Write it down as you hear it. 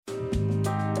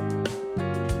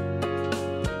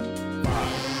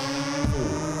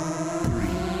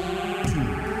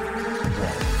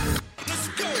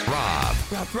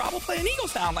Rob will play an Eagle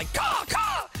sound like caw,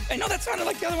 caw. I know that sounded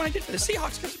like the other one I did for the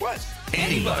Seahawks because it was.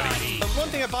 Anybody. The one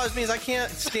thing that bothers me is I can't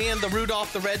stand the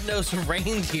Rudolph the Red-Nosed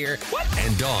Reindeer. What?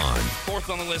 And Dawn. Fourth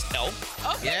on the list, Elf.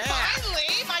 Okay, Yeah.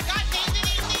 finally. My God,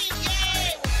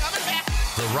 yay, we're coming back.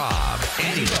 The Rob,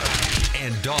 Anybody,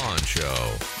 and Dawn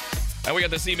Show. And we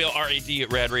got this email,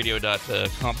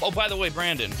 rad@radradio.com. Oh, by the way,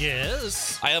 Brandon.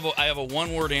 Yes. I have a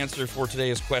one-word answer for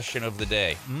today's question of the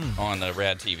day on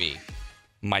Rad TV.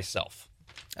 Myself.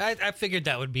 I figured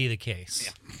that would be the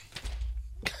case.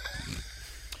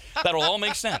 That'll all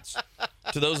make sense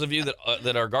to those of you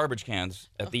that are garbage cans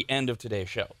at the end of today's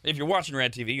show. If you're watching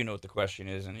Rad TV, you know what the question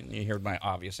is, and you heard my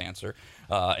obvious answer.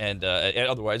 And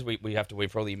otherwise, we have to wait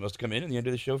for all the emails to come in at the end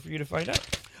of the show for you to find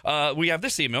out. We have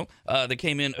this email that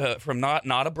came in from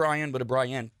not a Brian, but a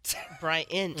Bryant.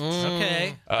 Bryant.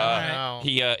 Okay. All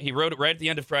right. He wrote it right at the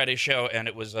end of Friday's show, and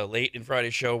it was late in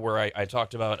Friday's show where I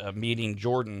talked about meeting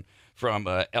Jordan from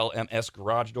LMS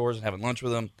Garage Doors and having lunch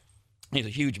with him. He's a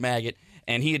huge maggot,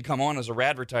 and he had come on as a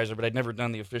radvertiser, but I'd never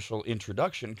done the official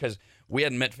introduction because we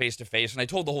hadn't met face-to-face, and I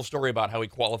told the whole story about how he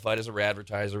qualified as a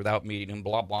radvertiser without meeting him,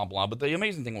 blah, blah, blah. But the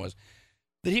amazing thing was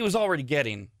that he was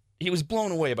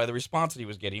blown away by the response that he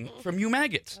was getting from you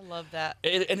maggots. I love that.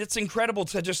 And it's incredible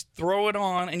to just throw it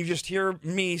on and you just hear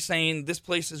me saying, this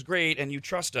place is great, and you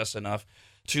trust us enough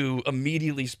to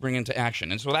immediately spring into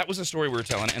action. And so that was the story we were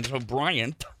telling. And so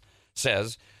Bryant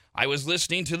says, I was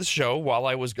listening to the show while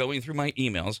I was going through my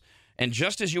emails, and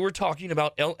just as you were talking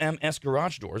about LMS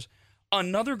Garage Doors,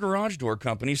 another garage door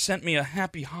company sent me a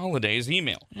Happy Holidays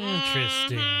email.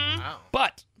 Interesting. Wow.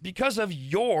 But because of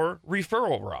your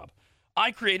referral, Rob,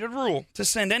 I created a rule to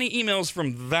send any emails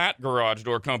from that garage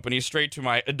door company straight to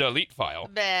my delete file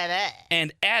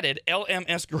and added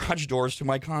LMS Garage Doors to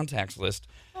my contacts list.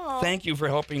 Thank you for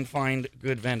helping find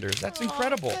good vendors. That's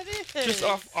incredible. That is. Just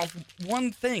off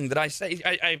one thing that I say,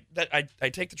 I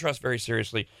take the trust very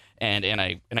seriously, and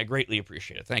I greatly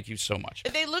appreciate it. Thank you so much.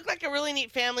 They look like a really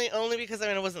neat family only because,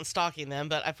 I wasn't stalking them,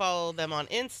 but I follow them on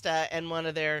Insta, and one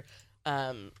of their,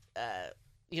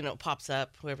 pops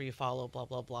up, whoever you follow, blah,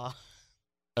 blah, blah.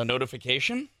 A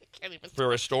notification Can't even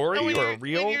for a story when or a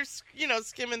reel? When you're,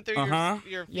 skimming through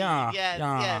your feed. Yeah, Yes,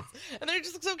 yeah. yes. And they're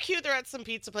just so cute. They're at some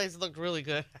pizza place that looked really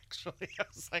good, actually. I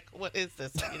was like, what is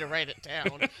this? I need to write it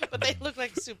down. But they look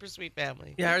like a super sweet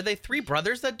family. Yeah, are they three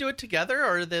brothers that do it together,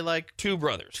 or are they like Two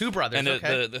brothers. two brothers? And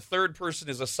okay. the third person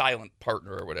is a silent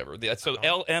partner or whatever. So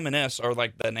L, M, and S are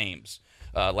like the names,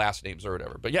 last names or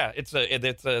whatever. But yeah, it's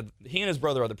he and his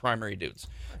brother are the primary dudes,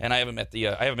 and I haven't met the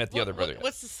other brother yet.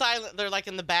 What's the silent? They're like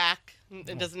in the back.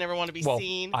 It doesn't ever want to be Well,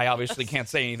 seen. I obviously can't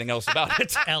say anything else about it.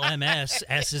 LMS,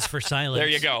 S is for silence. There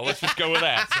you go. Let's just go with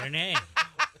that. That's their name.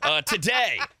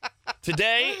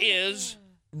 Today is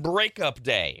Breakup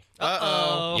Day.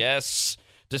 Uh-oh. Yes.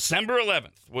 December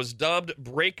 11th was dubbed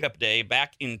Breakup Day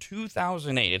back in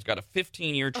 2008. It's got a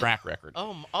 15-year track record.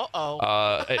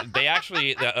 They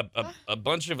actually, a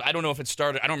bunch of, I don't know if it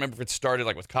started, I don't remember if it started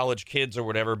like with college kids or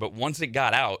whatever, but once it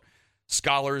got out,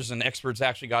 scholars and experts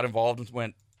actually got involved and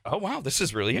went, oh, wow, this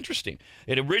is really interesting.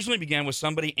 It originally began with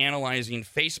somebody analyzing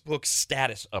Facebook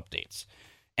status updates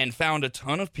and found a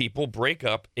ton of people break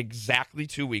up exactly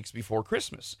 2 weeks before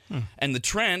Christmas. And the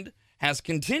trend has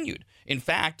continued. In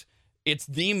fact, it's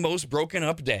the most broken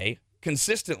up day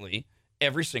consistently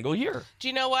every single year. Do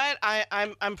you know what?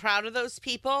 I'm proud of those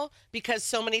people because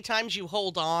so many times you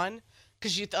hold on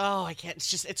because I can't.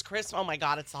 It's Christmas. Oh my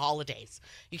God, it's the holidays.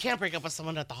 You can't break up with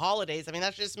someone at the holidays.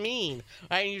 That's just mean,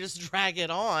 right? And you just drag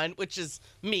it on, which is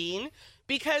mean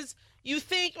because you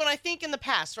think, when I think in the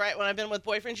past, right, when I've been with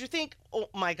boyfriends, you think, oh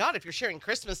my God, if you're sharing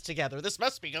Christmas together, this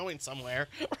must be going somewhere,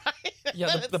 right?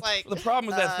 Yeah, the problem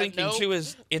with that thinking nope. too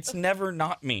is it's never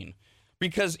not mean.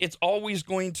 Because it's always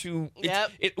going to.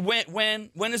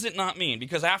 When is it not mean?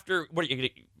 Because after you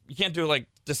can't do it like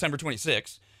December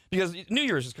 26th because New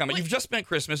Year's is coming. You've just spent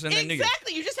Christmas and then New Year's.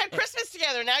 Exactly. You just had Christmas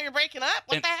together. Now you're breaking up.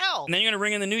 What the hell? And then you're gonna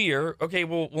ring in the New Year. Okay,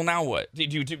 well now what? Do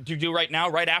you do right now?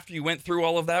 Right after you went through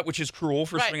all of that, which is cruel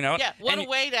for springing out. Yeah. What a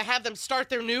way to have them start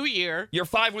their New Year. You're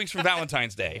 5 weeks from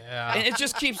Valentine's Day, and it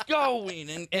just keeps going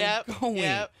and going.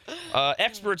 Yep.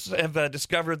 Experts have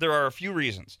discovered there are a few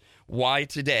reasons why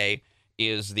today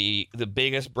is the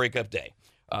biggest breakup day.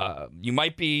 You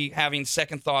might be having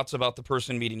second thoughts about the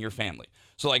person meeting your family.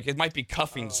 So, like, it might be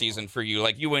cuffing season for you.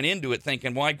 Like, you went into it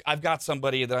thinking, well, I've got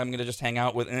somebody that I'm going to just hang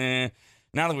out with. Now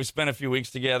that we've spent a few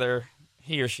weeks together,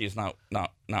 he or she is not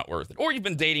worth it. Or you've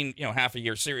been dating, half a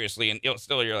year seriously, and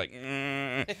still you're like,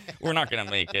 we're not going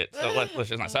to make it. So let's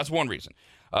just not. So that's one reason.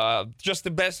 Just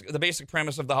the basic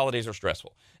premise of the holidays are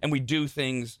stressful. And we do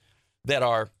things that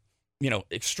are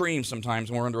extreme sometimes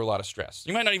when we're under a lot of stress.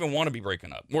 You might not even want to be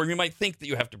breaking up, or you might think that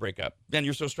you have to break up. Then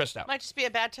you're so stressed out. Might just be a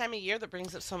bad time of year that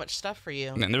brings up so much stuff for you.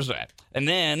 And then there's that. And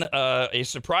then a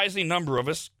surprising number of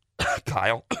us,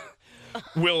 Kyle,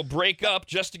 will break up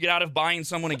just to get out of buying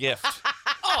someone a gift.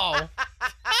 Oh.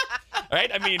 Right?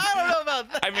 I mean, I don't know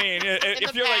about that. I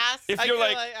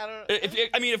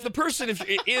mean, if the person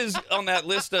is on that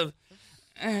list of,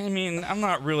 I mean, I'm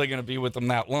not really going to be with them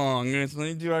that long. It's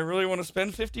like, do I really want to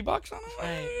spend $50 on it?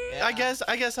 Right. Yeah. I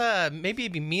guess maybe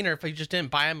it'd be meaner if you just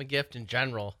didn't buy them a gift in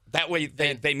general. That way,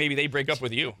 maybe they break up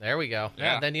with you. There we go.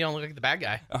 Yeah. Then you don't look like the bad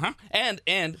guy.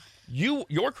 And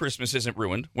your Christmas isn't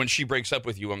ruined when she breaks up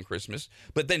with you on Christmas,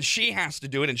 but then she has to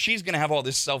do it, and she's going to have all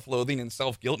this self-loathing and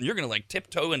self-guilt, and you're going to like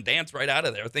tiptoe and dance right out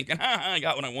of there thinking, I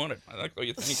got what I wanted. I like what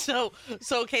you think. So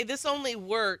okay, this only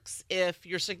works if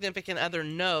your significant other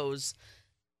knows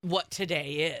what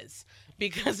today is.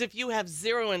 Because if you have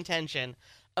zero intention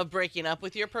of breaking up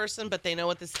with your person, but they know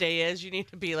what this day is, you need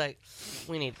to be like,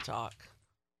 we need to talk.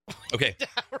 Okay,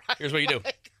 Right? here's what you do. Oh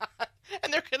my God.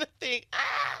 And they're going to think,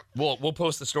 We'll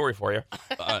post the story for you.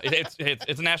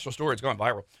 It's a national story. It's gone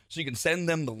viral. So you can send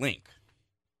them the link.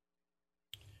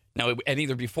 Now, and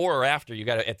either before or after, you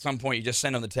got to, at some point, you just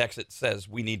send them the text that says,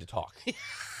 we need to talk.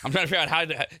 I'm trying to figure out how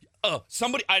to,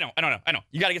 somebody, I know.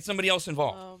 You got to get somebody else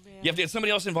involved. Oh, man. You have to get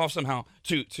somebody else involved somehow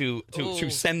to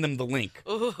send them the link.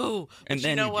 ooh. And But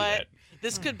then you know you do what? that.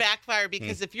 This could backfire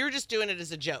because if you're just doing it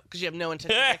as a joke, because you have no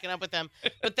intention of breaking up with them,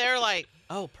 but they're like,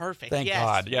 oh, perfect. Thank yes,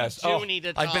 God, yes. We do need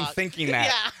to talk. I've been thinking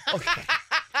that. Yeah. Okay.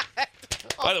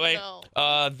 Oh, By the way, no.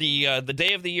 the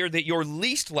day of the year that you're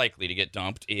least likely to get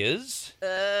dumped is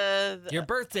Your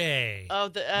birthday.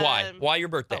 why? Why your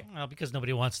birthday? Well, because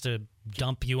nobody wants to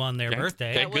dump you on their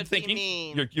birthday. Okay, That good would be thinking.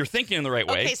 mean. You're thinking in the right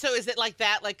way. Okay, so is it like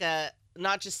that, like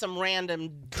not just some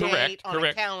random Correct. date on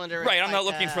a calendar? Right, it's I'm not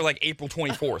like looking for like April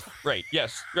 24th. Right,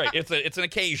 yes, right. It's an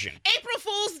occasion. April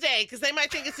Fool's Day, because they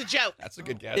might think it's a joke. That's a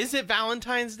good guess. Is it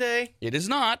Valentine's Day? It is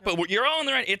not, but you're all in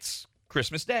the right. It's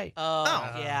Christmas Day. Oh,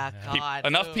 yeah, God.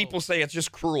 Enough Ooh. people say it's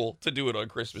just cruel to do it on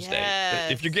Christmas Day.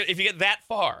 Yes. If you get that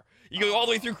far, you go all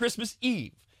the way through Christmas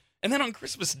Eve, and then on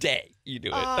Christmas Day you do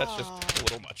it. That's just a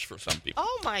little much for some people.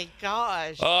 Oh, my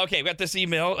gosh. Okay, we got this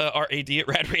email,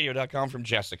 rad@radradio.com from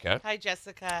Jessica. Hi,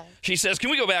 Jessica. She says, can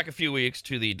we go back a few weeks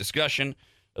to the discussion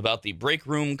about the break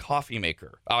room coffee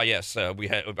maker? Oh, yes, I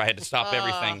had to stop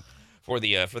everything for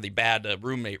the bad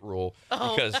roommate rule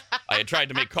because I had tried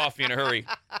to make coffee in a hurry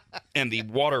and the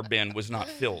water bin was not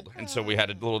filled. And so we had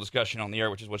a little discussion on the air,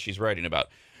 which is what she's writing about.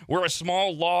 We're a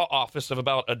small law office of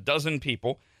about a dozen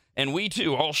people, and we,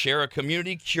 too, all share a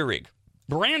community Keurig.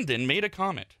 Brandon made a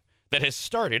comment that has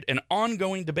started an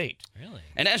ongoing debate. Really?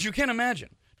 And as you can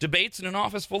imagine, debates in an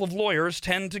office full of lawyers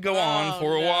tend to go on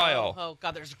for a while. Oh,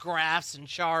 God, there's graphs and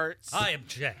charts. I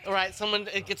object. All right, someone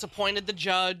gets appointed the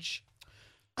judge.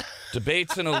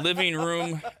 Debates in a living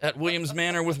room at Williams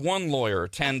Manor with one lawyer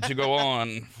tend to go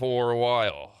on for a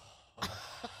while.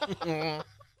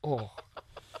 Oh.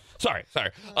 Sorry.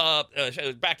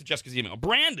 Back to Jessica's email.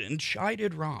 Brandon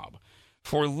chided Rob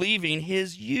for leaving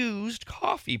his used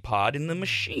coffee pod in the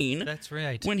machine That's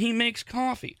right. when he makes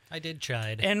coffee. I did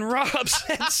chide. And Rob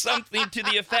said something to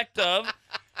the effect of,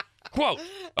 quote,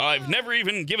 I've never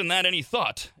even given that any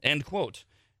thought, end quote.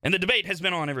 And the debate has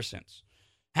been on ever since.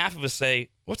 Half of us say,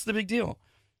 what's the big deal?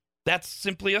 That's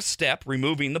simply a step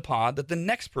removing the pod that the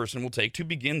next person will take to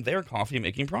begin their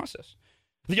coffee-making process.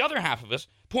 The other half of us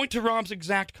point to Rob's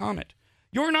exact comment.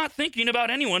 You're not thinking about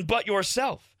anyone but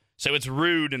yourself, so it's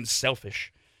rude and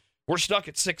selfish. We're stuck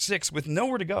at 6-6 with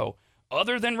nowhere to go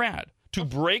other than RAD to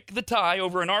break the tie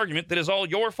over an argument that is all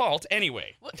your fault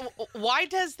anyway. Why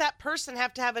does that person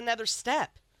have to have another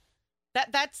step?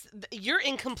 That's you're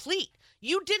incomplete.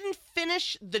 You didn't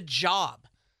finish the job.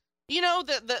 You know,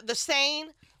 the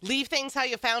saying, leave things how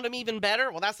you found them, even better.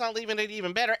 Well, that's not leaving it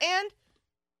even better. And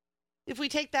if we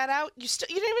take that out, you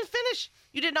didn't even finish.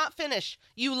 You did not finish.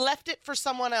 You left it for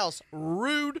someone else.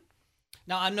 Rude.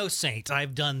 Now, I'm no saint.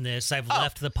 I've done this. I've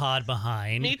left the pod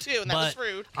behind. Me too, and that was but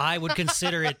rude. I would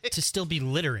consider it to still be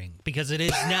littering because it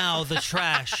is now the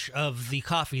trash of the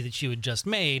coffee that you had just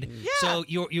made. Yeah. So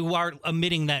you are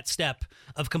omitting that step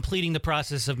of completing the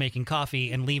process of making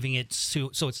coffee and leaving it so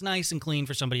it's nice and clean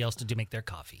for somebody else to make their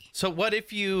coffee. So what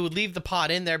if you leave the pod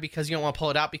in there because you don't want to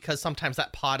pull it out because sometimes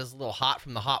that pod is a little hot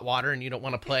from the hot water and you don't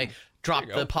want to drop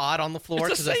the pod on the floor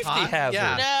It's a because it's safety hot. hazard.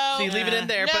 Yeah. No. So you leave it in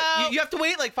there, No. but you have to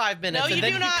wait like 5 minutes, No, and you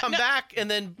then do you not. come No. back and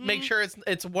then make sure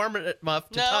it's warm enough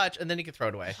to No. touch, and then you can throw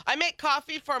it away. I make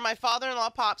coffee for my father-in-law,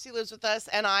 Pops. He lives with us,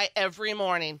 and I every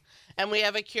morning. And we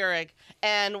have a Keurig.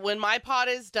 And when my pot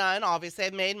is done, obviously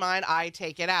I've made mine, I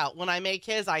take it out. When I make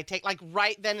his, I take like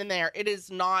right then and there. It is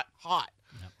not hot.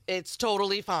 It's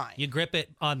totally fine. You grip it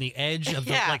on the edge of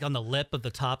the, Yeah. like on the lip of the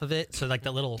top of it, so like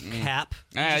the little cap.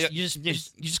 You Yeah,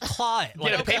 just claw it. You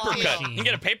get a paper claw cut. machine. You can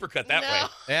get a paper cut that No. way.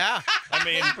 Yeah. I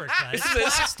mean, Paper cut. this It's is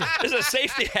plastic. this is a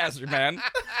safety hazard, man.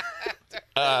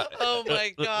 Oh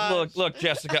my gosh. Look,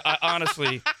 Jessica.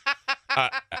 Honestly,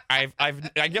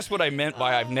 I guess what I meant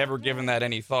by I've never given that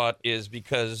any thought is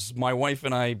because my wife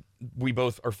and I, we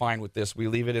both are fine with this. We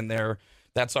leave it in there.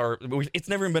 That's it's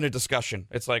never been a discussion.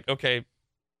 It's like, okay,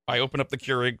 I open up the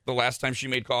Keurig. The last time she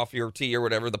made coffee or tea or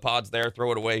whatever, the pod's there.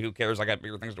 Throw it away. Who cares? I got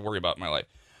bigger things to worry about in my life.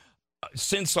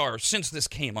 Since this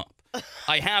came up,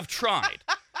 I have tried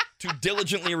to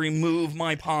diligently remove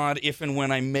my pod if and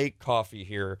when I make coffee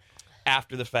here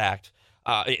after the fact.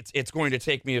 It's going to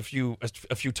take me a few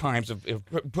times of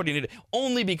putting it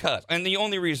only because, and the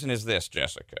only reason is this,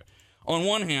 Jessica. On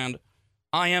one hand,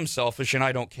 I am selfish and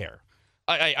I don't care.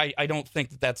 I don't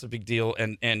think that that's a big deal,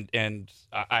 and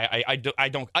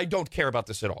I don't care about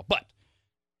this at all. But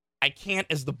I can't,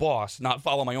 as the boss, not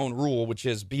follow my own rule, which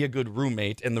is be a good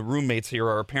roommate. And the roommates here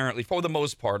are apparently, for the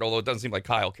most part, although it doesn't seem like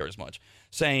Kyle cares much,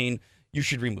 saying you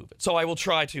should remove it. So I will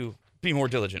try to be more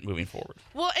diligent moving forward.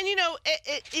 Well, and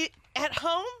it at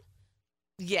home,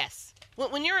 yes.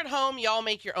 When you're at home, y'all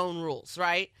make your own rules,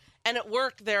 right? And at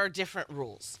work, there are different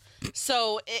rules.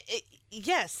 So,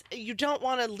 yes, you don't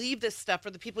want to leave this stuff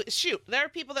for the people. Shoot, there are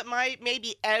people that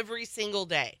maybe every single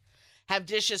day have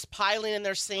dishes piling in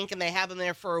their sink and they have them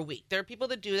there for a week. There are people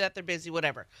that do that. They're busy,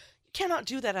 whatever. You cannot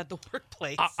do that at the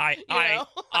workplace. I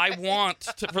want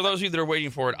to, for those of you that are waiting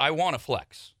for it, I want to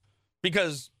flex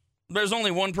because there's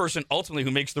only one person ultimately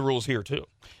who makes the rules here too.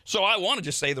 So I want to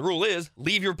just say the rule is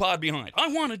leave your pod behind. I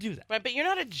want to do that. Right, but you're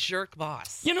not a jerk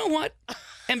boss. You know what?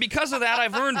 And because of that,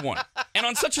 I've earned one. And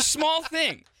on such a small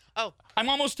thing, I'm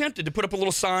almost tempted to put up a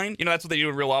little sign. You know, that's what they do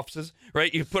in real offices,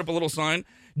 right? You put up a little sign.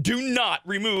 Do not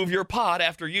remove your pod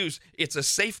after use. It's a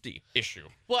safety issue.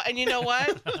 Well, and you know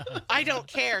what? I don't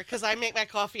care because I make my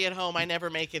coffee at home. I never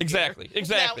make it Exactly. here.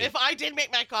 Now, if I did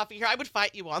make my coffee here, I would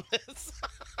fight you on this.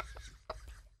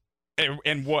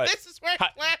 And what? This is where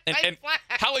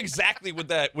how exactly would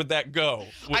that go?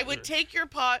 I would take your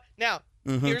pot. Now,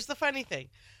 here's the funny thing.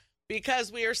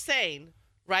 Because we are saying,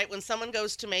 right, when someone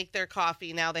goes to make their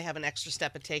coffee, now they have an extra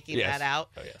step of taking that out.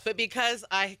 Oh, yes. But because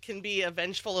I can be a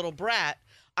vengeful little brat,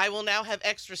 I will now have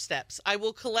extra steps. I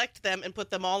will collect them and put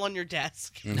them all on your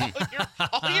desk.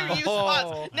 all your used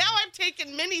pots. Now I'm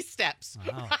taking mini steps.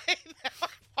 Wow.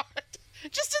 Right?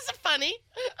 Just as a funny.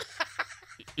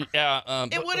 Yeah.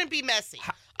 It wouldn't be messy.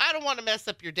 I don't want to mess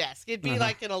up your desk. It'd be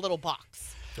like in a little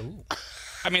box. Ooh.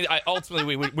 I mean,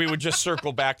 ultimately, we would just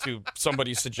circle back to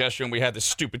somebody's suggestion. We had this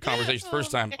stupid conversation the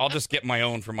first time. I'll just get my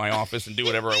own from my office and do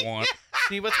whatever I want.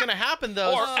 See, what's going to happen,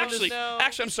 though? Or as soon as-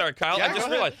 actually, I'm sorry, Kyle. Yeah, I just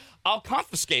go realized I'll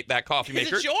confiscate that coffee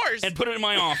maker. It's yours. And put it in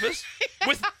my office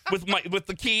with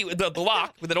the key, the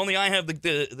lock that only I have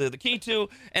the key to,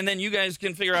 and then you guys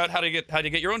can figure out how to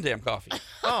get your own damn coffee.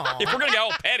 Oh. If we're gonna get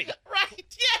all petty. Right,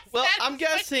 yes. Well, that I'm is what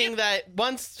guessing you- that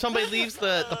once somebody leaves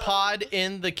the pod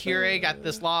in the Keurig at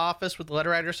this law office with the letter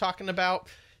writer's talking about,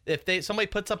 if somebody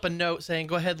puts up a note saying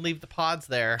go ahead and leave the pods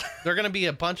there, there are going to be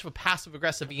a bunch of passive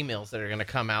aggressive emails that are going to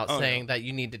come out saying that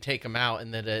you need to take them out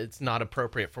and that it's not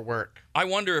appropriate for work. I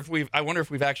wonder if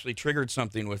we've actually triggered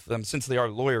something with them since they are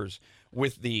lawyers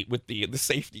with the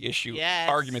safety issue Yes,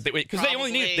 argument because they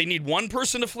only need one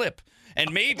person to flip.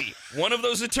 And maybe one of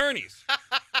those attorneys.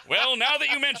 Well, now that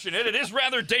you mention it, it is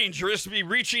rather dangerous to be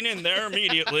reaching in there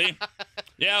immediately.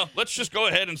 Yeah, let's just go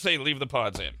ahead and say leave the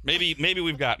pods in. Maybe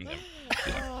we've gotten him.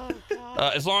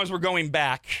 As long as we're going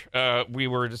back, we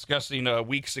were discussing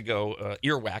weeks ago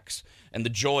earwax and the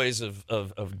joys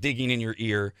of digging in your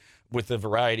ear with a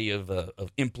variety of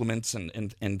implements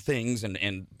and things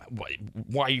and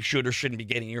why you should or shouldn't be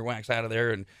getting earwax out of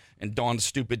there and Dawn's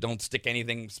stupid, don't stick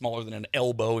anything smaller than an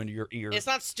elbow into your ear. It's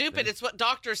not stupid. It's what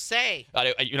doctors say.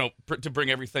 To bring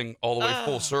everything all the way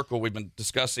full circle, we've been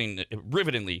discussing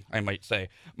rivetingly, I might say,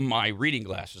 my reading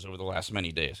glasses over the last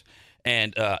many days.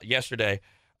 And yesterday,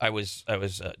 I was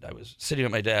sitting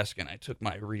at my desk and I took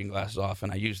my reading glasses off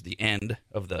and I used the end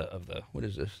of the what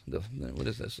is this? What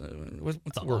is this? What's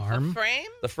the word? Arm? Frame?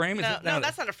 The frame is No,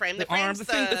 that's not a frame. The arm,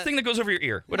 frame's the thing that goes over your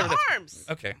ear. Whatever the that's- arms.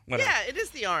 Okay, whatever. Yeah, it is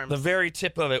the arms. The very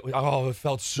tip of it. Oh, it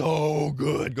felt so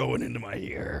good going into my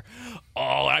ear. Oh,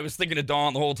 I was thinking of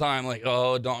Dawn the whole time, like,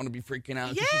 oh, Dawn would be freaking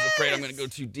out because she's afraid I'm going to go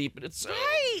too deep, but it's so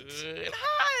good. God.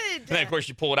 And then, of course,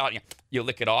 you pull it out and you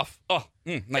lick it off. Oh,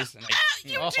 nice and nice.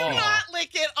 You do not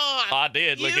lick it off. I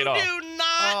did lick it off. You do not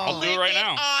I'll do lick it right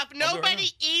now. off. I'll do it right Nobody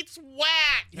eats wax.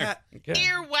 Yeah. Okay.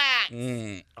 Ear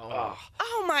wax. Oh.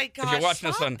 Oh my gosh. If you're watching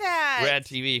this stop on that. RAD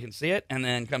TV, you can see it, and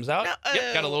then comes out. No,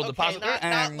 Yep, got a little okay, deposit there.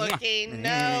 Not looking.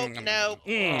 No.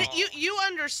 Mm. You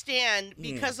understand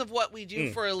because of what we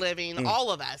do for a living,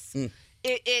 all of us.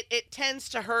 It tends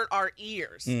to hurt our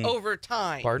ears over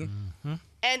time. Pardon?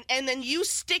 And then you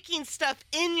sticking stuff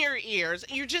in your ears,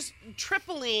 you're just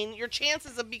tripling your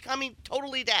chances of becoming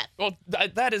totally deaf. Well,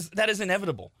 that is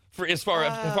inevitable for as far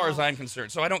as I'm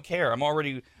concerned. So I don't care. I'm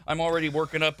already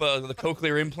working up the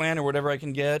cochlear implant or whatever I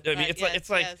can get. I mean, it's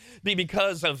like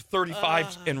because of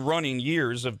 35 and running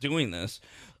years of doing this,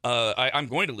 I'm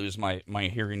going to lose my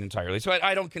hearing entirely. So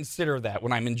I don't consider that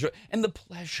when I'm enjoying and the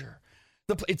pleasure.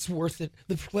 It's worth it.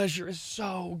 The pleasure is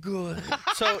so good.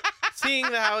 So, seeing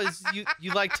how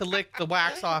you like to lick the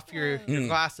wax off your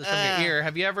glasses from your ear,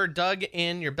 have you ever dug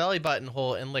in your belly button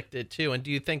hole and licked it too? And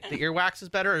do you think the ear wax is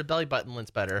better or the belly button lint's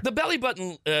better? The belly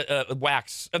button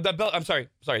wax. I'm sorry.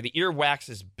 The ear wax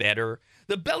is better.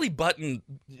 The belly button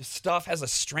stuff has a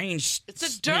strange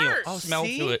smell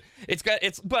to it.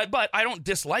 But I don't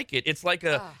dislike it. It's like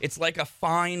a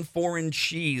fine foreign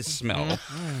cheese smell.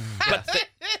 But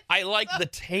I like the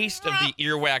taste of the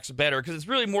earwax better because it's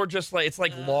really more just like it's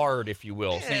like lard, if you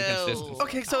will, same consistency.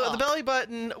 Okay, so the belly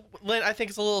button lint I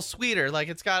think is a little sweeter. Like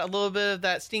it's got a little bit of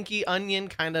that stinky onion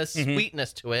kind of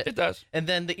sweetness to it. It does. And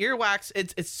then the earwax,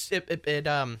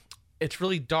 it's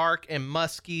really dark and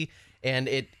musky, and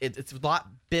it's a lot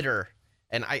bitter.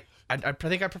 And I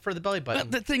think I prefer the belly button.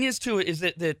 But the thing is, too, is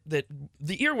that the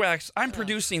earwax, I'm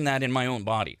producing that in my own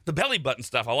body. The belly button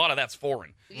stuff, a lot of that's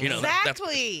foreign. You know,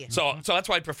 exactly. So that's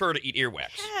why I prefer to eat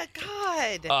earwax.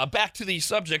 Yeah, God. Back to the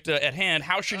subject at hand.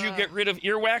 How should you get rid of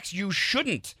earwax? You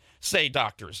shouldn't, say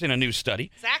doctors in a new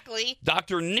study. Exactly.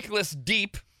 Dr. Nicholas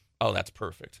Deep. Oh, that's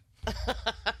perfect.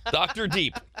 Dr.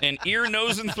 Deep, an ear,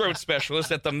 nose, and throat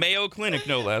specialist at the Mayo Clinic,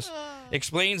 no less,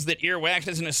 explains that earwax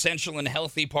is an essential and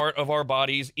healthy part of our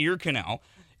body's ear canal.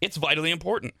 It's vitally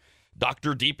important.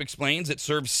 Dr. Deep explains it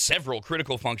serves several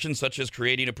critical functions, such as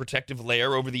creating a protective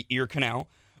layer over the ear canal,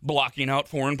 blocking out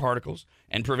foreign particles,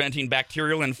 and preventing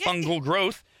bacterial and fungal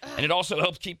growth. And it also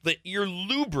helps keep the ear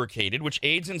lubricated, which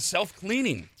aids in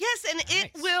self-cleaning. Yes, and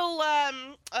it will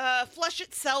flush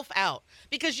itself out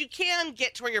because you can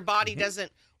get to where your body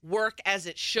doesn't work as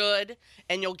it should,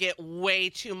 and you'll get way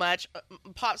too much.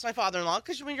 Pops, my father-in-law,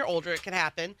 because when you're older, it can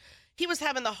happen. He was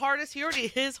having the hardest. He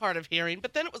already is hard of hearing,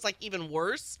 but then it was like even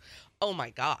worse. Oh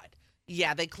my God.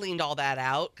 Yeah, they cleaned all that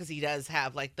out because he does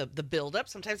have like the buildup.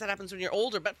 Sometimes that happens when you're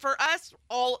older, but for us,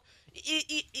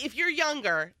 if you're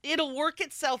younger, it'll work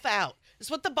itself out.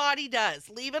 It's what the body does.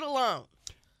 Leave it alone.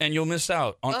 And you'll miss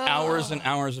out on hours and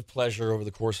hours of pleasure over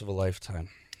the course of a lifetime.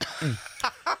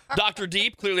 Dr.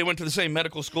 Deep clearly went to the same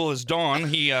medical school as Dawn.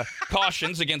 He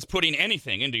cautions against putting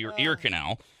anything into your ear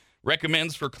canal.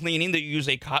 Recommends for cleaning that you use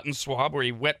a cotton swab or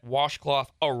a wet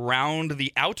washcloth around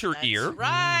the outer ear.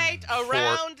 Right,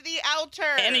 around the outer.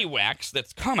 Any wax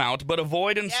that's come out, but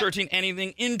avoid inserting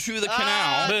anything into the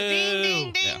canal. Ding,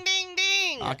 ding, ding, ding,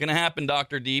 ding. Not going to happen,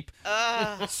 Dr. Deep.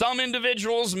 Some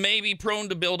individuals may be prone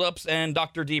to buildups, and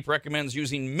Dr. Deep recommends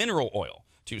using mineral oil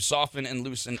to soften and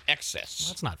loosen excess.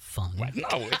 That's not fun. What?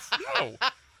 No.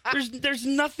 There's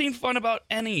nothing fun about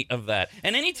any of that.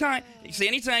 And anytime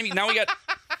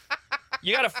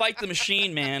you got to fight the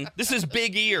machine, man. This is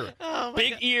Big Ear. Oh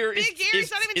Big Ear is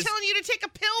not even telling you to take a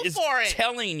pill for it.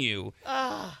 Telling you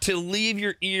to leave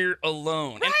your ear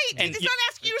alone. Right. And it's not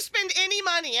asking you to spend any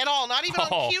money at all, not even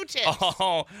on Q-tips.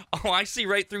 Oh, I see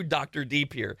right through Dr.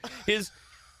 Deep here. Here's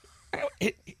a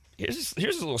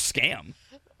little scam.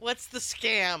 What's the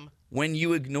scam? When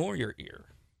you ignore your ear,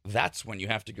 that's when you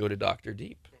have to go to Dr.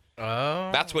 Deep. Oh.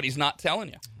 That's what he's not telling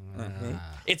you. Mm-hmm.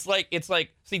 It's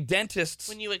like, see, dentists.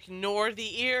 When you ignore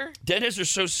the ear? Dentists are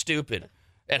so stupid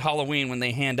at Halloween when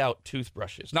they hand out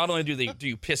toothbrushes. Not only do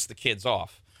you piss the kids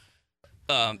off,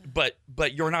 but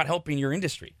you're not helping your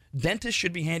industry. Dentists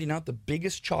should be handing out the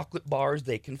biggest chocolate bars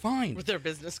they can find. With their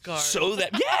business cards. So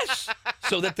that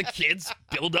the kids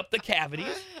build up the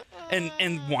cavities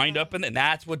and wind up and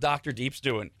that's what Dr. Deep's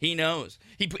doing. He knows.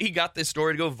 He got this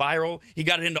story to go viral. He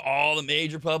got it into all the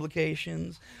major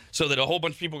publications so that a whole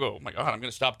bunch of people go, oh my God, I'm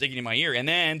going to stop digging in my ear. And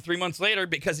then 3 months later,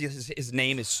 because his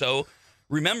name is so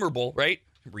rememberable, right?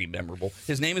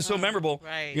 His name is so memorable.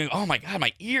 Right. You know, oh my God,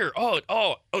 my ear. Oh,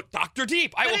 Dr.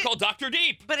 Deep. I will call Dr.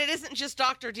 Deep. But it isn't just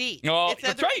Dr. Deep. No, it's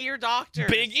that's other right. ear doctors.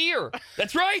 Big ear.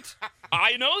 That's right.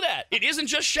 I know that. It isn't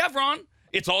just Chevron.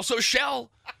 It's also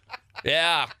Shell.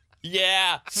 Yeah.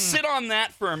 Sit on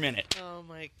that for a minute. Oh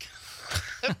my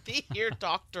God. The ear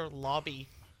doctor lobby.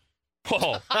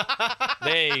 Oh,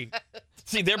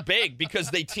 they're big because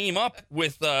they team up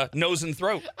with nose and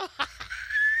throat.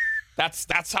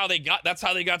 That's how they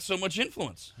got so much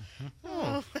influence.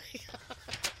 Oh my God.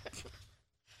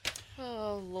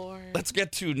 Oh Lord. Let's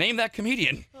get to name that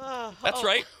comedian. That's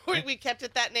right. We kept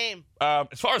it that name.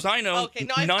 As far as I know, Okay,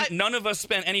 no, none of us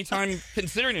spent any time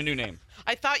considering a new name.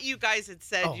 I thought you guys had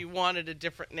said you wanted a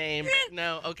different name. But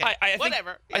no, okay.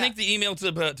 Whatever. I think the email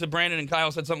to Brandon and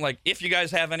Kyle said something like, if you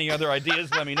guys have any other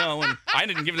ideas, let me know. And I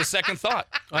didn't give it a second thought.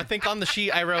 I think on the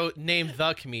sheet I wrote name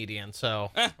the comedian,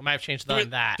 so I might have changed the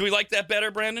that. Do we like that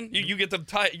better, Brandon? You get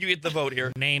the vote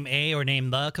here. Name a or name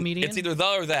the comedian? It's either the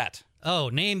or that. Oh,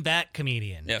 name that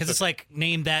comedian. Yeah, Because so- it's like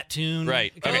name that tune.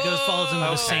 Right. It kind of falls into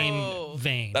the same Oh.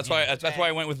 vein. That's why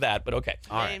I went with that, but okay.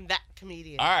 Name that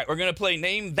comedian. All right, we're going to play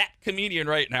Name That Comedian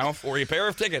right now for a pair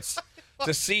of tickets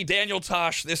to see Daniel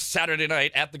Tosh this Saturday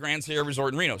night at the Grand Sierra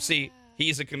Resort in Reno. See,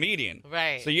 he's a comedian.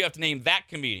 Right. So you have to name that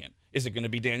comedian. Is it going to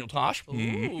be Daniel Tosh?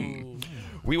 Ooh.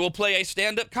 We will play a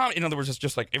stand-up comedy. In other words, it's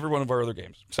just like every one of our other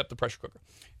games, except the pressure cooker,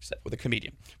 except with a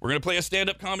comedian. We're going to play a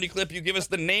stand-up comedy clip. You give us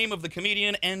the name of the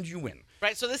comedian, and you win.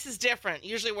 Right, so this is different.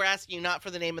 Usually we're asking you not for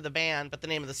the name of the band, but the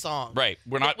name of the song. Right.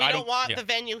 We're not. We I don't want yeah. the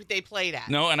venue they played at.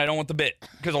 No, and I don't want the bit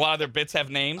because a lot of their bits have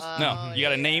names. No, you got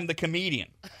to name the comedian.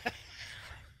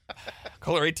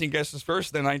 Caller 18 guesses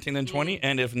first, then 19, then 20.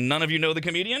 And if none of you know the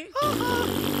comedian,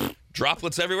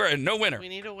 droplets everywhere and no winner. We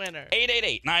need a winner.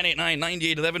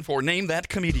 888-989-9811 for Name That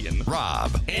Comedian.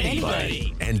 Rob,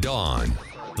 anybody, and Dawn.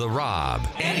 The Rob,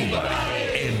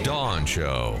 anybody, and Dawn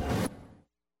Show.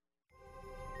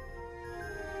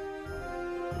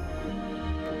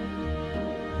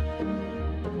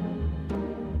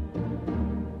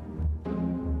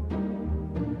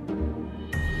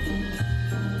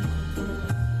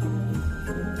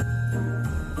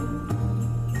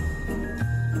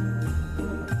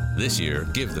 This year,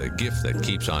 give the gift that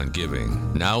keeps on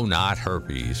giving. No, not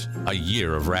herpes. A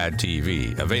year of RAD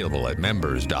TV, available at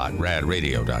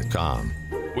members.radradio.com.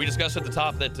 We discussed at the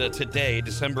top that today,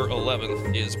 December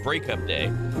 11th, is Breakup Day,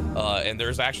 and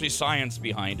there's actually science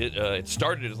behind it. It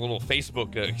started as a little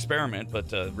Facebook experiment,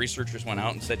 but researchers went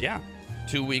out and said,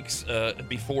 2 weeks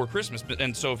before Christmas.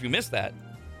 And so if you missed that,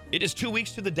 it is 2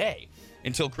 weeks to the day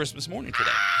until Christmas morning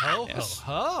today. Ho, Yes.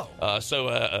 ho, ho.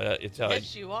 It's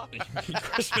Yes, you are.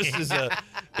 Christmas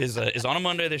is on a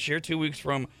Monday this year, 2 weeks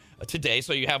from today.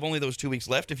 So you have only those 2 weeks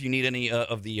left if you need any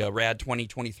of the RAD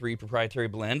 2023 proprietary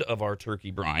blend of our turkey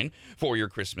brine for your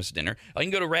Christmas dinner. You can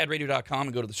go to radradio.com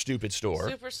and go to the Stupid Store.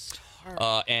 Superstar.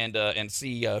 And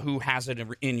see who has it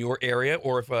in your area,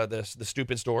 or if the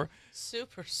Stupid Store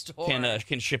Superstore.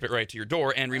 can ship it right to your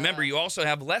door. And remember, you also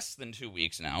have less than 2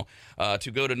 weeks now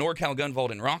to go to NorCal Gun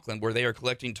Vault in Rockland, where they are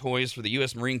collecting toys for the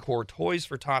U.S. Marine Corps Toys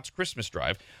for Tots Christmas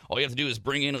Drive. All you have to do is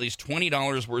bring in at least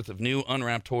 $20 worth of new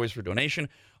unwrapped toys for donation,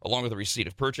 along with a receipt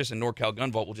of purchase, and NorCal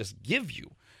Gun Vault will just give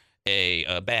you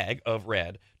a bag of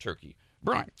rad turkey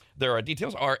brine. Their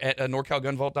details are at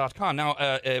NorCalGunVault.com. Now,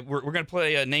 we're going to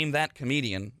play Name That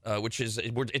Comedian, which is,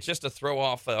 it's just a throw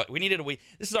off. We needed a week.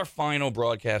 This is our final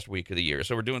broadcast week of the year,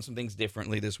 so we're doing some things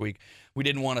differently this week. We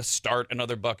didn't want to start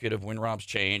another bucket of When Rob's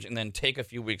Change and then take a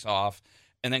few weeks off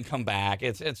and then come back.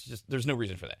 It's just, there's no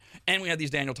reason for that. And we had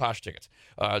these Daniel Tosh tickets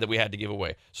that we had to give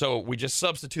away. So we just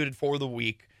substituted for the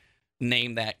week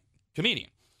Name That Comedian.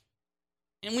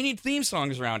 And we need theme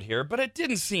songs around here, but it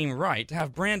didn't seem right to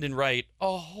have Brandon write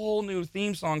a whole new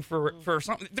theme song for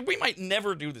something. We might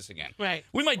never do this again. Right.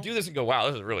 We might do this and go, wow,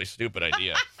 this is a really stupid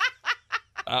idea.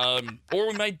 Or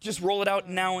we might just roll it out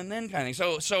now and then kind of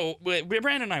thing. So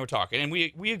Brandon and I were talking, and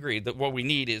we agreed that what we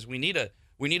need is we need a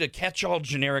catch-all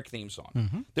generic theme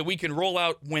song that we can roll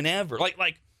out whenever.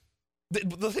 Like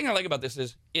the thing I like about this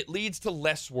is it leads to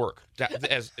less work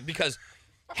because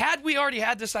had we already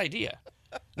had this idea.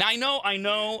 Now I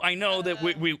know that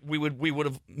we would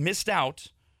have missed out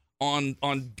on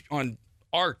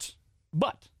art,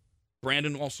 but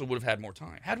Brandon also would have had more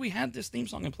time. Had we had this theme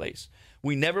song in place,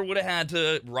 we never would have had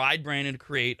to ride Brandon to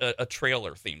create a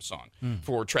trailer theme song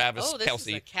for Travis this Kelce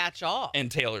is a catch-all. and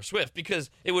Taylor Swift,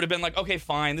 because it would have been like, okay,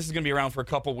 fine, this is going to be around for a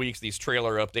couple weeks, these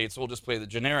trailer updates, so we'll just play the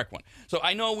generic one. So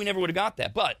I know we never would have got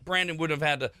that, but Brandon would have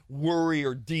had to worry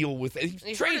or deal with it.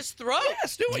 He hurt his throat.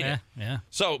 Yes, doing it. Yeah.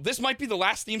 So this might be the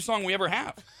last theme song we ever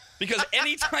have. Because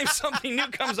anytime something new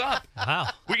comes up,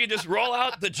 we can just roll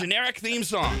out the generic theme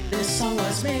song. This song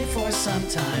was made for some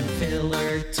time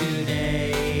filler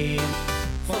today.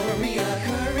 For a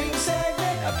reoccurring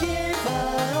segment of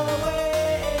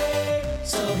giveaway.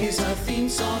 So here's a theme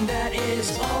song that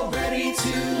is already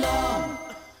too long.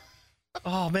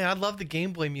 Oh man, I love the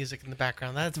Game Boy music in the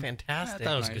background. That's fantastic.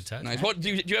 That was a good touch. Nice. What, do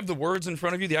you have the words in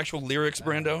front of you, the actual lyrics,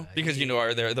 Brando? Because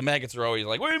the maggots are always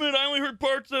like, wait a minute, I only heard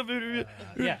parts of it.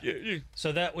 Yeah.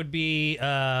 So that would be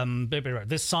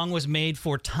this song was made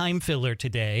for time filler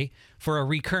today, for a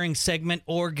recurring segment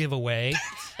or giveaway.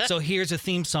 So here's a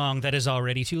theme song that is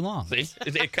already too long. See?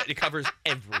 It covers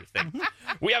everything.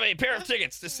 We have a pair of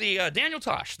tickets to see Daniel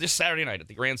Tosh this Saturday night at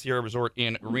the Grand Sierra Resort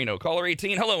in Reno. Caller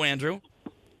 18. Hello, Andrew.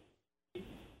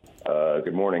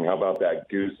 Good morning. How about that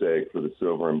goose egg for the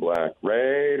silver and black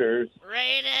Raiders?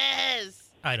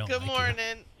 I don't Good like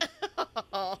morning.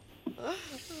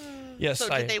 Yes, So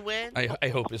did they win? I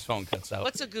hope his phone cuts out.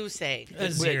 What's a goose egg?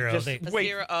 A zero. Just They- wait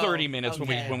zero? 30 minutes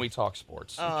okay. when we talk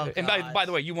sports. Oh, and God. by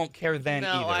the way, you won't care then No,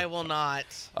 either. I will not.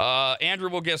 Andrew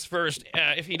will guess first.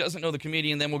 If he doesn't know the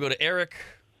comedian, then we'll go to Eric.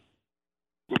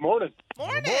 Good morning.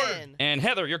 Morning. And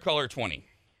Heather, you're caller 20.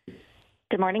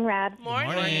 Good morning, Rad.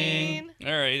 Morning.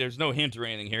 All right, there's no hint or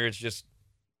anything here. It's just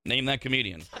name that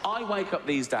comedian. I wake up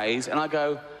these days and I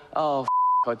go, oh,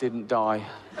 I didn't die.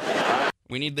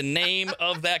 We need the name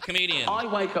of that comedian. I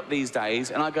wake up these days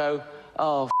and I go,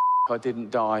 oh, I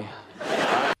didn't die.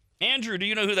 Andrew, do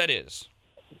you know who that is?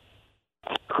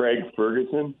 Craig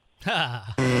Ferguson.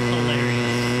 Hilarious.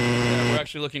 We're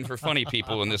actually looking for funny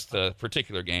people in this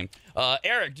particular game.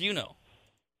 Eric, do you know?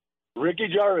 Ricky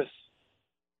Jarvis.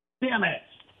 Damn it.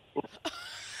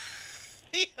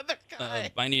 The other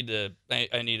guy. I need a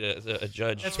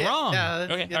judge. That's wrong. Yeah,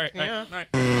 Okay, all right. Oh, no.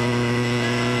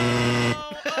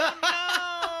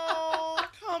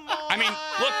 Come on. I mean,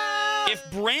 look, if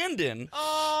Brandon,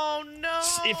 Oh, no.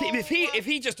 if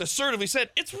he just assertively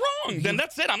said it's wrong, then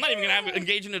that's it. I'm not even gonna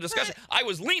engage in a discussion. I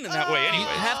was leaning that way You anyway.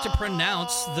 have to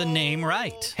pronounce the name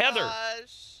right. Heather.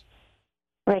 Gosh.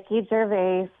 Ricky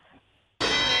Gervais.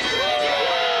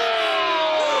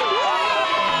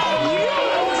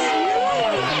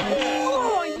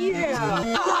 Oh,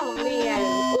 yeah. Oh,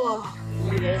 man. Oh,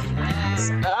 yes.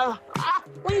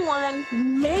 We won.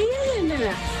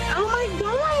 Man. Oh, my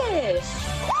gosh.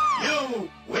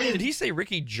 Did he say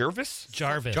Ricky Gervais?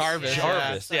 Jarvis.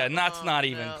 Jarvis. Yeah, that's not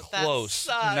even no, that close.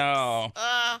 sucks. No.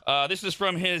 This is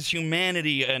from his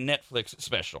Humanity Netflix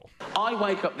special. I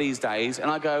wake up these days and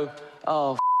I go,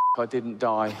 oh, I didn't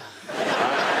die.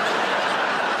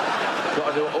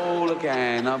 Got to do it all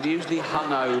again. I'm usually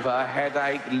hungover,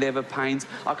 headache, liver pains.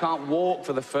 I can't walk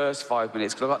for the first 5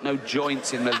 minutes because I've got no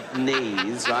joints in the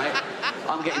knees, right?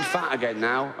 I'm getting fat again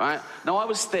now, right? Now, I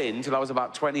was thin till I was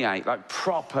about 28, like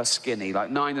proper skinny, like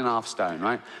 9.5 stone,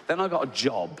 right? Then I got a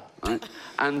job, right?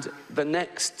 And the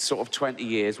next sort of 20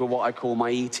 years were what I call my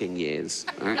eating years,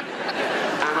 right?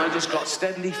 And I just got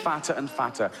steadily fatter and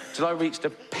fatter till I reached a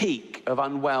peak of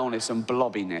unwellness and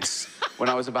blobbiness when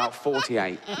I was about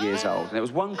 48 years old. And it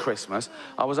was one Christmas,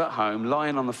 I was at home,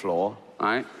 lying on the floor,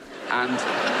 right? And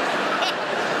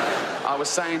I was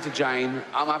saying to Jane,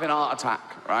 I'm having a heart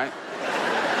attack, right?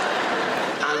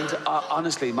 And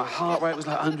honestly, my heart rate was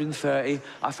like 130.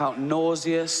 I felt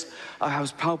nauseous. I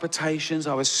had palpitations.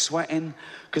 I was sweating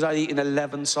because I'd eaten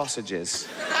 11 sausages.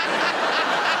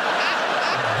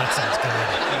 That sounds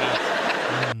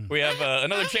good. We have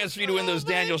another chance for you to win those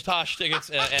Daniel's Tosh tickets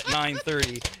at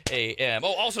 9:30 a.m.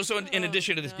 Oh, also, so in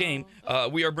addition to this game,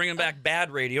 we are bringing back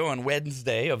Bad Radio on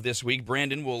Wednesday of this week.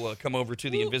 Brandon will come over to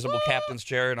the invisible captain's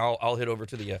chair, and I'll head over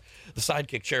to the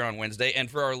sidekick chair on Wednesday. And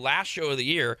for our last show of the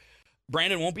year,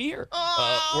 Brandon won't be here.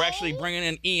 We're actually bringing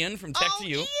in Ian from Tech to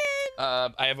You.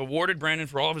 I have awarded Brandon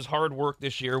for all of his hard work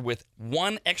this year with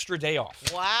one extra day off.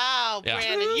 Wow, Yeah.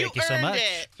 Brandon, you Thank you so earned much.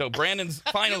 it. So Brandon's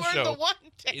final You earned show the one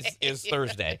day. is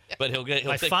Thursday, but he'll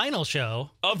My take final show.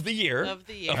 of the year. Of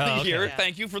the year. Oh, okay. year.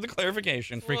 Thank you for the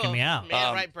clarification. Freaking me out.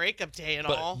 Man, right, breakup day and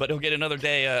all. But he'll get another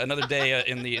day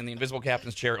in the invisible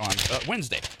captain's chair on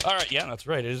Wednesday. All right, yeah, that's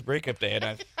right. It is breakup day, and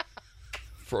I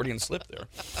Freudian slip there.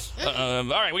 All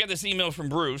right, we got this email from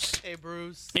Bruce. Hey,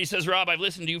 Bruce. He says, Rob, I've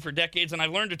listened to you for decades, and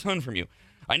I've learned a ton from you.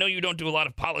 I know you don't do a lot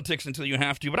of politics until you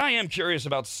have to, but I am curious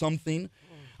about something.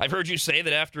 I've heard you say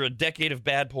that after a decade of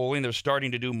bad polling, they're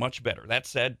starting to do much better. That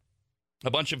said,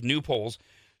 a bunch of new polls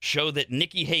show that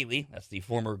Nikki Haley, that's the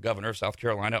former governor of South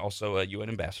Carolina, also a UN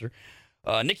ambassador,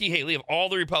 Nikki Haley, of all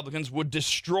the Republicans, would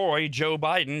destroy Joe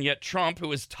Biden, yet Trump,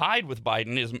 who is tied with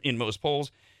Biden in most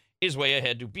polls, is way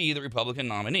ahead to be the Republican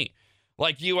nominee.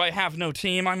 Like you, I have no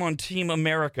team. I'm on Team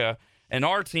America, and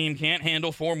our team can't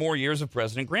handle 4 more years of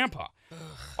President Grandpa.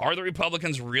 Are the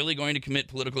Republicans really going to commit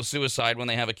political suicide when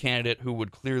they have a candidate who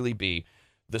would clearly be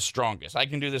the strongest? I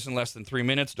can do this in less than 3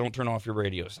 minutes. Don't turn off your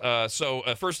radios.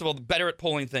 First of all, the better at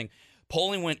polling thing.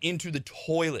 Polling went into the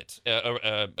toilet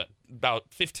about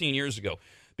 15 years ago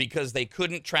because they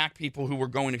couldn't track people who were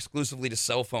going exclusively to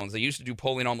cell phones. They used to do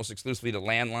polling almost exclusively to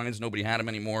landlines. Nobody had them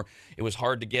anymore. It was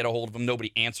hard to get a hold of them.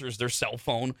 Nobody answers their cell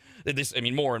phone.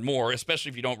 More and more, especially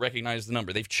if you don't recognize the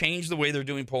number. They've changed the way they're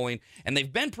doing polling, and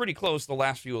they've been pretty close the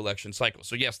last few election cycles.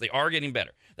 So, yes, they are getting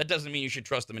better. That doesn't mean you should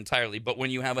trust them entirely, but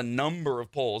when you have a number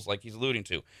of polls, like he's alluding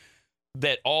to,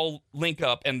 that all link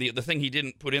up, and the thing he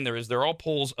didn't put in there is they're all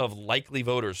polls of likely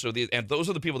voters. And those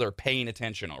are the people that are paying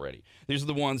attention already. These are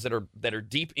the ones that are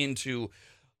deep into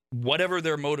whatever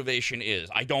their motivation is.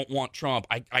 I don't want Trump.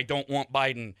 I don't want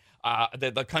Biden.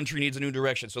 The country needs a new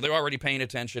direction. So they're already paying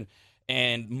attention.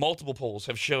 And multiple polls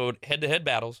have showed head-to-head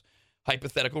battles,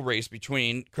 hypothetical race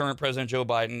between current President Joe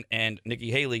Biden and Nikki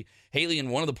Haley. Haley in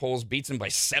one of the polls beats him by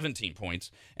 17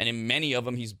 points, and in many of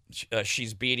them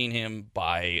she's beating him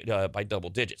by double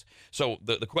digits. So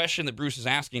the question that Bruce is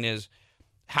asking is,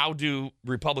 how do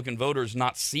Republican voters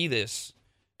not see this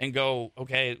and go,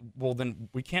 okay, well then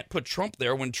we can't put Trump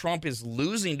there when Trump is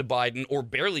losing to Biden or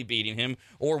barely beating him,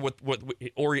 or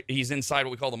he's inside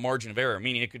what we call the margin of error,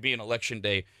 meaning it could be an election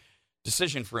day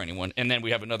decision for anyone, and then we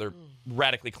have another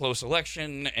radically close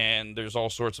election, and there's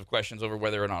all sorts of questions over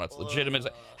whether or not it's legitimate.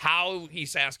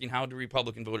 He's asking, how do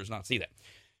Republican voters not see that?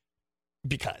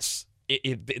 Because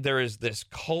there is this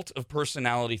cult of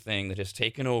personality thing that has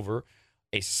taken over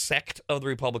a sect of the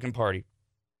Republican Party.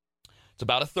 It's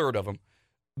about a third of them,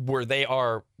 where they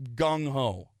are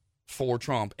gung-ho for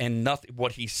Trump, and nothing.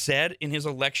 What he said in his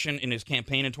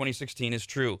campaign in 2016 is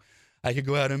true. I could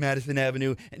go out on Madison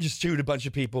Avenue and just shoot a bunch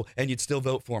of people and you'd still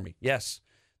vote for me. Yes,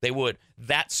 they would.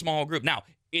 That small group. Now,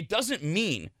 it doesn't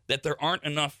mean that there aren't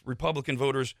enough Republican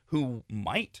voters who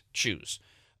might choose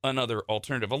another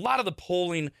alternative. A lot of the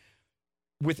polling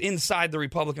inside the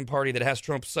Republican Party that has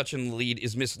Trump such in the lead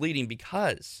is misleading,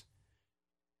 because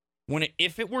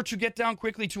if it were to get down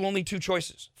quickly to only 2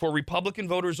 choices for Republican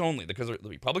voters only, because the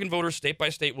Republican voters state by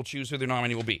state will choose who their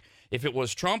nominee will be. If it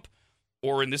was Trump,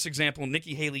 or in this example,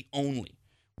 Nikki Haley only,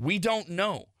 we don't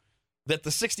know that the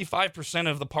 65%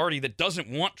 of the party that doesn't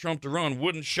want Trump to run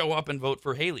wouldn't show up and vote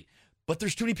for Haley. But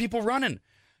there's too many people running.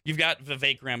 You've got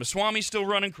Vivek Ramaswamy still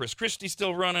running, Chris Christie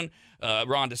still running,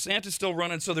 Ron DeSantis still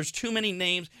running. So there's too many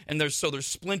names, and they're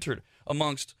splintered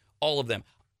amongst all of them.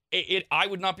 I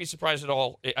would not be surprised at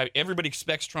all. Everybody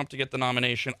expects Trump to get the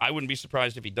nomination. I wouldn't be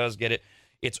surprised if he does get it.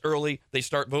 It's early. They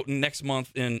start voting next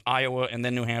month in Iowa and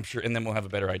then New Hampshire, and then we'll have a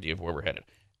better idea of where we're headed.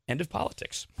 End of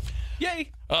politics. Yay!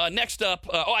 Next up,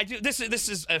 I do. This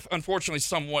is unfortunately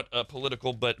somewhat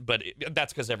political, but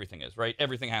that's because everything is, right.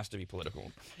 Everything has to be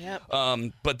political. Yep.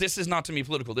 But this is not to me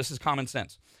political. This is common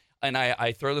sense, and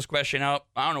I throw this question out.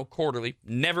 I don't know, quarterly.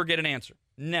 Never get an answer.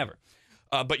 Never.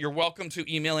 But you're welcome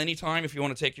to email anytime if you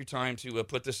want to take your time to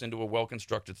put this into a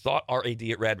well-constructed thought.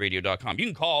 RAD@radradio.com. You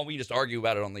can call. We can just argue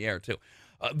about it on the air too.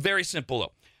 Very simple,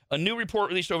 though. A new report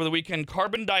released over the weekend,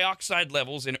 carbon dioxide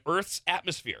levels in Earth's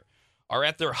atmosphere are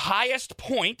at their highest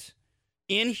point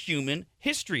in human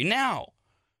history. Now,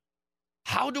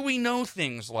 how do we know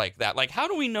things like that? Like, how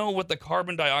do we know what the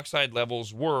carbon dioxide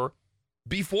levels were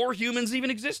before humans even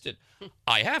existed?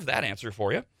 I have that answer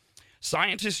for you.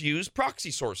 Scientists use proxy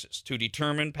sources to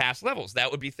determine past levels. That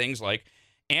would be things like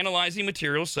analyzing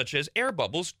materials such as air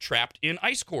bubbles trapped in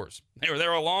ice cores. They were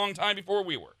there a long time before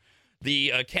we were.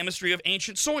 The chemistry of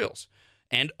ancient soils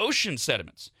and ocean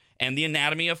sediments, and the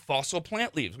anatomy of fossil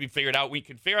plant leaves. We can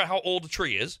figure out how old a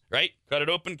tree is, right? Cut it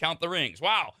open, count the rings.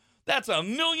 Wow, that's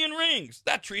 1,000,000 rings.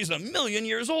 That tree's 1,000,000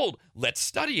 years old. Let's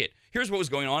study it. Here's what was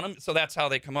going on. So that's how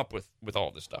they come up with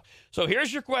all this stuff. So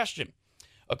here's your question.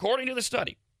 According to the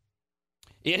study,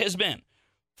 it has been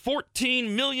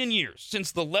 14 million years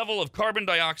since the level of carbon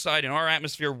dioxide in our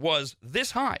atmosphere was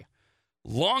this high,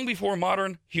 long before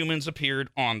modern humans appeared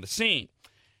on the scene.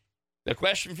 The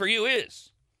question for you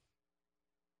is,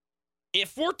 if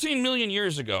 14 million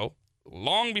years ago,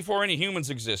 long before any humans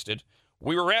existed,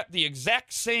 we were at the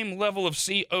exact same level of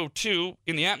CO2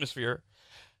 in the atmosphere,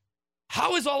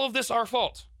 how is all of this our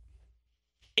fault?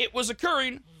 It was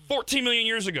occurring 14 million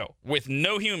years ago with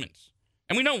no humans.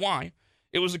 And we know why.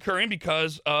 It was occurring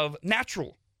because of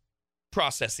natural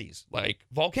processes like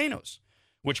volcanoes,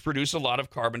 which produce a lot of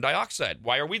carbon dioxide.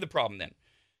 Why are we the problem then?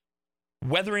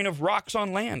 Weathering of rocks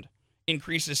on land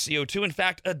increases CO2. In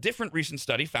fact, a different recent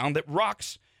study found that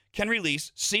rocks can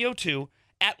release CO2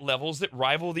 at levels that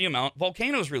rival the amount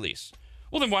volcanoes release.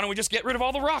 Well, then why don't we just get rid of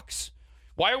all the rocks?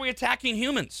 Why are we attacking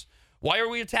humans? Why are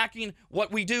we attacking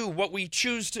what we do, what we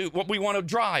choose to, what we want to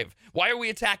drive? Why are we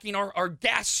attacking our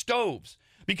gas stoves?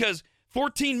 Because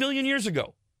 14 million years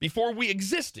ago, before we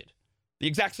existed, the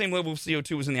exact same level of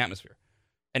CO2 was in the atmosphere.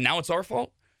 And now it's our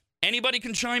fault? Anybody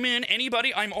can chime in.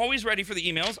 Anybody. I'm always ready for the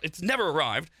emails. It's never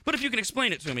arrived. But if you can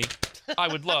explain it to me, I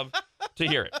would love to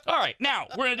hear it. All right. Now,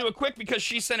 we're going to do it quick because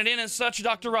she sent it in as such.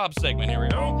 Dr. Rob segment. Here we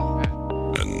go.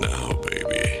 And now,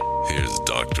 baby, here's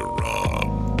Dr.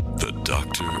 Rob, the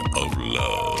doctor of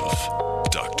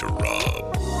love. Dr.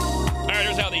 Rob. All right,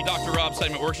 here's how the Dr. Rob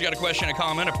segment works. You got a question, a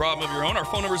comment, a problem of your own. Our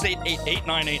phone number is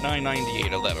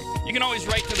 888-989-9811. You can always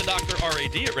write to the Dr.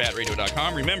 RAD at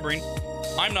radradio.com, remembering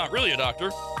I'm not really a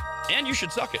doctor, and you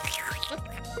should suck it.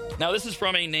 Now, this is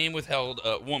from a name withheld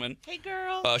woman. Hey,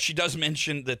 girl. She does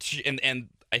mention that she, and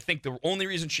I think the only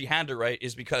reason she had to write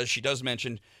is because she does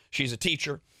mention she's a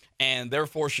teacher, and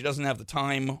therefore she doesn't have the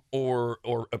time or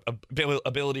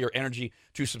ability or energy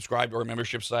to subscribe to our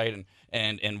membership site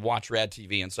and watch RAD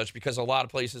TV and such, because a lot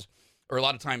of places, or a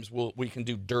lot of times, we can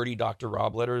do dirty Dr.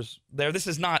 Rob letters there. This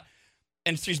is not.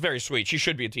 And she's very sweet. She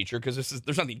should be a teacher because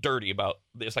there's nothing dirty about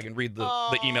this. I can read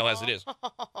the email as it is.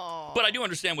 But I do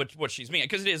understand what she's meaning,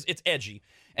 because it's edgy.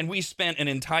 And we spent an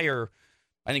entire,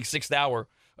 I think, 6th hour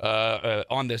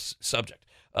on this subject.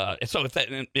 So if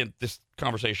if this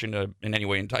conversation in any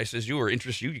way entices you or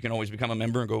interests you, you can always become a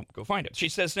member and go find it. She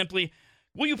says simply,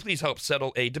 will you please help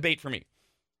settle a debate for me?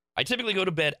 I typically go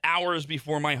to bed hours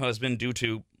before my husband due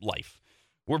to life.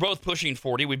 We're both pushing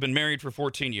 40. We've been married for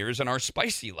 14 years, and our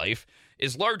spicy life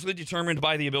is largely determined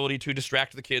by the ability to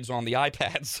distract the kids on the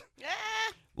iPads.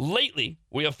 Lately,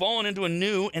 we have fallen into a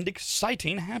new and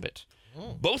exciting habit.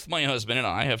 Both my husband and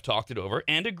I have talked it over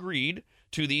and agreed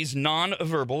to these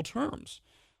non-verbal terms.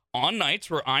 On nights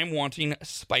where I'm wanting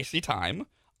spicy time,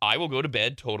 I will go to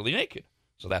bed totally naked.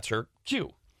 So that's her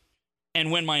cue.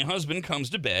 And when my husband comes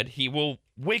to bed, he will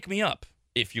wake me up,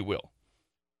 if you will.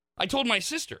 I told my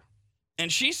sister,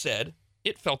 and she said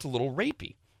it felt a little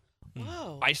rapey.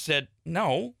 Whoa. I said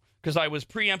no, because I was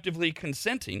preemptively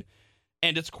consenting,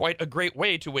 and it's quite a great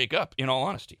way to wake up, in all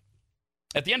honesty.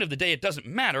 At the end of the day, it doesn't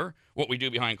matter what we do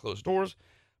behind closed doors,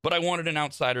 but I wanted an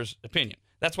outsider's opinion.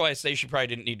 That's why I say she probably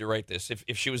didn't need to write this.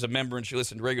 If she was a member and she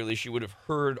listened regularly, she would have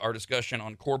heard our discussion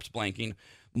on corpse blanking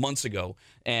months ago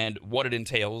and what it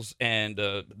entails and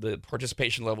the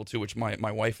participation level to which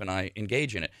my wife and I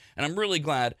engage in it. And I'm really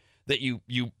glad that you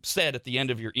said at the end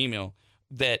of your email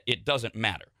that it doesn't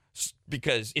matter,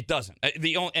 because it doesn't.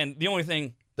 The only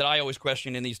thing that I always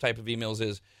question in these type of emails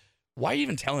is, why are you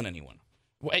even telling anyone?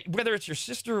 Whether it's your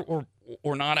sister or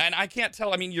not. And I can't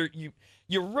tell. I mean,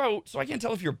 you wrote, so I can't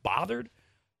tell if you're bothered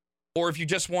or if you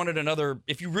just wanted another.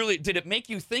 If you really did, it make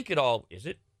you think at all? Is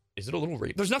it a little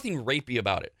rape? There's nothing rapey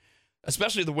about it,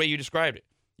 especially the way you described it.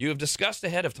 You have discussed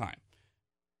ahead of time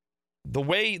the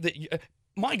way that.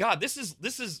 My God, this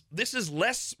is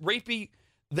less rapey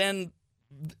than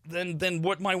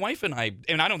what my wife and I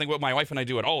don't think what my wife and I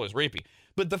do at all is rapey.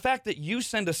 But the fact that you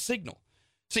send a signal.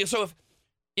 See, so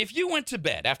if you went to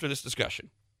bed after this discussion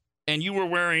and you were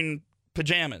wearing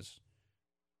pajamas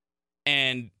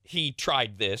and he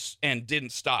tried this and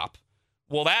didn't stop,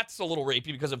 well, that's a little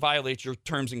rapey because it violates your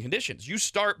terms and conditions. You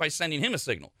start by sending him a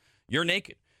signal. You're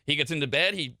naked. He gets into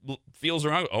bed. He feels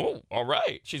around. Oh, all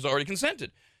right. She's already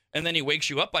consented. And then he wakes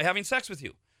you up by having sex with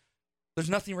you. There's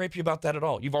nothing rapey about that at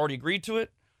all. You've already agreed to it.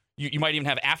 You might even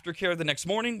have aftercare the next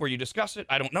morning where you discuss it.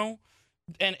 I don't know.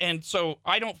 And so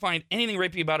I don't find anything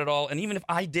rapey about it all. And even if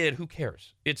I did, who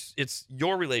cares? It's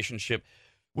your relationship,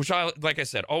 which like I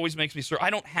said, always makes me sure.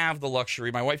 I don't have the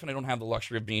luxury. My wife and I don't have the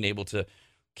luxury of being able to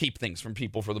keep things from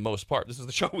people for the most part. This is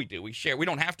the show we do. We share. We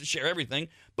don't have to share everything,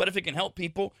 but if it can help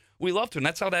people, we love to. And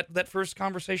that's how that first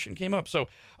conversation came up. So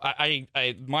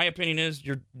my opinion is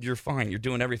you're fine. You're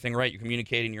doing everything right. You're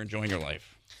communicating. You're enjoying your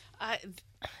life.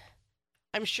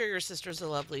 I'm sure your sister's a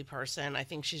lovely person. I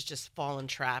think she's just fallen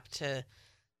trapped to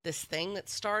this thing that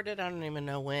started. I don't even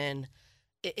know when.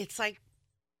 It's like,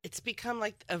 it's become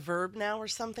like a verb now or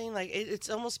something. Like it's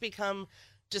almost become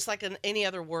just like any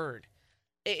other word.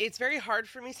 It's very hard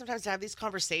for me sometimes to have these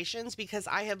conversations because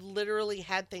I have literally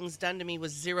had things done to me with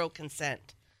zero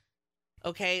consent.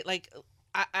 Okay? Like,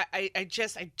 I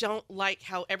don't like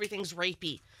how everything's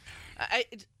rapey.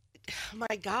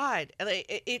 My God.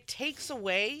 It takes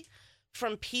away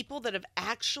from people that have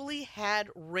actually had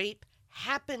rape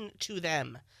happen to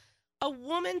them. A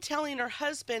woman telling her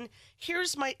husband,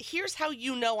 here's how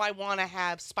you know I want to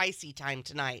have spicy time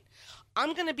tonight.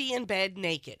 I'm going to be in bed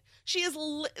naked. She is...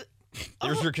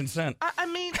 There's your consent. I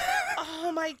mean,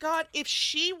 oh my God. If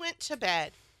she went to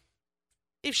bed...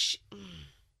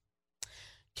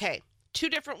 Okay, two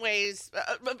different ways.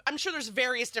 I'm sure there's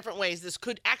various different ways this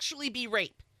could actually be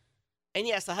rape. And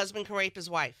yes, a husband can rape his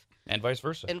wife. And vice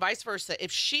versa. And vice versa.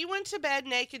 If she went to bed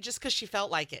naked just because she felt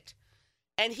like it,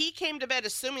 and he came to bed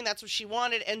assuming that's what she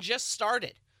wanted and just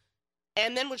started,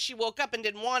 and then when she woke up and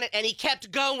didn't want it, and he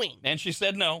kept going. And she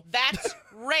said no. That's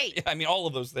rape. Yeah, I mean, all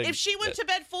of those things. If she went to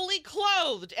bed fully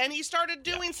clothed and he started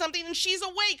doing something and she's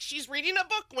awake, she's reading a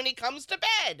book when he comes to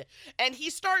bed, and he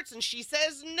starts and she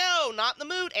says no, not in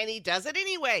the mood, and he does it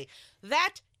anyway,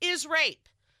 that is rape.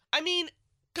 I mean,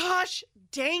 gosh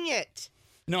dang it.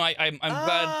 No, I'm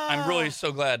glad. I'm really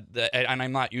so glad that, and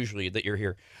I'm not usually that you're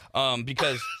here,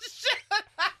 because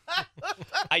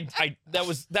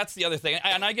that's the other thing,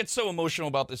 and I get so emotional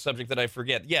about this subject that I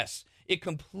forget. Yes, it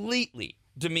completely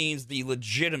demeans the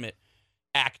legitimate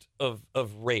act of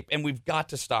rape, and we've got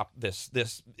to stop this.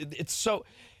 It's so.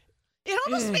 It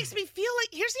almost makes me feel like.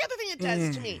 Here's the other thing it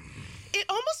does to me. It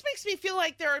almost makes me feel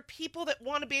like there are people that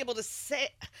want to be able to say,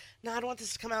 "No, I don't want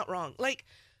this to come out wrong." Like,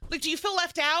 do you feel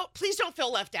left out? Please don't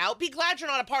feel left out. Be glad you're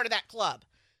not a part of that club,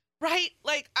 right?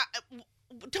 Like,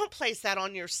 don't place that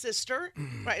on your sister,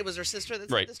 right? It was her sister that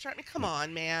said this to me. Come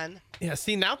on, man. Yeah,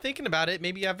 see, now thinking about it,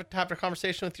 maybe you have to have a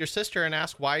conversation with your sister and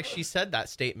ask why she said that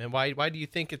statement. Why do you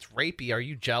think it's rapey? Are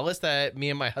you jealous that me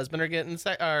and my husband are getting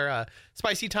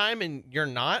spicy time and you're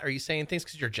not? Are you saying things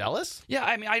because you're jealous? Yeah,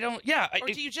 I mean, I don't, yeah. Or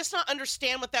do you just not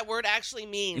understand what that word actually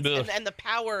means and the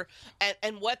power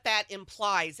and what that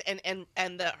implies and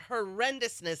the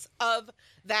horrendousness of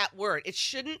that word? It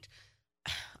shouldn't...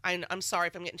 I'm sorry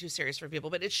if I'm getting too serious for people,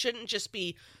 but it shouldn't just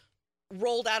be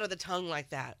rolled out of the tongue like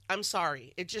that. I'm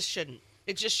sorry. It just shouldn't.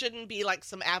 It just shouldn't be like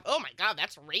oh my God,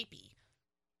 that's rapey.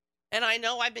 And I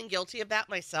know I've been guilty of that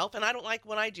myself, and I don't like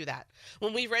when I do that.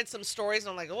 When we've read some stories,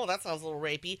 and I'm like, oh, that sounds a little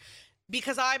rapey,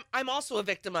 because I'm also a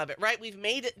victim of it, right? We've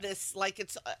made it this, like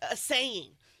it's a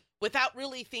saying without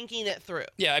really thinking it through.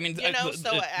 Yeah, I mean,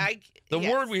 the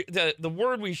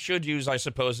word we should use, I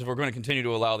suppose, if we're going to continue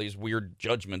to allow these weird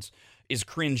judgments, is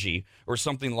cringy or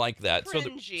something like that, so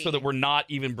that we're not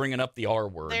even bringing up the R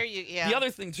word. The other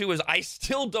thing too is I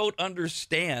still don't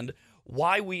understand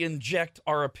why we inject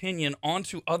our opinion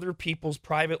onto other people's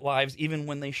private lives even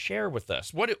when they share with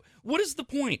us. What is the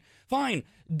point? Fine,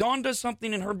 Dawn does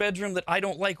something in her bedroom that I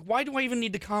don't like. Why do I even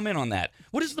need to comment on that?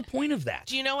 What is the point of that?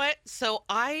 Do you know what? So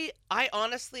I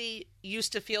honestly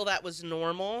used to feel that was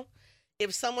normal.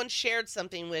 If someone shared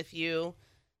something with you,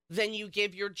 then you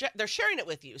give they're sharing it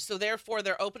with you. So therefore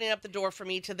they're opening up the door for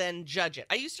me to then judge it.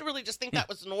 I used to really just think that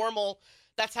was normal.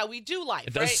 That's how we do life.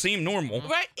 It does seem normal.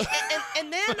 Right.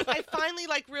 And then I finally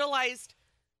realized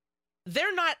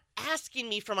they're not asking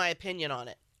me for my opinion on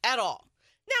it at all.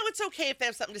 Now it's okay if they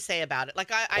have something to say about it.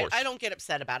 Like I don't get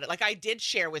upset about it. Like I did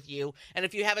share with you. And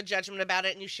if you have a judgment about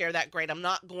it and you share that, great. I'm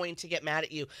not going to get mad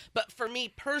at you. But for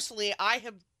me personally, I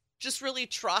have just really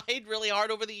tried really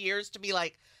hard over the years to be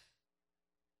like,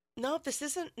 no, this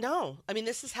isn't. No, I mean,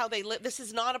 this is how they live. This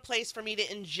is not a place for me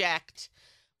to inject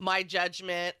my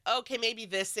judgment. Okay, maybe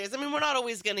this is. I mean, we're not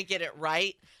always going to get it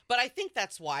right, but I think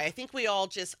that's why. I think we all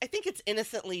I think it's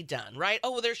innocently done, right?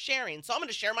 Oh, well, they're sharing, so I'm going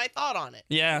to share my thought on it.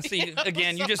 Yeah, see,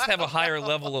 again, you just have a higher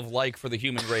level of like for the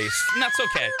human race, and that's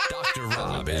okay. Dr.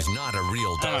 Rob is not a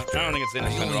real doctor. I don't think it's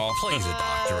innocent at all. He only plays a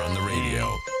doctor on the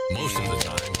radio. Most of the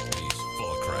time, he's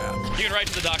full of crap. You can write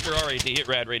to the Dr. RAD at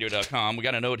radradio.com. We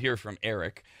got a note here from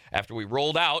Eric. After we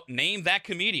rolled out, name that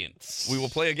comedian. We will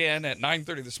play again at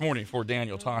 9:30 this morning for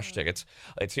Daniel Tosh tickets.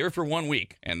 It's here for 1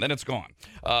 week, and then it's gone.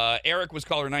 Eric was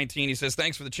caller 19. He says,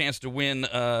 thanks for the chance to win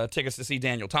tickets to see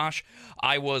Daniel Tosh.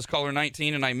 I was caller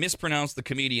 19, and I mispronounced the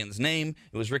comedian's name.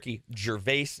 It was Ricky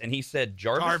Gervais, and he said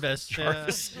Jarvis.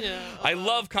 Jarvis. Yeah. I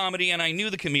love comedy, and I knew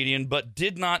the comedian, but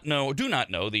do not know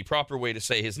the proper way to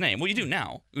say his name. Well, you do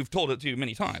now. We've told it to you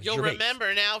many times. You'll Gervais.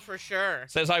 remember now for sure.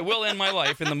 Says, I will end my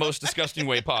life in the most disgusting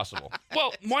way possible.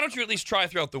 Well, why don't you at least try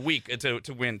throughout the week to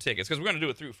win tickets? Because we're going to do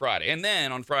it through Friday. And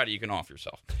then on Friday, you can off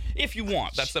yourself. If you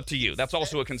want. That's up to you. That's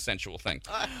also a consensual thing.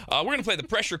 We're going to play the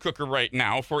pressure cooker right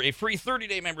now for a free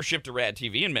 30-day membership to RAD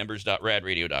TV and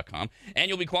members.radradio.com. And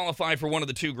you'll be qualified for one of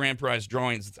the two grand prize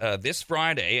drawings this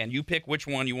Friday. And you pick which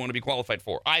one you want to be qualified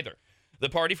for. Either the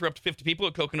party for up to 50 people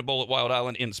at Coconut Bowl at Wild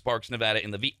Island in Sparks, Nevada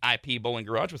in the VIP bowling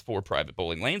garage with 4 private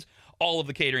bowling lanes. All of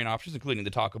the catering options, including the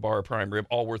taco bar or prime rib,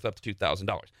 all worth up to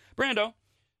 $2,000. Brando,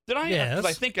 Did I? Yes. 'Cause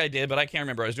I think I did, but I can't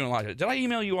remember. I was doing a lot of it. Did I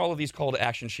email you all of these call to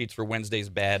action sheets for Wednesday's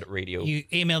bad radio? You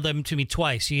emailed them to me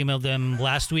twice. You emailed them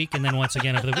last week and then once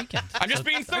again over the weekend. I'm just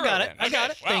being thorough. I got it. then. I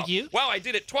got it. Wow. Thank you. Wow, I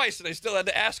did it twice and I still had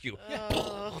to ask you.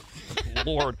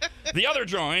 Lord. The other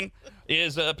drawing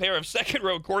is a pair of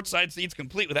second-row courtside seats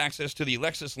complete with access to the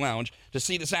Lexus Lounge to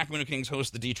see the Sacramento Kings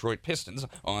host the Detroit Pistons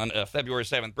on February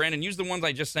 7th. Brandon, use the ones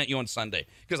I just sent you on Sunday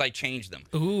because I changed them.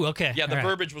 Ooh, okay. Yeah, the All right.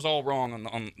 verbiage was all wrong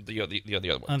on the other one.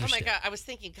 Oh my Understood. God, I was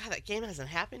thinking, God, that game hasn't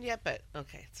happened yet, but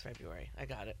okay, it's February. I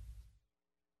got it.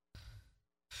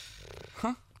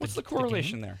 Huh? What's the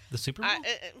correlation there? The Super Bowl?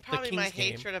 Probably my Kings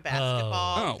game. hatred of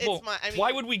basketball. Oh, It's well, I mean,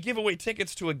 why would we give away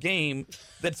tickets to a game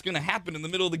that's going to happen in the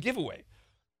middle of the giveaway?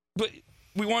 But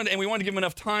we wanted to give them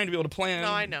enough time to be able to plan.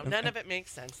 No, I know. None of it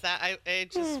makes sense. It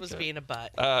just was being a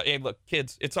butt. Hey, look,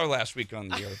 kids, it's our last week on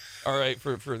the year. All right,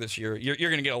 for this year, you're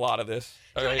going to get a lot of this.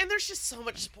 All right. And there's just so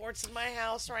much sports in my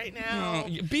house right now.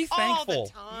 No, be thankful. All the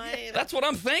time. That's what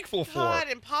I'm thankful for. God,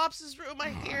 in Pops' room, I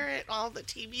hear it. All the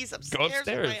TVs upstairs. Go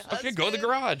upstairs. With my Okay, go to the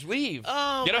garage. Leave.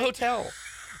 Oh, get a hotel.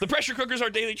 The Pressure Cooker is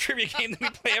our daily trivia game that we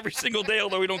play every single day,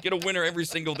 although we don't get a winner every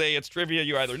single day. It's trivia.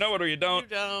 You either know it or you don't. You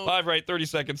don't. 5 right, 30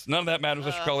 seconds. None of that matters.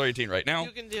 What's your caller 18 right now?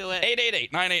 You can do it.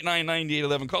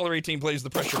 888-989-9811. Caller 18 plays the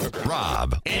Pressure Cooker.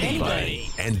 Rob, anybody,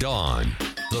 and Dawn.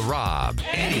 The Rob,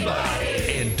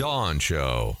 anybody, and Dawn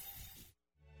Show.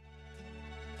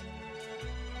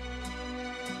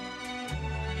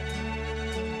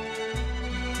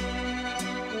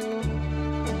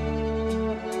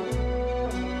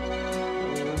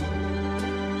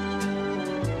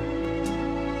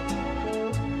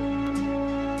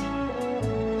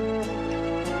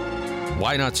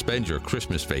 Why not spend your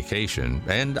Christmas vacation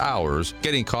and ours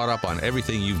getting caught up on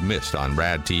everything you've missed on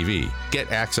RAD TV?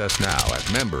 Get access now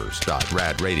at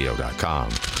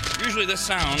members.radradio.com. Usually this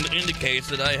sound indicates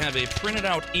that I have a printed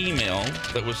out email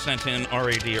that was sent in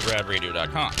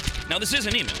rad@radradio.com. Now, this is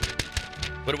an email,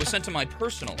 but it was sent to my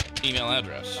personal email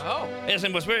address. Oh. Yes,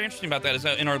 and what's very interesting about that is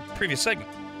that in our previous segment,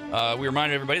 we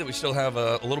reminded everybody that we still have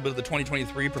a little bit of the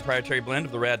 2023 proprietary blend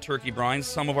of the RAD Turkey Brines.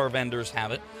 Some of our vendors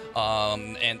have it.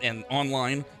 And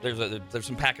online, there's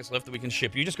some packets left that we can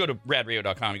ship you. Just go to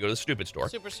radradio.com. You go to the Stupid Store.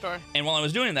 Superstore. And while I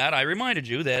was doing that, I reminded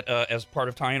you that as part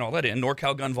of tying all that in,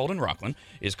 NorCal Gun Vault in Rockland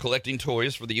is collecting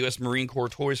toys for the U.S. Marine Corps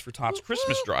Toys for Tots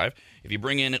Christmas Drive. If you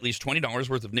bring in at least $20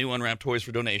 worth of new unwrapped toys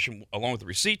for donation, along with the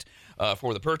receipt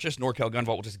for the purchase, NorCal Gun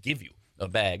Vault will just give you a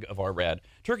bag of our RAD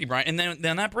Turkey Brine. And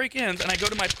then that break ends, and I go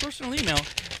to my personal email,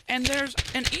 and there's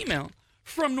an email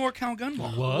from NorCal Gun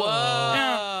Vault.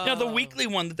 Whoa. Yeah, the weekly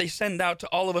one that they send out to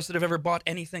all of us that have ever bought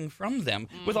anything from them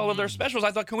with all of their specials.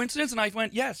 I thought coincidence, and I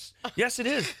went, yes, it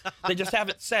is. They just have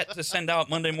it set to send out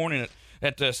Monday morning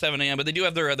at 7 a.m. But they do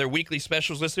have their weekly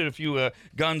specials listed, a few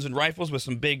guns and rifles with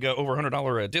some big over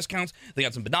 $100 discounts. They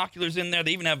got some binoculars in there.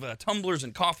 They even have tumblers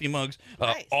and coffee mugs,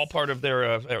 Nice. all part of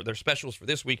their specials for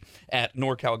this week at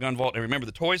NorCal Gun Vault. And remember,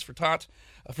 the Toys for Tots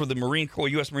for the Marine Corps,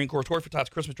 U.S. Marine Corps Toy for Tots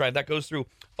Christmas Drive, that goes through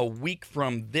a week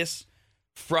from this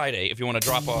Friday if you want to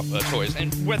drop off toys.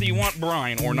 And whether you want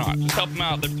brine or not, just help them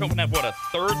out. They're hoping to have, a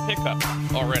third pickup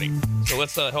already. So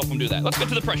let's help them do that. Let's get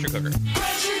to the Pressure Cooker.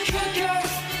 Pressure cooker,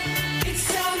 it's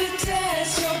time to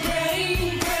test your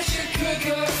brain. Pressure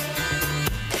cooker,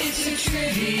 it's a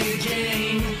trivia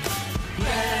game.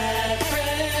 RAD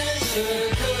Pressure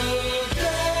Cooker.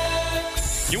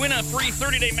 You win a free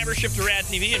 30-day membership to RAD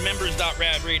TV at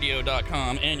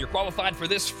members.radradio.com, and you're qualified for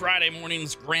this Friday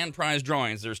morning's grand prize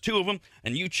drawings. There's 2 of them,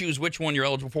 and you choose which one you're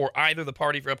eligible for. Either the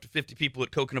party for up to 50 people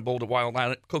at Coconut Bowl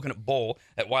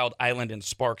at Wild Island in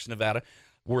Sparks, Nevada,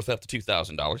 worth up to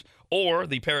 $2,000, or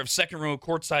the pair of second-row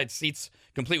courtside seats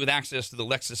complete with access to the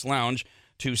Lexus Lounge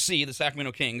to see the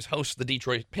Sacramento Kings host the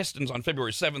Detroit Pistons on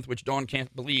February 7th, which Dawn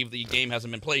can't believe the game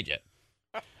hasn't been played yet.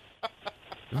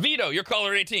 Vito, you're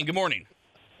caller 18. Good morning.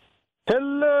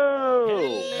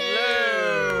 Hello.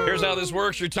 Here's how this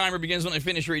works. Your timer begins when I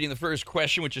finish reading the first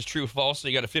question, which is true or false. So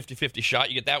you got a 50-50 shot.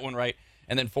 You get that one right,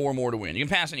 and then 4 more to win. You can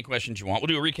pass any questions you want. We'll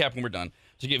do a recap when we're done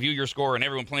to give you your score and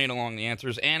everyone playing along the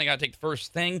answers. And I got to take the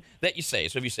first thing that you say.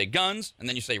 So if you say guns and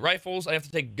then you say rifles, I have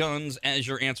to take guns as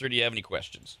your answer. Do you have any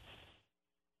questions?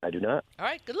 I do not. All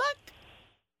right, good luck.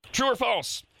 True or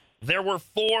false? There were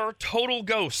 4 total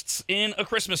ghosts in A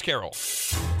Christmas Carol.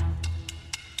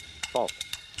 False.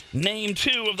 Name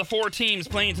 2 of the 4 teams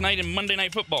playing tonight in Monday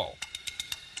Night Football.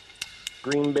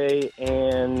 Green Bay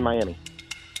and Miami.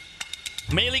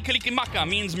 Mele Kalikimaka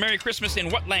means Merry Christmas in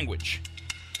what language?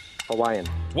 Hawaiian.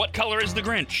 What color is the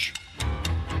Grinch?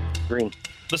 Green.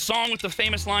 The song with the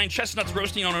famous line, chestnuts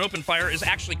roasting on an open fire, is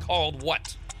actually called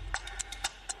what?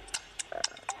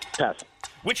 Pass.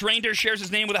 Which reindeer shares his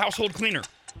name with a household cleaner?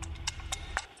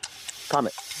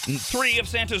 Comet. 3 of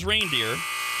Santa's reindeer.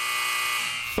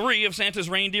 3 of Santa's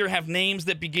reindeer have names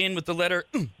that begin with the letter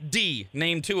D.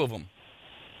 Name 2 of them.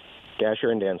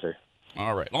 Dasher and Dancer.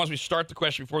 All right. As long as we start the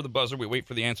question before the buzzer, we wait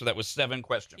for the answer. That was 7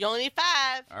 questions. You only need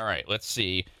 5. All right. Let's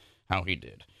see how he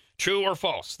did. True or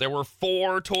false? There were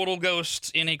 4 total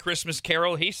ghosts in A Christmas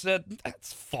Carol. He said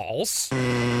that's false. There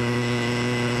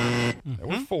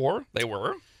were 4. They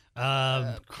were.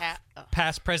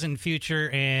 Past, present, future,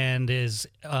 and his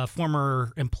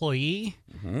former employee.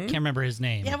 Can't remember his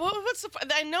name. Yeah, what's the?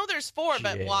 I know there's 4,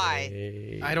 but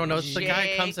why? I don't know. It's the guy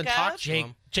who comes and talks to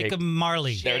him. Jacob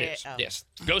Marley. There it is. Yes.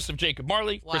 Ghost of Jacob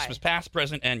Marley, Why? Christmas past,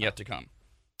 present, and yet to come.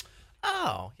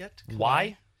 Oh, yet to come.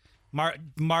 Why?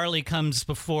 Marley comes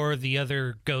before the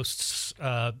other ghosts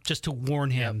just to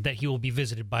warn him that he will be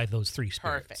visited by those 3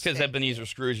 spirits. Perfect. Because Ebenezer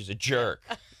Scrooge is a jerk.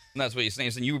 And that's what he's saying.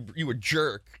 He's saying you were a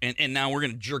jerk, and now we're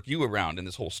going to jerk you around in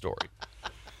this whole story.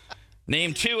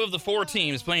 Name 2 of the 4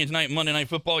 teams playing tonight Monday Night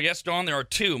Football. Yes, Dawn, there are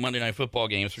 2 Monday Night Football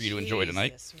games for you to enjoy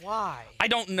tonight. Why? I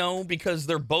don't know, because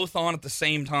they're both on at the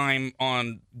same time,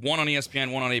 one on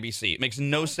ESPN, one on ABC. It makes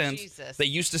no sense. Jesus. They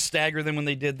used to stagger them when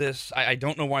they did this. I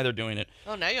don't know why they're doing it.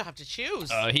 Oh, now you'll have to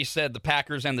choose. He said the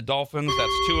Packers and the Dolphins.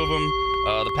 That's 2 of them.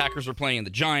 The Packers are playing the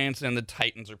Giants, and the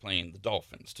Titans are playing the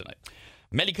Dolphins tonight.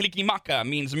 Melikalikimaka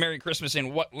means Merry Christmas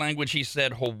in what language? He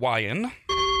said Hawaiian.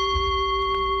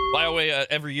 By the way,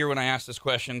 every year when I ask this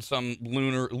question, some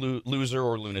loser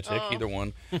or lunatic, either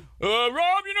one,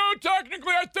 Rob,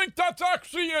 technically I think that's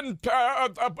actually an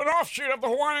offshoot of the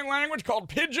Hawaiian language called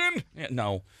Pidgin. Yeah,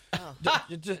 no.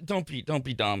 Don't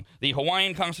be dumb. The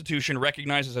Hawaiian Constitution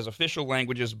recognizes as official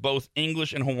languages both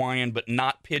English and Hawaiian, but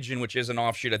not Pidgin, which is an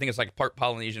offshoot. I think it's like part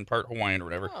Polynesian, part Hawaiian or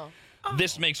whatever.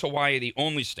 This makes Hawaii the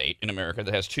only state in America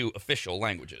that has 2 official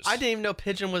languages. I didn't even know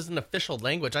Pidgin was an official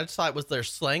language. I just thought it was their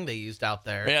slang they used out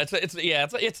there. Yeah,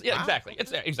 exactly.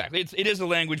 It is a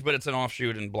language, but it's an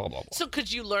offshoot and blah blah blah. So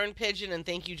could you learn Pidgin and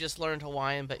think you just learned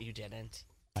Hawaiian, but you didn't?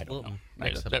 I don't know.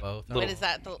 Mix of both. Wait, is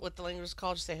that what the language is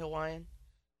called? Just say Hawaiian?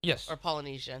 Yes. Or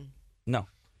Polynesian? No.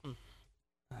 Oh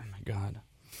my God.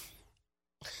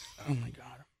 Oh my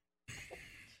God.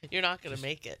 You're not gonna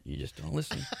make it. You just don't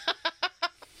listen.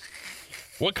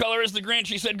 What color is the Grinch?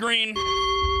 He said green.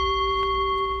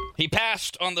 He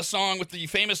passed on the song with the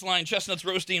famous line, chestnuts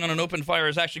roasting on an open fire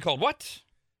is actually called what?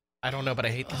 I don't know, but I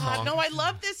hate the song. No, I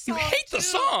love this song. You hate the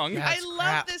song? I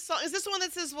love this song. Is this the one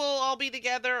that says we'll all be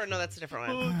together? Or no, that's a different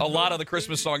one. A lot of the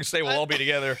Christmas songs say we'll all be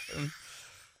together.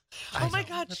 Oh my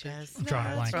God,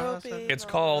 It's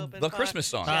called the Christmas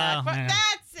song.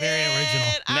 That's Very original.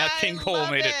 Now King Cole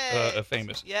made it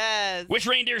famous. Yes. Which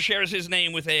reindeer shares his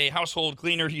name with a household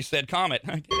cleaner? He said Comet.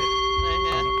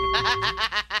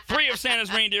 3 of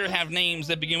Santa's reindeer have names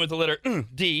that begin with the letter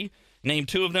D. Name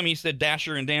 2 of them. He said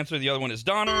Dasher and Dancer. The other one is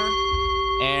Donner.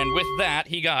 And with that,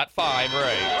 he got 5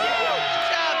 right. Good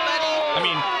job, buddy. I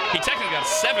mean, he technically got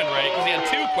 7 right because he had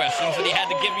 2 questions and he had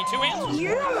to give me 2 answers.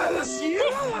 Yes.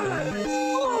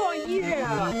 Oh,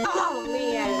 yeah. Oh,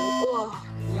 man. Oh,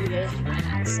 yes.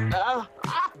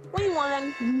 We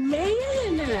won.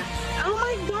 Man. Oh,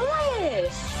 my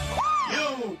gosh.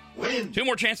 You win. 2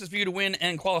 more chances for you to win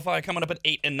and qualify coming up at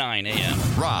 8 and 9 a.m.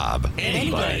 Rob,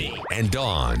 anybody, and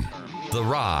Dawn. The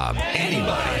Rob,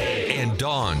 anybody, and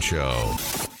Dawn Show.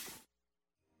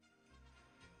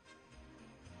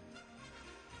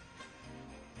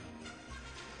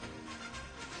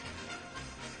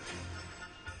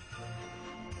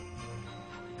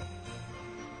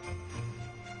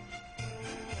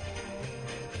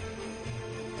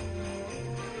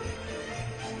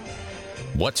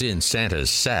 What's in Santa's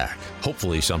sack?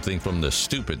 Hopefully something from the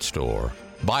stupid store.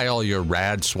 Buy all your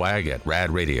rad swag at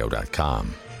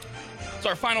radradio.com. It's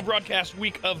our final broadcast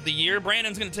week of the year.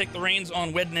 Brandon's going to take the reins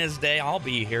on Wednesday. I'll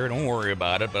be here. Don't worry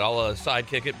about it. But I'll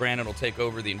sidekick it. Brandon will take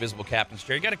over the invisible captain's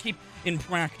chair. You got to keep in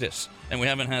practice. And we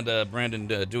haven't had Brandon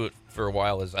do it for a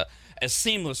while as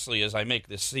seamlessly as I make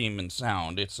this seem and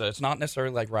sound. It's not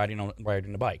necessarily like riding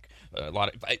a bike.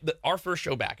 Our first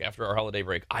show back after our holiday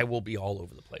break, I will be all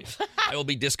over the place. I will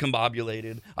be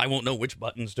discombobulated. I won't know which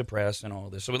buttons to press and all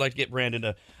this. So we'd like to get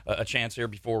Brandon a chance here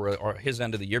before his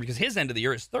end of the year, because his end of the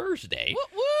year is Thursday.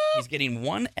 Woo-woo! He's getting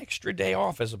 1 extra day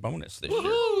off as a bonus this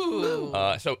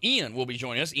year. So Ian will be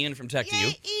joining us. Ian from Tech to You.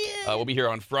 Ian. Will be here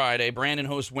on Friday. Brandon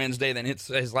hosts Wednesday. Then it's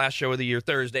his last show of the year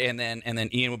Thursday, and then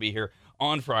Ian will be here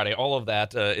on Friday. All of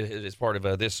that is part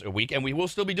of this week. And we will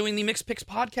still be doing the Mixed Picks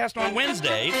podcast on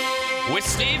Wednesday with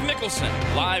Steve Mickelson,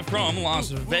 live from Las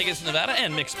Vegas, Nevada,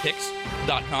 and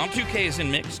MixedPicks.com. 2 Ks in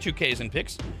Mix, 2 Ks in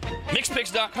Picks.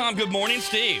 MixedPicks.com. Good morning,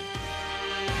 Steve.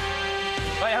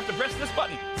 I have to press this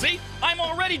button. See? I'm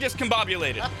already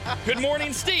discombobulated. Good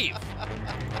morning, Steve.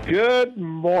 Good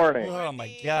morning. Oh,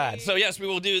 my God. So, yes, we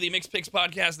will do the Mixed Picks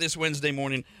podcast this Wednesday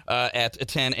morning at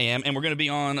 10 a.m., and we're going to be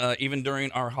on even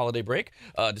during our holiday break,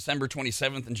 December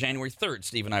 27th and January 3rd.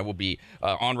 Steve and I will be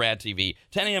on RAD TV,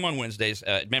 10 a.m. on Wednesdays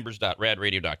at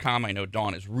members.radradio.com. I know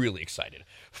Dawn is really excited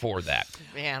for that.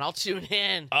 Man, I'll tune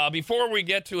in. Before we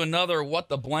get to another What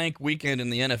the Blank weekend in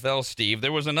the NFL, Steve,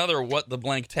 there was another What the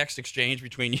Blank text exchange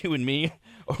between you and me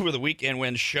over the weekend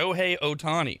when Shohei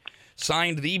Ohtani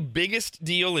signed the biggest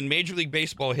deal in Major League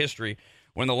Baseball history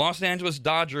when the Los Angeles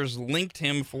Dodgers inked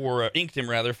him for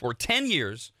 10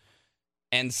 years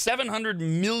and $700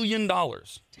 million.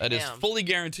 That is fully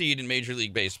guaranteed in Major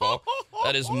League Baseball.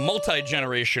 That is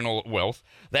multi-generational wealth.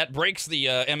 That breaks the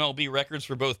MLB records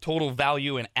for both total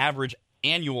value and average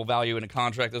annual value in a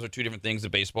contract. Those are two different things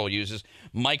that baseball uses.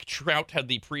 Mike Trout had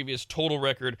the previous total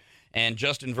record, and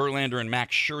Justin Verlander and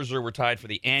Max Scherzer were tied for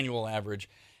the annual average.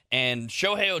 And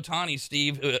Shohei Ohtani,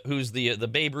 Steve, who's the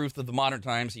Babe Ruth of the modern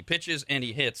times, he pitches and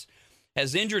he hits,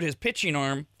 has injured his pitching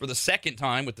arm for the second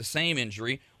time with the same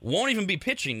injury, won't even be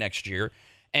pitching next year,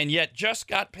 and yet just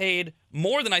got paid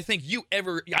more than I think you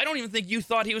ever. I don't even think you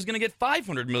thought he was going to get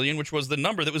 $500 million, which was the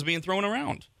number that was being thrown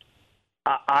around.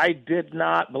 I did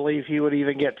not believe he would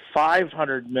even get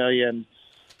 $500 million.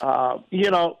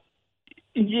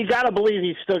 You got to believe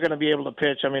he's still going to be able to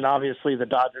pitch. I mean, obviously the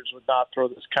Dodgers would not throw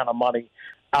this kind of money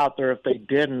out there if they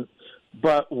didn't.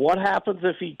 But what happens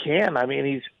if he can? I mean,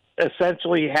 he's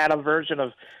essentially had a version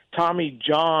of Tommy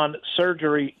John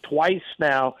surgery twice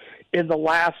now in the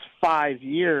last 5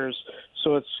 years.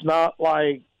 So it's not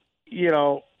like,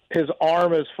 his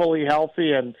arm is fully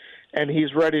healthy and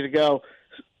he's ready to go.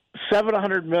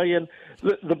 $700 million.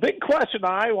 The big question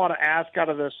I want to ask out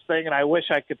of this thing, and I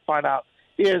wish I could find out,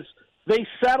 is they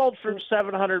settled for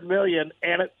 $700 million,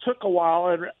 and it took a while,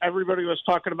 and everybody was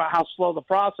talking about how slow the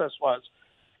process was.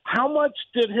 How much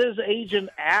did his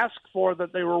agent ask for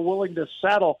that they were willing to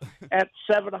settle at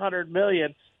 $700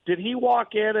 million? Did he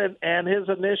walk in and his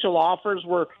initial offers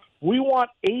were, we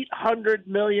want $800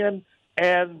 million,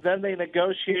 and then they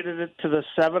negotiated it to the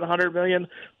 $700 million?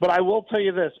 But I will tell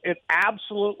you this, it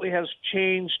absolutely has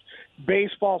changed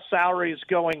baseball salaries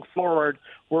going forward,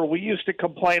 where we used to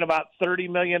complain about $30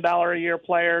 million a year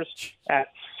players at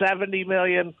 $70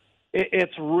 million.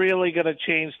 It's really going to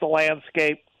change the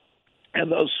landscape.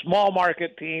 And those small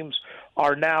market teams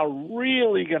are now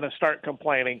really going to start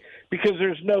complaining because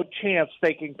there's no chance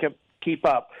they can keep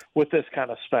up with this kind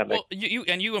of spending. Well,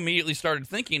 you immediately started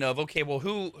thinking of, okay, well,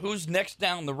 who's next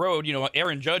down the road?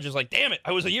 Aaron Judge is like, damn it,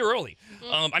 I was a year early.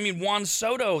 Juan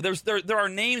Soto. There are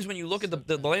names when you look at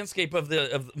the landscape of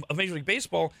Major League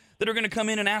Baseball that are going to come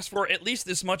in and ask for at least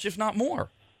this much, if not more.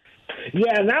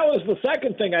 Yeah, and that was the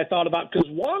second thing I thought about, because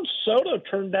Juan Soto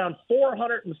turned down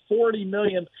 $440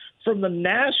 million from the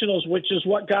Nationals, which is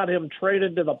what got him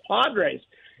traded to the Padres.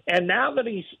 And now that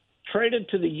he's traded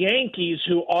to the Yankees,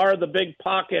 who are the big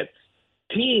pocket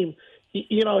team,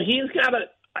 you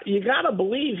got to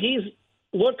believe he's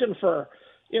looking for,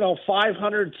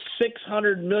 $500,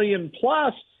 $600 million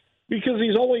plus, because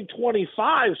he's only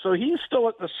 25. So he's still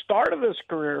at the start of his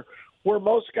career, where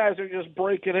most guys are just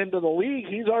breaking into the league.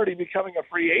 He's already becoming a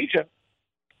free agent.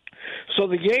 So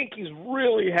the Yankees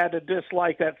really had to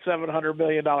dislike that $700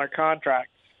 million contract,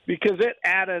 because it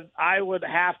added, I would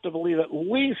have to believe, at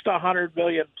least $100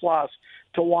 million plus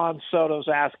to Juan Soto's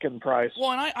asking price.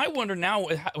 Well, and I wonder now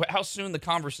how soon the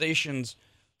conversations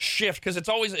shift, because it's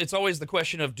always the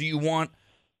question of, do you want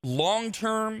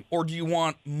long-term or do you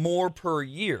want more per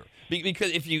year?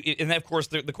 Because and of course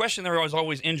the question there is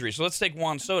always injury. So let's take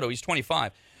Juan Soto. He's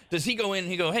 25. Does he go in and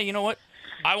he go, hey, you know what?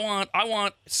 I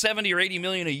want 70 or 80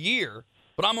 million a year,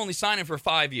 but I'm only signing for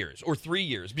 5 years or 3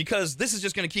 years, because this is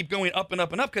just going to keep going up and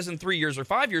up and up, because in 3 years or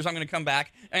 5 years I'm going to come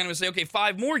back and I'm going to say, okay,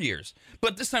 5 more years.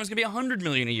 But this time it's going to be 100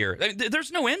 million a year.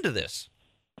 There's no end to this.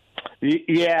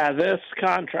 Yeah, this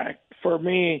contract for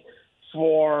me,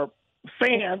 for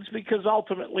fans, because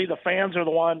ultimately the fans are the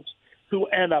ones who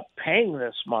end up paying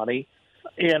this money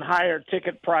in higher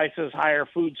ticket prices, higher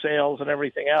food sales, and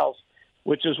everything else,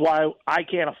 which is why I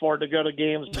can't afford to go to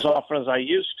games as often as I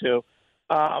used to.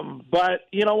 But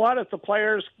you know what? If the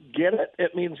players get it,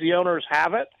 it means the owners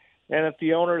have it. And if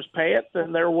the owners pay it,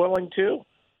 then they're willing to.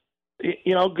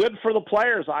 Good for the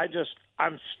players.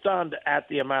 I'm stunned at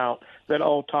the amount that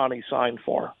Ohtani signed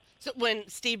for. So when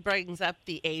Steve brings up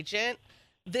the agent,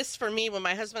 this for me, when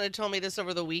my husband had told me this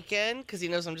over the weekend, because he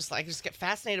knows I just get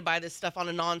fascinated by this stuff on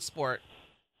a non-sport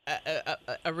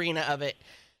arena of it.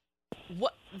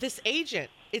 What this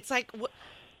agent? It's like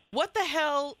what the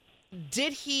hell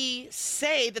did he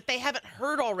say that they haven't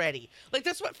heard already? Like,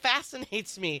 that's what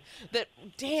fascinates me. That,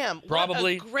 damn,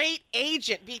 Probably. what a great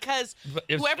agent, because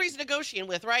whoever he's negotiating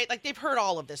with, right? Like, they've heard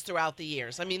all of this throughout the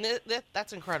years. I mean,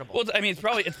 that's incredible. Well, I mean,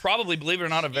 it's probably, believe it or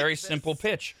not, a very simple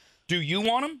pitch. Do you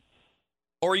want him,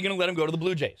 or are you going to let him go to the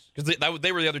Blue Jays? Because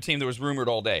they were the other team that was rumored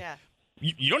all day. Yeah.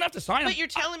 You don't have to sign him. But you're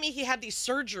telling me he had these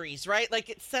surgeries, right? Like,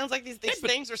 it sounds like these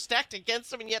things are stacked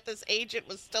against him, and yet this agent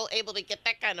was still able to get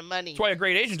that kind of money. That's why a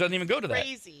great agent doesn't even go to that.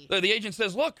 Crazy. The agent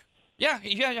says, look, yeah.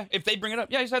 If they bring it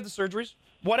up, yeah, he's had the surgeries.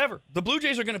 Whatever. The Blue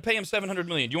Jays are going to pay him $700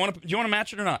 million. Do you want to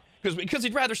match it or not? Because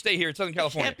he'd rather stay here in Southern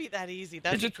California. It can't be that easy.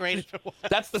 That'd be great if it was.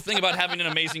 That's the thing about having an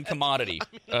amazing commodity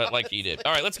like he did.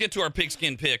 All right, let's get to our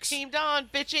pigskin picks. Team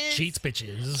Dawn, bitches. Cheats,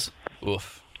 bitches.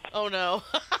 Oof. Oh, no.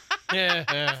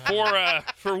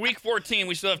 For week 14,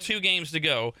 we still have 2 games to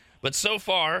go. But so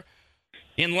far,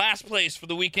 in last place for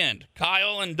the weekend,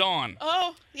 Kyle and Dawn.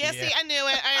 Oh, yeah, see, I knew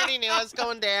it. I already knew I was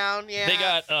going down. Yeah. They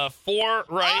got 4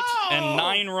 right and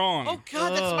 9 wrong. Oh,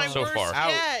 God, that's my so worst far.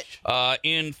 yet.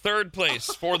 In third place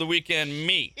for the weekend,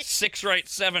 me. 6 right,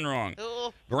 7 wrong.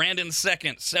 Oh. Brandon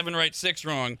second, 7 right, 6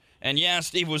 wrong. And yeah,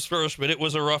 Steve was first, but it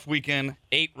was a rough weekend.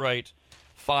 8 right,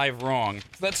 5 wrong.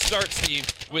 Let's start, Steve,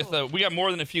 with we got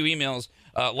more than a few emails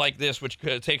like this, which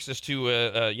takes us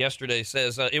to yesterday.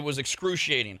 Says it was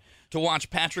excruciating to watch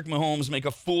Patrick Mahomes make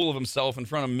a fool of himself in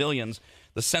front of millions.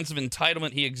 The sense of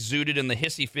entitlement he exuded and the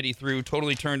hissy fit he threw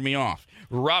totally turned me off.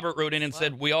 Robert wrote in and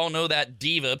said, we all know that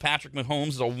diva, Patrick Mahomes,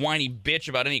 is a whiny bitch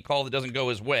about any call that doesn't go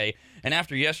his way. And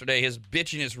after yesterday, his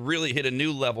bitchiness really hit a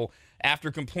new level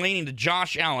after complaining to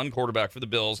Josh Allen, quarterback for the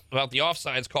Bills, about the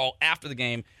offsides call after the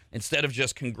game instead of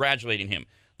just congratulating him.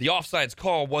 The offsides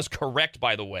call was correct,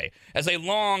 by the way. As a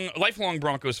lifelong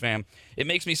Broncos fan, it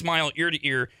makes me smile ear to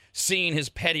ear seeing his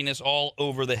pettiness all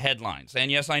over the headlines.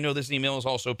 And yes, I know this email is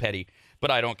also petty,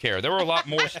 but I don't care. There were a lot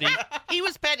more, Steve. He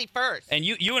was petty first. And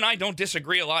you and I don't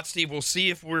disagree a lot, Steve. We'll see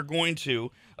if we're going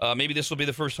to. Maybe this will be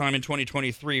the first time in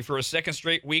 2023. For a second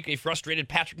straight week, a frustrated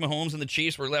Patrick Mahomes and the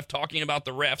Chiefs were left talking about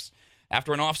the refs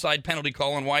after an offside penalty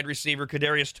call on wide receiver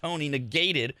Kadarius Toney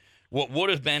negated what would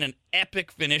have been an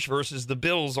epic finish versus the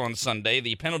Bills on Sunday.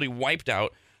 The penalty wiped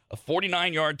out a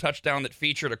 49-yard touchdown that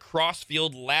featured a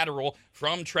cross-field lateral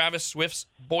from Travis Swift's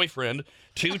boyfriend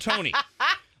to Toney.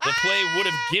 The play would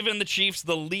have given the Chiefs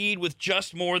the lead with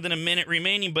just more than a minute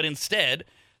remaining, but instead,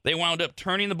 they wound up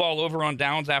turning the ball over on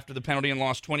downs after the penalty and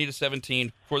lost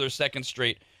 20-17 for their second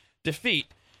straight defeat.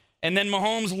 And then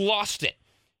Mahomes lost it.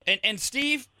 And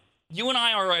Steve, you and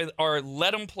I are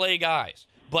let-them-play guys.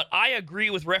 But I agree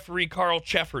with referee Carl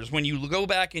Cheffers when you go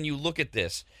back and you look at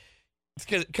this.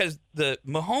 Because the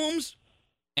Mahomes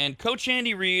and Coach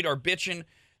Andy Reid are bitching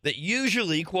that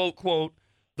usually, quote, quote,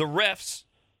 the refs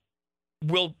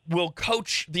will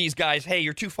coach these guys, hey,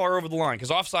 you're too far over the line.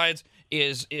 Because offsides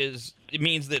it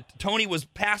means that Toney was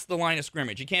past the line of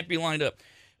scrimmage. He can't be lined up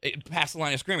past the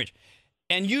line of scrimmage.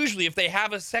 And usually if they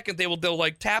have a second, they'll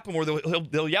like tap him or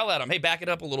they'll yell at him, hey, back it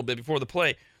up a little bit before the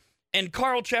play. And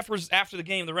Carl Cheffers, after the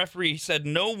game, the referee said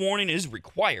no warning is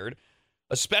required,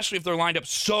 especially if they're lined up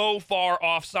so far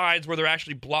off sides where they're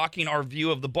actually blocking our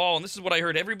view of the ball. And this is what I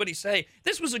heard everybody say.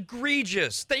 This was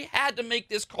egregious. They had to make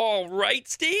this call, right,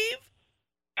 Steve?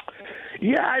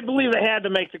 Yeah, I believe they had to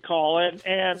make the call.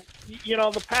 And you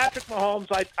know, the Patrick Mahomes,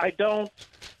 I don't,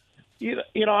 you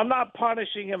know, I'm not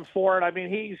punishing him for it. I mean,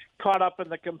 he's caught up in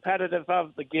the competitive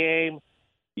of the game.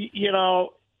 You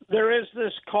know, there is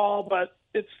this call, but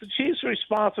it's the Chiefs'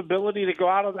 responsibility to go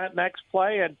out on that next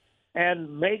play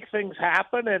and make things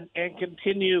happen and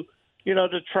continue, you know,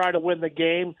 to try to win the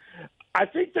game. I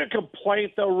think their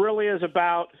complaint, though, really is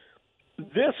about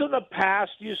this in the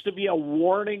past used to be a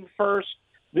warning first.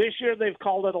 This year they've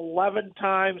called it 11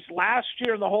 times. Last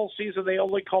year in the whole season they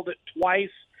only called it twice.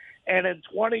 And in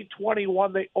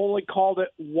 2021 they only called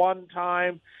it one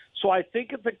time. So I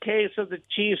think it's the case of the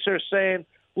Chiefs are saying,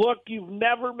 look, you've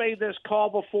never made this call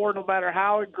before, no matter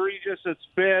how egregious it's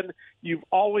been. You've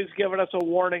always given us a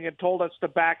warning and told us to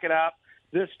back it up.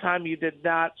 This time you did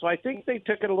not. So I think they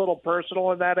took it a little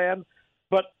personal in that end.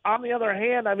 But on the other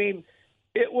hand, I mean,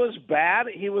 it was bad.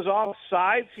 He was off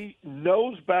sides. He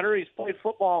knows better. He's played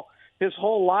football his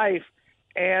whole life.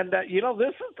 And, you know,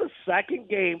 this is the second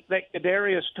game that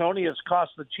Kadarius Toney has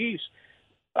cost the Chiefs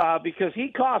because he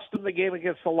cost them the game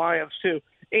against the Lions, too.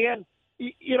 And,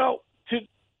 you know, to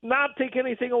not take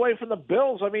anything away from the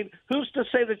Bills. I mean, who's to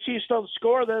say the Chiefs don't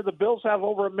score there? The Bills have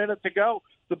over a minute to go.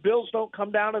 The Bills don't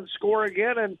come down and score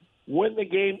again and win the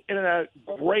game in a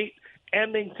great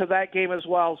ending to that game as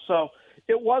well. So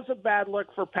it was a bad look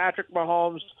for Patrick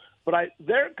Mahomes, but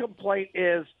their complaint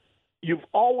is you've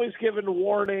always given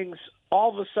warnings.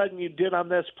 All of a sudden you did on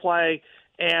this play,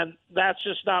 and that's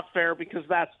just not fair because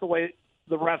that's the way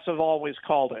the refs have always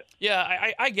called it.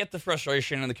 Yeah, I get the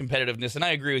frustration and the competitiveness, and I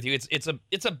agree with you.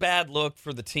 It's a bad look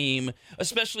for the team,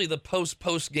 especially the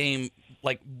post game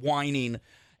like whining,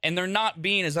 and they're not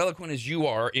being as eloquent as you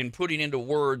are in putting into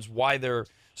words why they're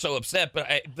so upset.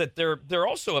 But they're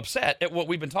also upset at what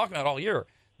we've been talking about all year.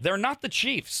 They're not the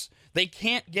Chiefs. They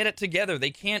can't get it together.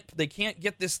 They can't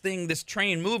get this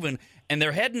train moving, and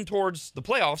they're heading towards the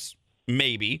playoffs,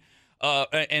 maybe.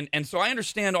 And so I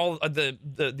understand all the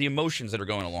emotions that are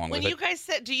going along with it. When you guys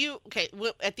said,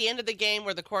 at the end of the game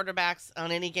where the quarterbacks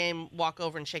on any game walk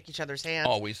over and shake each other's hands?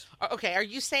 Always. Okay, are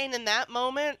you saying in that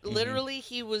moment, literally,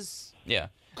 he was... Yeah.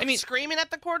 Screaming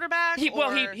at the quarterback?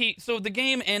 So the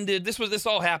game ended. This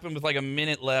all happened with like a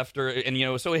minute left,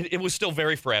 so it was still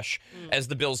very fresh as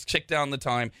the Bills ticked down the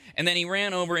time. And then he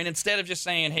ran over, and instead of just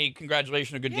saying, "Hey,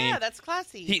 congratulations, a good game," yeah, that's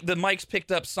classy. The mics picked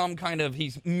up some kind of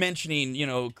he's mentioning,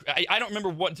 I don't remember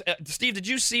what. Steve, did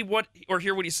you see what or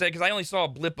hear what he said? Because I only saw a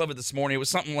blip of it this morning. It was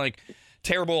something like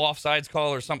terrible offsides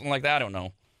call or something like that. I don't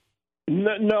know.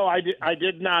 No, I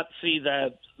did not see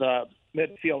the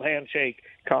midfield handshake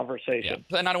conversation.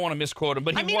 Yeah. And I don't want to misquote him,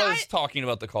 but he was talking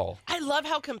about the call. I love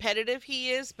how competitive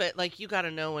he is, but you got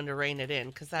to know when to rein it in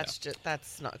because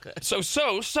that's not good.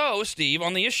 So, Steve,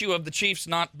 on the issue of the Chiefs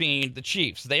not being the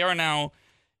Chiefs, they are now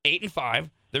 8-5.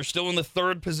 They're still in the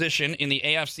third position in the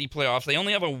AFC playoffs. They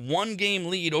only have a 1-game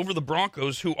lead over the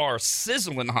Broncos, who are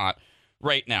sizzling hot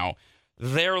right now.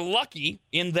 They're lucky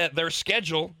in that their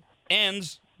schedule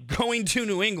ends going to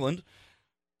New England,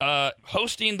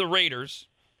 hosting the Raiders,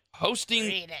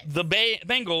 hosting the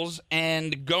Bengals,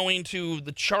 and going to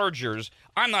the Chargers.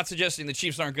 I'm not suggesting the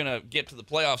Chiefs aren't going to get to the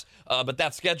playoffs, but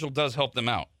that schedule does help them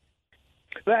out.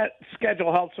 That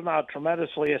schedule helps them out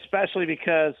tremendously, especially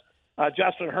because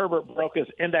Justin Herbert broke his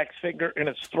index finger in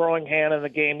his throwing hand in the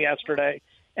game yesterday,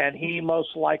 and he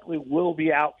most likely will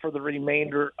be out for the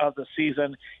remainder of the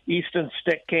season. Easton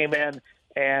Stick came in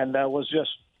and was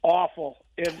just awful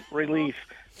in relief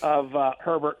of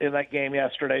Herbert in that game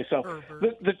yesterday. So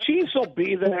the Chiefs will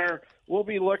be there. We'll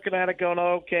be looking at it going,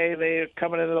 okay, they're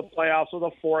coming into the playoffs with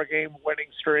a 4-game winning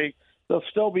streak. They'll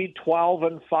still be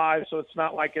 12-5, so it's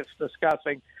not like it's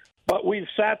disgusting. But we've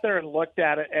sat there and looked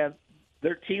at it, and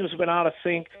their team's been out of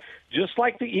sync, just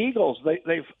like the Eagles.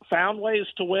 They've found ways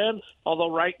to win,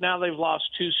 although right now they've lost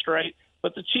 2 straight.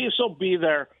 But the Chiefs will be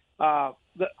there.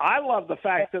 I love the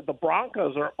fact that the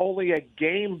Broncos are only a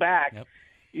game back. Yep.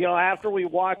 After we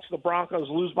watched the Broncos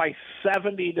lose by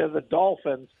 70 to the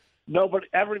Dolphins,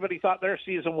 everybody thought their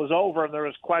season was over, and there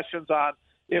was questions on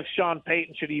if Sean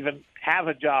Payton should even have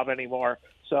a job anymore.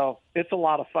 So it's a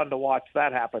lot of fun to watch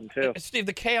that happen, too. Steve,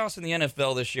 the chaos in the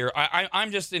NFL this year,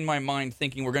 I'm just in my mind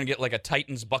thinking we're going to get like a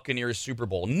Titans-Buccaneers Super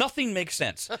Bowl. Nothing makes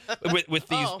sense with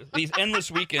these endless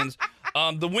weekends.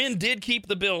 The win did keep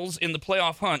the Bills in the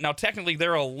playoff hunt. Now, technically,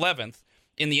 they're 11th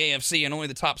in the AFC, and only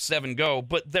the top 7 go,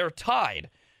 but they're tied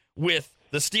with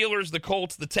the Steelers, the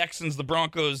Colts, the Texans, the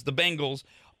Broncos, the Bengals,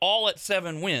 all at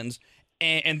 7 wins,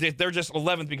 and they're just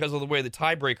 11th because of the way the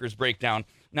tiebreakers break down.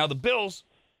 Now, the Bills,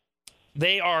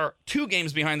 they are 2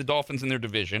 games behind the Dolphins in their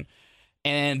division,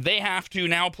 and they have to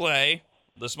now play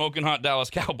the smoking hot Dallas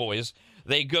Cowboys.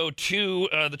 They go to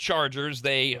the Chargers,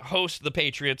 they host the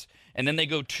Patriots, and then they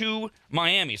go to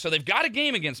Miami. So they've got a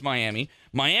game against Miami.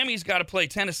 Miami's got to play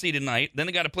Tennessee tonight. Then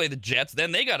they got to play the Jets.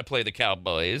 Then they got to play the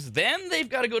Cowboys. Then they've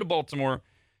got to go to Baltimore,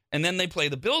 and then they play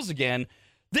the Bills again.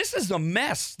 This is a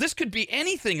mess. This could be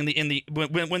anything when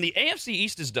the AFC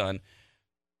East is done.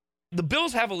 The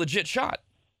Bills have a legit shot.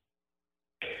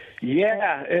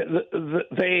 Yeah,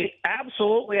 they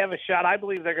absolutely have a shot. I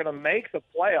believe they're going to make the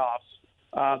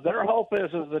playoffs. Their hope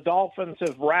is the Dolphins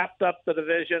have wrapped up the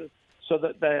division so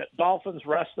that the Dolphins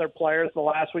rest their players the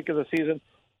last week of the season,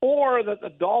 or that the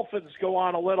Dolphins go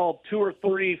on a little 2 or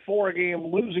 3, 4-game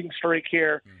losing streak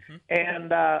here,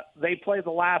 and they play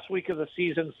the last week of the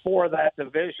season for that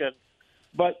division.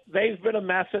 But they've been a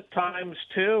mess at times,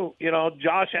 too.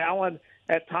 Josh Allen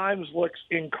at times looks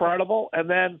incredible, and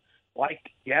then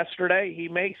like yesterday, he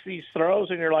makes these throws,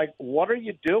 and you're like, what are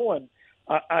you doing?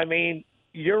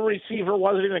 Your receiver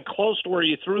wasn't even close to where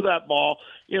you threw that ball,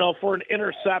 for an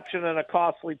interception and a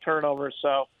costly turnover.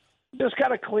 So just got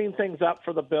to clean things up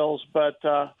for the Bills, but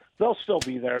they'll still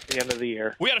be there at the end of the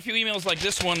year. We had a few emails like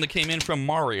this one that came in from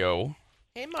Mario.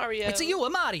 Hey, Mario. It's you,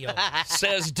 Mario.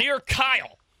 Says, Dear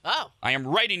Kyle, Oh. I am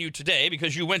writing you today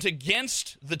because you went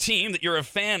against the team that you're a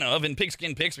fan of in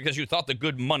Pigskin Picks because you thought the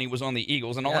good money was on the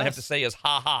Eagles, and all I have to say is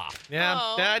ha-ha. Yeah,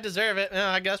 I deserve it.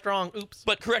 I guessed wrong. Oops.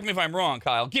 But correct me if I'm wrong,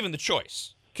 Kyle. Given the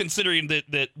choice, considering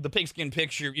that the pigskin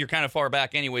picks, you're kind of far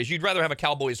back anyways. You'd rather have a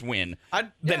Cowboys win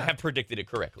than have predicted it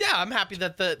correctly. Yeah, I'm happy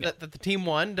that the team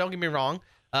won. Don't get me wrong.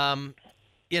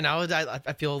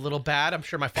 I feel a little bad. I'm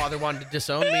sure my father wanted to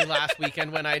disown me last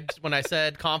weekend when I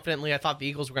said confidently I thought the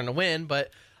Eagles were going to win,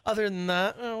 but other than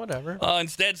that, whatever.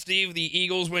 Instead, Steve, the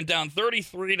Eagles went down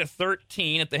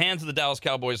 33-13 at the hands of the Dallas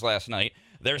Cowboys last night.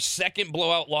 Their second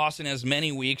blowout loss in as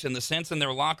many weeks, and the sense in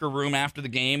their locker room after the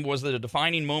game was that a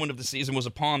defining moment of the season was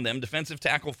upon them. Defensive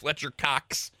tackle Fletcher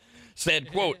Cox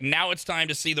said, quote, "Now it's time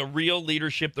to see the real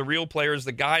leadership, the real players,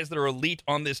 the guys that are elite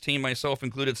on this team, myself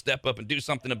included, step up and do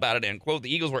something about it," end quote.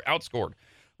 The Eagles were outscored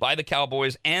by the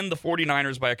Cowboys and the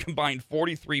 49ers by a combined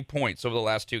 43 points over the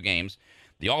last two games.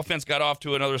 The offense got off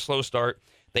to another slow start.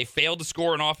 They failed to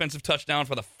score an offensive touchdown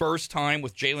for the first time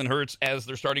with Jalen Hurts as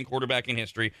their starting quarterback in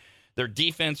history. Their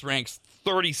defense ranks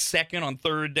 32nd on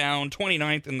third down,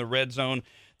 29th in the red zone.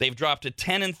 They've dropped to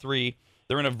 10-3.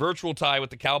 They're in a virtual tie with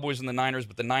the Cowboys and the Niners,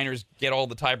 but the Niners get all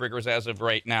the tiebreakers as of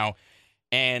right now.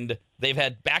 And they've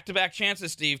had back-to-back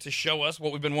chances, Steve, to show us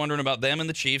what we've been wondering about them and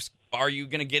the Chiefs. Are you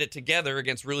going to get it together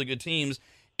against really good teams?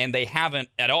 And they haven't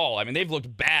at all. I mean, they've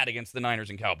looked bad against the Niners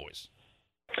and Cowboys.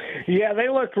 Yeah, they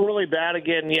looked really bad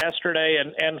again yesterday.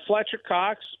 And Fletcher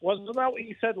Cox, wasn't that what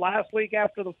you said last week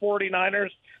after the 49ers,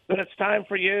 that it's time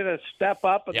for you to step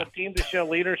up and the team to show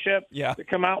leadership, to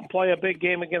come out and play a big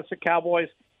game against the Cowboys?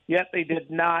 Yet they did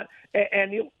not.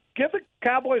 And you give the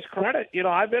Cowboys credit.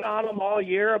 I've been on them all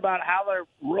year about how they're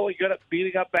really good at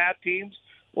beating up bad teams.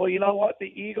 Well, you know what? The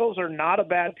Eagles are not a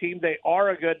bad team. They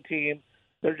are a good team.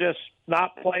 They're just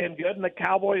not playing good, and the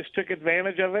Cowboys took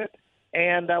advantage of it.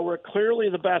 And were clearly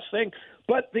the best thing.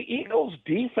 But the Eagles'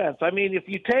 defense, I mean, if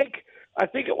you take, I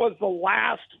think it was the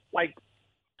last,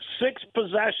 6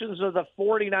 possessions of the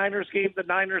 49ers game, the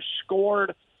Niners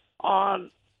scored on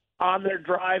their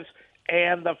drives,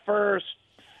 and the first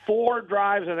 4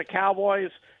 drives of the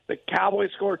Cowboys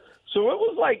scored. So it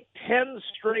was like 10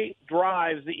 straight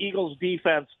drives the Eagles'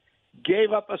 defense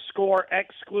gave up a score,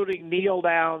 excluding kneel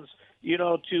downs,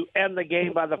 to end the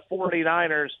game by the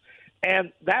 49ers.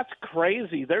 And that's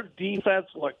crazy. Their defense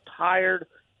looked tired,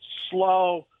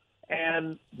 slow,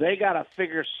 and they got to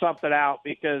figure something out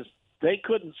because they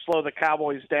couldn't slow the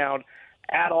Cowboys down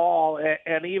at all.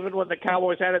 And even when the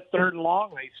Cowboys had it 3rd and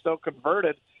long, they still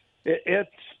converted. The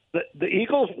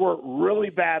Eagles were really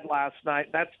bad last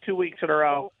night. That's 2 weeks in a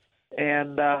row.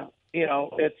 And,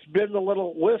 it's been the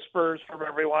little whispers from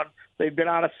everyone. They've been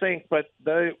out of sync, but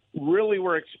they really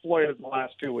were exploited the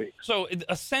last 2 weeks. So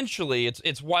essentially,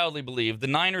 it's widely believed the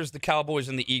Niners, the Cowboys,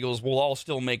 and the Eagles will all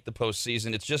still make the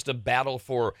postseason. It's just a battle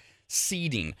for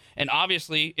seeding. And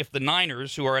obviously, if the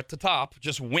Niners, who are at the top,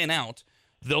 just win out,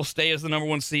 they'll stay as the number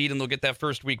 1 seed and they'll get that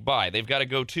first week bye. They've got to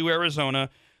go to Arizona.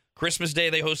 Christmas Day,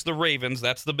 they host the Ravens.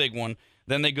 That's the big one.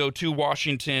 Then they go to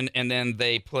Washington, and then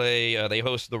they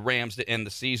host the Rams to end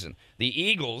the season. The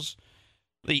Eagles,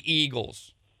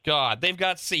 God, they've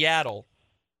got Seattle,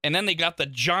 and then they got the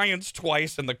Giants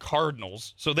twice and the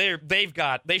Cardinals. So they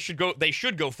should go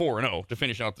 4-0 to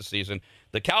finish out the season.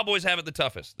 The Cowboys have it the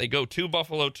toughest. They go to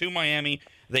Buffalo, to Miami,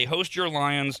 they host your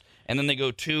Lions, and then they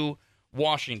go to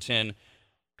Washington.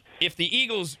 If the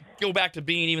Eagles go back to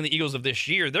being even the Eagles of this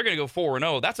year, they're going to go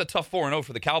 4-0. That's a tough 4-0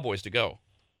 for the Cowboys to go.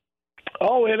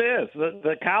 Oh, it is.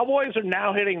 The Cowboys are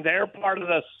now hitting their part of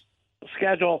the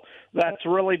schedule that's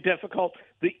really difficult.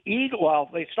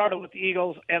 They started with the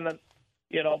Eagles, and then,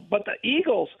 but the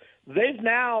Eagles, they've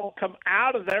now come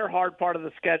out of their hard part of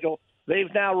the schedule.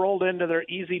 They've now rolled into their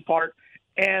easy part.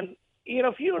 And,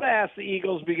 if you would ask the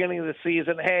Eagles beginning of the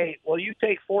season, hey, will you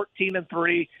take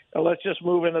 14-3 and let's just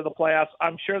move into the playoffs?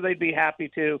 I'm sure they'd be happy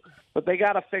to, but they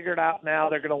got to figure it out now.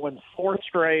 They're going to win 4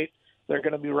 straight. They're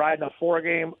going to be riding a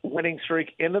 4-game winning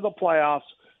streak into the playoffs.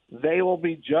 They will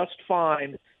be just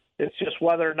fine. It's just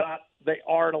whether or not they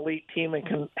are an elite team and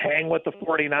can hang with the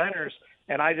 49ers,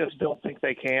 and I just don't think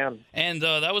they can. And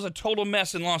that was a total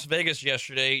mess in Las Vegas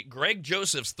yesterday. Greg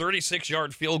Joseph's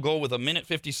 36-yard field goal with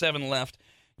 1:57 left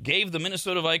gave the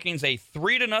Minnesota Vikings a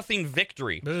 3-0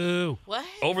 victory. Boo. What?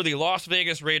 Over the Las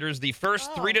Vegas Raiders, the first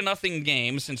 3-0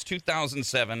 game since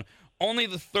 2007. Only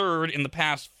the 3rd in the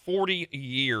past 40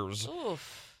 years.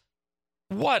 Oof.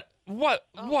 What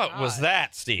was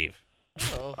that, Steve?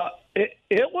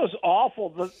 It was awful.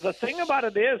 The thing about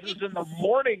it is in the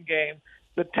morning game,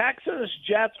 the Texans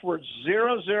Jets were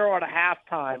 0-0 at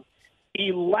halftime,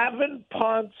 11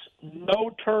 punts,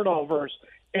 no turnovers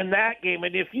in that game.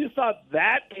 And if you thought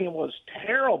that game was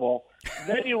terrible,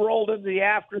 then you rolled into the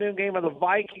afternoon game of the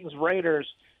Vikings Raiders,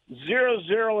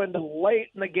 0-0 into late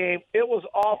in the game. It was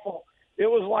awful. It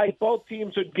was like both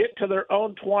teams would get to their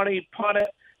own 20, punt it.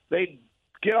 They'd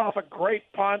get off a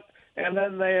great punt, and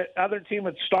then the other team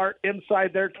would start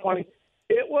inside their 20.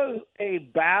 It was a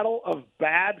battle of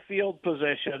bad field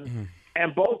position,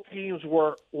 and both teams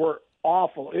were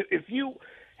awful. If you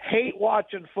hate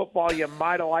watching football, you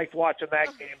might have liked watching that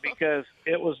game because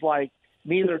it was like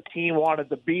neither team wanted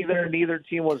to be there, neither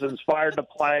team was inspired to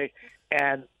play,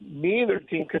 and neither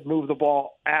team could move the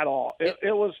ball at all.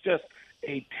 It was just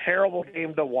a terrible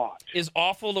game to watch. Is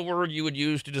awful the word you would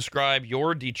use to describe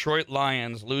your Detroit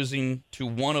Lions losing to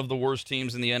one of the worst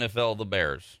teams in the NFL, the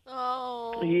Bears?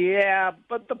 Oh. Yeah,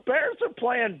 but the Bears are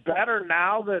playing better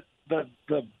now that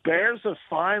the Bears have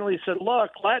finally said,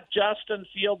 look, let Justin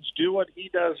Fields do what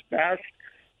he does best.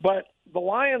 But the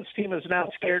Lions team has now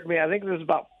scared me. I think this is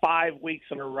about 5 weeks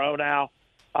in a row now.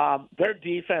 Their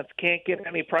defense can't get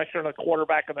any pressure on the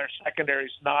quarterback, and their secondary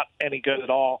is not any good at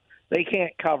all. They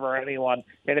can't cover anyone.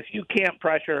 And if you can't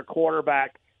pressure a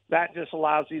quarterback, that just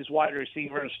allows these wide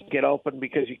receivers to get open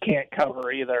because you can't cover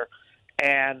either.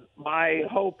 And my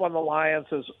hope on the Lions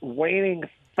is waning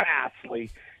fastly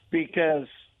because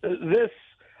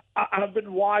I've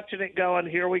been watching it going,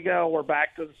 here we go, we're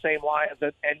back to the same Lions.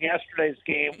 And yesterday's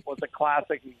game was a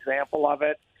classic example of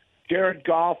it. Jared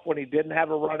Goff, when he didn't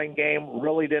have a running game,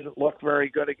 really didn't look very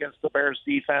good against the Bears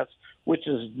defense, which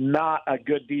is not a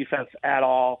good defense at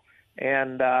all.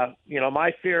 And,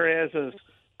 my fear is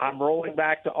I'm rolling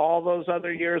back to all those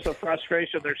other years of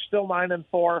frustration. They're still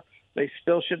 9-4. They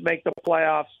still should make the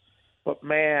playoffs. But,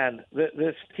 man,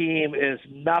 this team is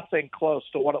nothing close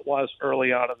to what it was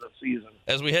early on in the season.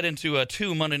 As we head into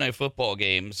 2 Monday Night Football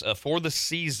games for the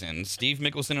season, Steve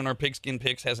Mickelson in our Pigskin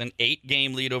Picks has an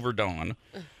 8-game lead over Dawn,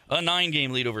 a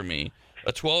 9-game lead over me,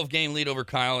 a 12-game lead over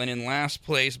Kyle, and in last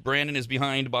place, Brandon is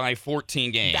behind by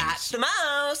 14 games. That's the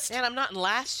most. And I'm not in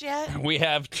last yet. We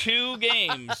have 2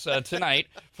 games tonight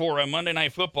for a Monday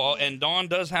Night Football, and Dawn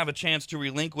does have a chance to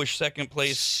relinquish second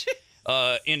place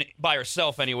by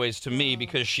herself, anyways, to me,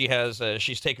 because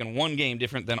she's taken 1 game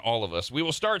different than all of us. We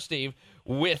will start, Steve,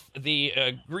 with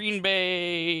the Green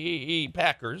Bay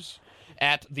Packers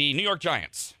at the New York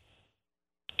Giants.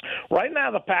 Right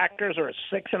now, the Packers are a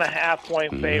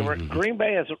 6.5-point favorite. Green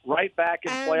Bay is right back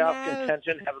in playoff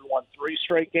contention, having won 3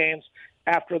 straight games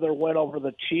after their win over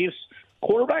the Chiefs.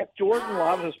 Quarterback Jordan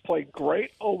Love has played great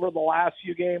over the last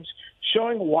few games,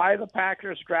 showing why the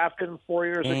Packers drafted him 4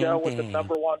 years ago with the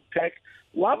number 1 pick.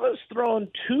 Love has thrown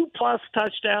 2+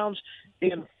 touchdowns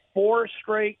in 4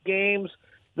 straight games.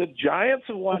 The Giants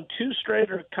have won 2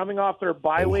 straight, are coming off their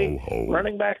bye week.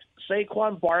 Running back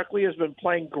Saquon Barkley has been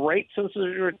playing great since his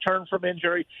return from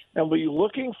injury, and will be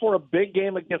looking for a big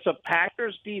game against a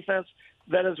Packers defense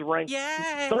that is ranked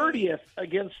 30th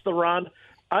against the run.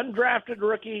 Undrafted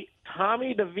rookie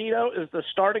Tommy DeVito is the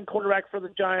starting quarterback for the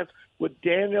Giants with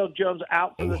Daniel Jones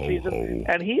out for the season,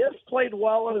 and he has played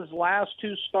well in his last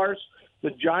 2 starts.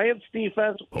 The Giants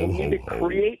defense will need to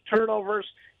create turnovers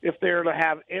if they're to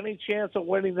have any chance of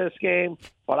winning this game.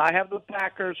 But I have the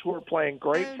Packers, who are playing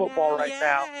great football right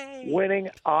now, winning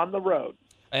on the road.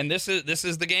 And this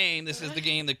is the game. This is the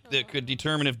game that could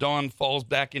determine if Dawn falls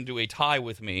back into a tie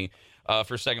with me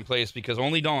for second place, because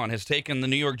only Dawn has taken the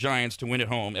New York Giants to win at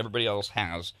home. Everybody else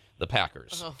has the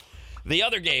Packers. The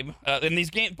other game, in these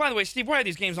games, by the way, Steve, why are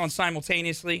these games on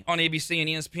simultaneously on ABC and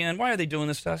ESPN? Why are they doing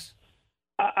this to us?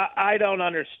 I don't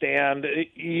understand.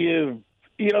 If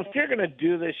you're going to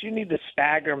do this, you need to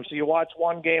stagger them so you watch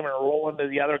one game and roll into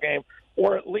the other game,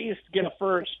 or at least get a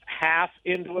first half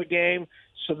into a game,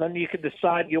 so then you can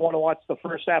decide you want to watch the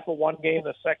first half of one game,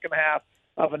 the second half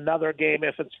of another game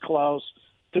if it's close.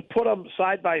 To put them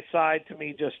side by side, to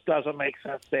me, just doesn't make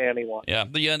sense to anyone. Yeah,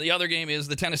 the other game is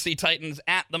the Tennessee Titans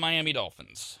at the Miami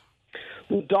Dolphins.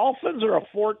 The Dolphins are a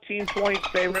 14-point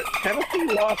favorite. Tennessee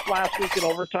lost last week in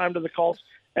overtime to the Colts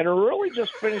and are really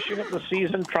just finishing up the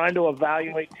season trying to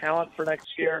evaluate talent for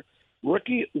next year.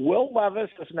 Rookie Will Levis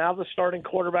is now the starting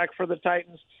quarterback for the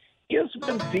Titans. He has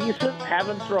been decent,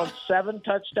 having thrown 7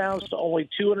 touchdowns to only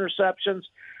 2 interceptions.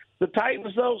 The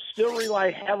Titans, though, still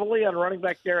rely heavily on running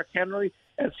back Derrick Henry,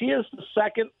 as he is the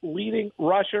second leading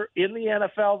rusher in the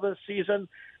NFL this season.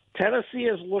 Tennessee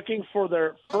is looking for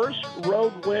their first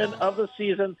road win of the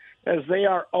season, as they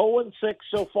are 0-6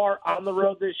 so far on the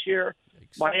road this year.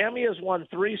 Miami has won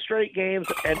 3 straight games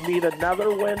and need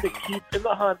another win to keep in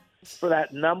the hunt for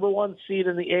that number 1 seed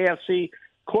in the AFC.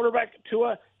 Quarterback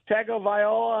Tua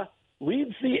Tagovailoa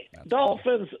leads the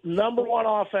Dolphins' number 1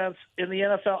 offense in the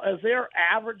NFL, as they are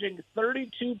averaging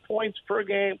 32 points per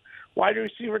game. Wide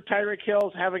receiver Tyreek Hill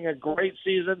is having a great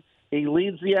season. He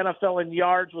leads the NFL in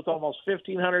yards with almost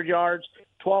 1,500 yards,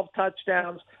 12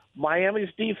 touchdowns. Miami's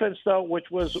defense, though,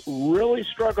 which was really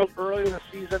struggled early in the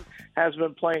season, has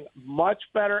been playing much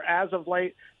better as of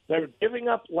late. They're giving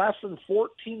up less than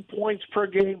 14 points per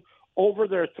game over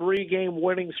their 3-game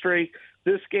winning streak.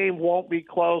 This game won't be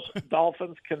close.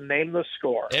 Dolphins can name the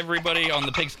score. Everybody on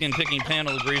the Pigskin Picking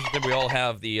panel agrees that we all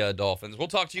have the Dolphins. We'll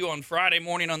talk to you on Friday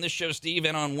morning on this show, Steve,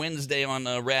 and on Wednesday on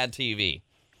RAD TV.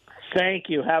 Thank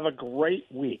you. Have a great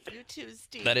week. You too,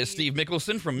 Steve. That is Steve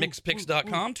Mickelson from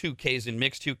MixPicks.com. 2Ks in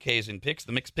Mix, 2Ks in Picks.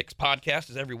 The Mix Picks podcast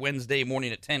is every Wednesday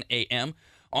morning at 10 a.m.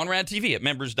 on RAD TV at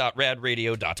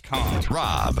members.radradio.com.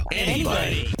 Rob,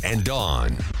 Anybody, and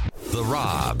Dawn. The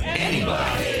Rob,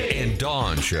 Anybody, and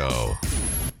Dawn Show.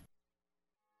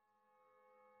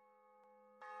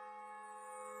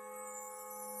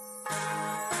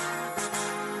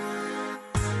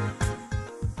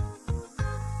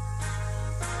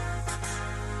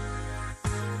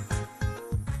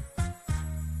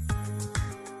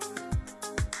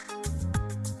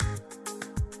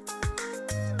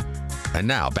 And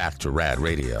now back to Rad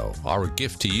Radio. Our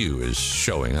gift to you is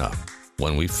showing up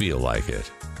when we feel like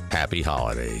it. Happy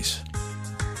holidays.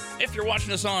 If you're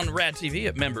watching us on RAD TV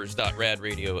at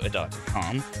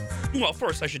members.radradio.com, well,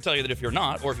 first I should tell you that if you're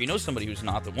not, or if you know somebody who's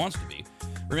not that wants to be,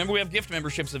 remember we have gift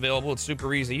memberships available. It's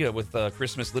super easy with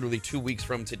Christmas literally 2 weeks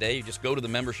from today. You just go to the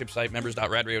membership site,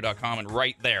 members.radradio.com, and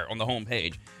right there on the home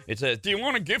page, it says, do you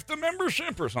want to gift a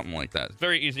membership or something like that? It's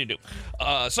very easy to do.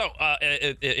 So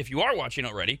if you are watching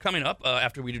already, coming up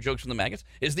after we do Jokes from the Maggots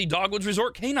is the Dogwoods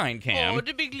Resort Canine Cam. Oh,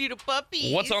 the big little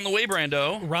puppies. What's on the way,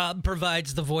 Brando? Rob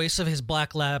provides the voice of his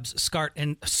black labs, Scart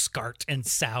and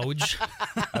Sauge.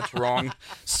 That's wrong.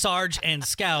 Sarge and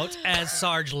Scout, as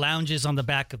Sarge lounges on the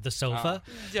back of the sofa.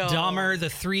 Dahmer, the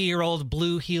 3-year-old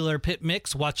blue heeler pit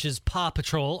mix, watches Paw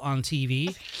Patrol on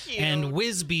TV. And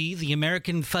Whizbee, the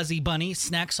American fuzzy bunny,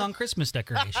 snacks on Christmas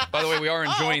decorations. By the way, we are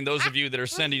enjoying those of you that are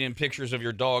sending in pictures of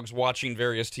your dogs watching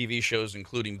various TV shows,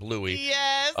 including Bluey.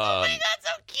 Yes. Oh my God, so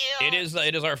cute.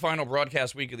 It is our final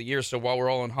broadcast week of the year, so while we're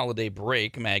all on holiday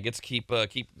break, maggots, keep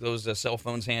those cell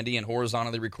phones handy and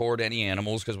horizontally record any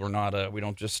animals, because we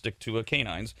don't just stick to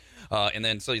canines. And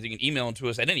then so you can email them to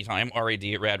us at any time,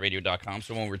 rad@radradio.com.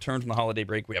 So when we return from the holiday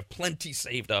break, we have plenty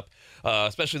saved up,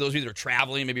 especially those of you that are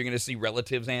traveling. Maybe you're going to see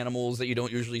relatives' animals that you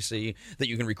don't usually see that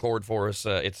you can record for us,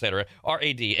 etc.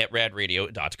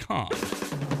 rad@radradio.com.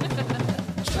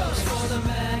 Jokes for the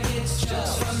maggots,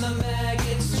 jokes from the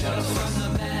maggots, jokes from the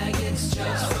maggots,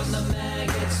 jokes from the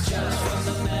maggots, jokes from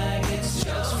the maggots,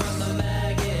 jokes from the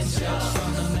maggots, jokes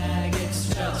from the maggots,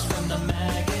 jokes from the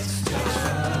maggots, jokes from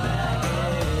the maggots.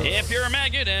 If you're a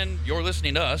maggot and you're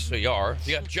listening to us, so you are. If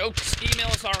you got jokes, email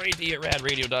us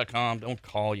rad@radradio.com. Don't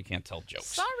call, you can't tell jokes.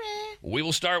 Sorry. We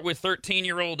will start with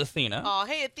 13-year-old Athena. Oh,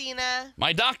 hey, Athena.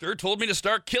 My doctor told me to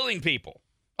start killing people.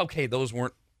 Okay, those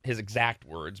weren't his exact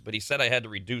words, but he said I had to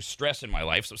reduce stress in my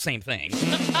life, so same thing. A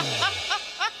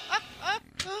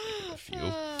few.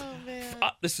 Oh, man.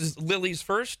 This is Lily's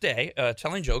first day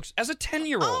telling jokes as a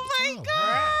 10-year-old. Oh, my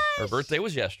God. Her birthday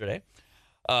was yesterday.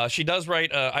 She does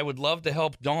write, I would love to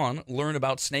help Dawn learn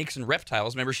about snakes and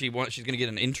reptiles. Remember, she's going to get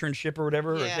an internship or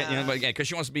whatever? Yeah. Because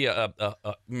she wants to be a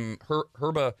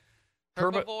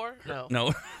Herbivore?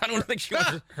 No. I don't think she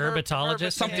wants to.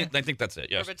 Herbatologist? Something. I think that's it,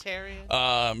 yes.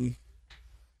 Herbitarian?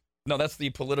 No, that's the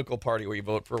political party where you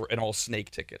vote for an all-snake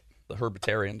ticket, the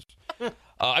Herbitarians.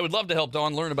 I would love to help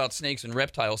Dawn learn about snakes and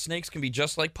reptiles. Snakes can be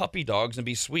just like puppy dogs and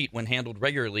be sweet when handled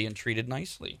regularly and treated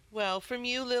nicely. Well, from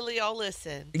you, Lily, I'll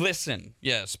listen. Listen,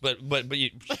 yes, but you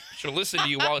should listen to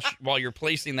you while you're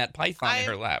placing that python in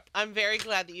her lap. I'm very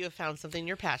glad that you have found something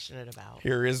you're passionate about.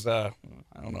 Here is, I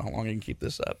don't know how long you can keep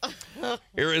this up.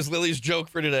 Here is Lily's joke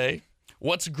for today.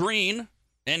 What's green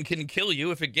and can kill you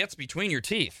if it gets between your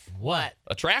teeth? What?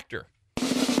 A tractor.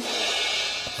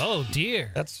 Oh,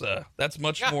 dear. That's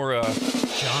much more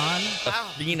John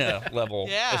Athena level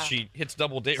as she hits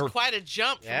double digits. Quite a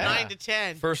jump from 9 to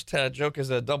 10. First joke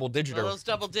is a double digiter. Those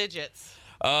double digits.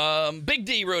 Big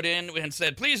D wrote in and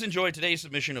said, please enjoy today's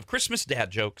submission of Christmas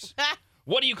dad jokes.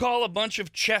 What do you call a bunch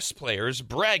of chess players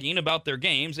bragging about their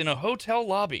games in a hotel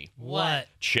lobby? What?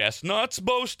 Chestnuts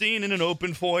boasting in an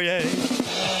open foyer.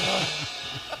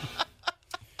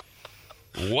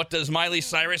 What does Miley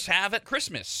Cyrus have at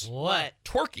Christmas? What?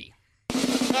 Twerky.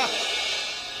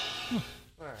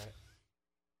 All right.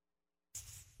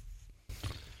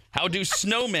 How do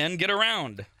snowmen get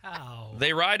around? How?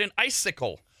 They ride an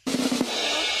icicle.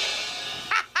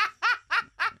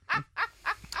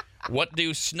 What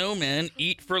do snowmen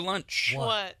eat for lunch?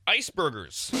 What?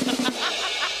 Iceburgers.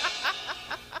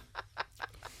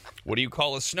 What do you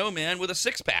call a snowman with a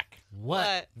six-pack?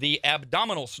 What? The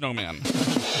abdominal snowman.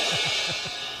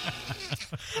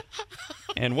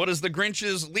 And what is the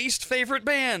Grinch's least favorite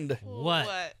band?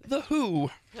 What? The Who.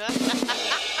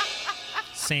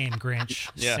 Same,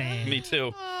 Grinch. Yeah, Same. me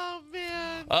too. Oh,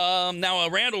 man. Now,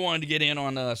 Randall wanted to get in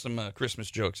on some Christmas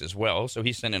jokes as well, so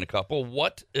he sent in a couple.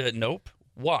 What? Nope.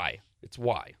 Why? It's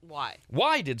why. Why?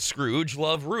 Why did Scrooge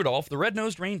love Rudolph the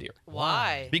red-nosed reindeer?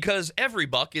 Why? Because every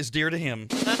buck is dear to him.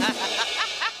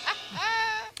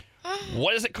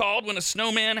 What is it called when a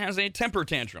snowman has a temper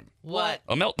tantrum? What?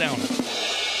 A meltdown.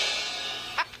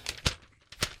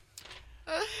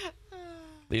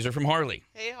 These are from Harley.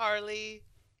 Hey, Harley.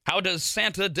 How does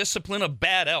Santa discipline a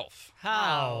bad elf?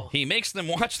 How? He makes them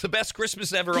watch The Best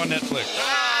Christmas Ever on Netflix.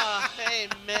 Ah,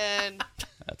 amen.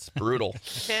 That's brutal.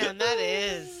 Man, that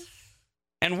is.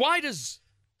 And why does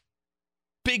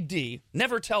Big D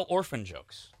never tell orphan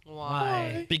jokes?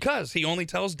 Why? Because he only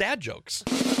tells dad jokes.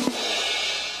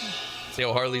 See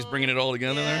how Harley's bringing it all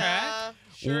together Yeah,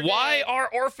 there? Why are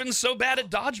orphans so bad at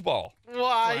dodgeball?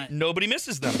 Why? Nobody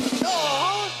misses them.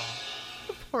 Oh,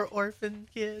 poor orphan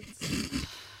kids.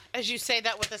 As you say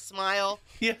that with a smile.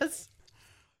 Yes.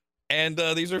 And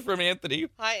these are from Anthony.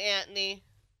 Hi, Anthony.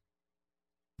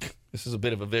 This is a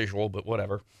bit of a visual, but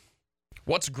whatever.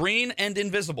 What's green and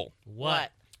invisible?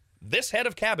 What? This head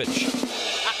of cabbage.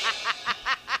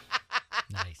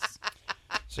 Nice.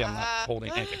 See, I'm not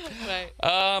holding anything. Right.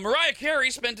 Mariah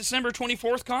Carey spent December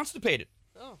 24th constipated.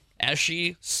 Oh. As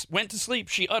she went to sleep,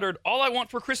 she uttered, "All I want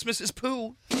for Christmas is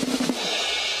poo."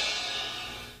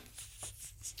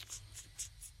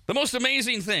 The most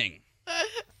amazing thing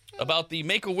about the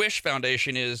Make-A-Wish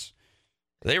Foundation is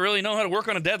they really know how to work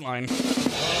on a deadline.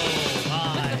 Oh,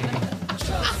 my.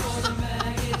 Just for the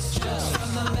maggots, just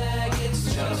from the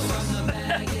maggots, just from the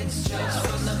maggots, just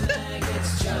from the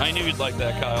maggots, just I knew you'd like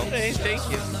that, Kyle. Hey, thank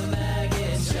you. from the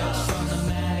maggots, just from the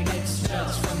maggots,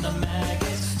 just from the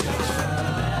maggots, just from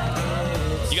the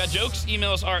maggots. You got jokes?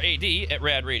 Email us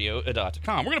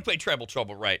rad@radradio.com. We're going to play Treble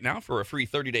Trouble right now for a free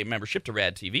 30-day membership to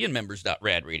Rad TV and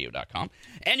members.radradio.com.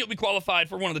 And you'll be qualified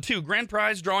for one of the two grand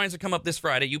prize drawings that come up this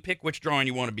Friday. You pick which drawing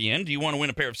you want to be in. Do you want to win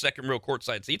a pair of second-row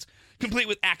courtside seats, complete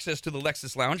with access to the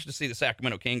Lexus Lounge to see the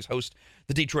Sacramento Kings host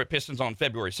the Detroit Pistons on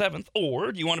February 7th?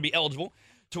 Or do you want to be eligible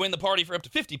to win the party for up to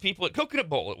 50 people at Coconut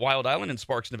Bowl at Wild Island in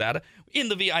Sparks, Nevada, in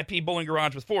the VIP bowling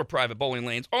garage with 4 private bowling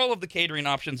lanes, all of the catering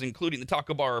options, including the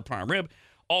taco bar or prime rib,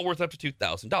 all worth up to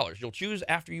 $2,000. You'll choose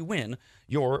after you win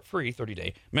your free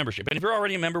 30-day membership. And if you're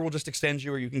already a member, we'll just extend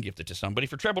you or you can gift it to somebody.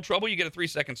 For Treble Trouble, you get a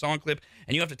 3-second song clip,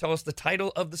 and you have to tell us the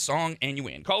title of the song, and you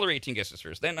win. Caller 18 guesses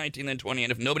first, then 19, then 20,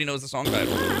 and if nobody knows the song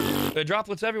title,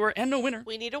 droplets everywhere, and no winner.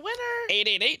 We need a winner.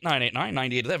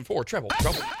 888-989-9811 for Treble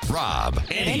Trouble. Rob,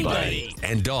 anybody,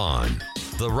 and Dawn.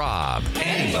 The Rob,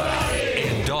 anybody,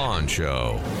 and Dawn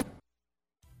Show.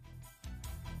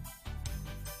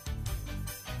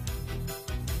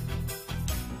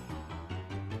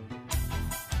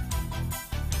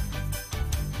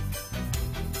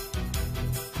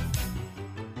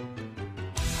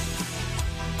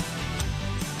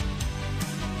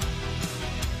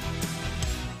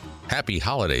 Happy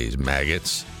holidays,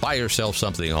 maggots. Buy yourself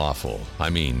something awful. I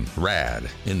mean, rad,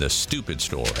 in the stupid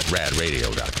store at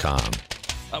radradio.com.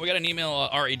 We got an email,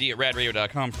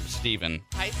 rad@radradio.com from Steven.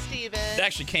 Hi, Steven. It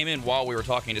actually came in while we were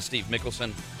talking to Steve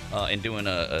Mickelson and doing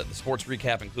the sports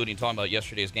recap, including talking about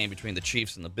yesterday's game between the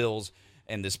Chiefs and the Bills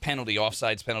and this penalty,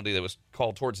 offsides penalty that was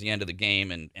called towards the end of the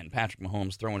game, and Patrick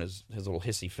Mahomes throwing his little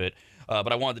hissy fit.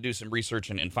 But I wanted to do some research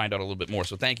and find out a little bit more.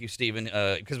 So thank you, Steven.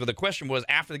 Because the question was,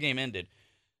 after the game ended,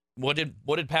 what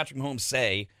did Patrick Mahomes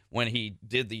say when he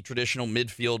did the traditional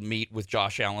midfield meet with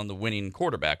Josh Allen, the winning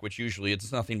quarterback, which usually it's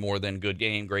nothing more than good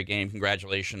game, great game,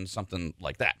 congratulations, something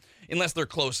like that. Unless they're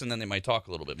close, and then they might talk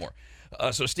a little bit more.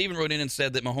 So Steven wrote in and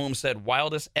said that Mahomes said,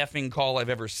 "Wildest effing call I've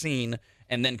ever seen,"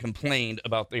 and then complained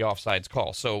about the offsides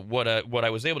call. So what I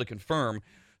was able to confirm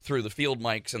through the field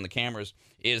mics and the cameras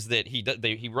is that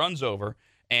he runs over,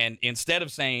 and instead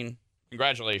of saying,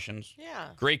 "Congratulations,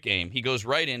 great game," he goes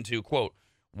right into, quote,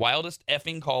 "Wildest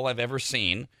effing call I've ever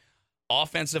seen.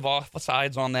 Offensive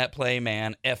offsides on that play,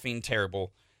 man. Effing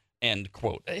terrible." End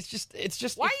quote. It's just.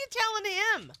 Why are you telling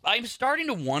him? I'm starting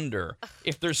to wonder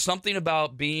if there's something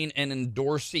about being an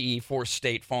endorsee for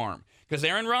State Farm, because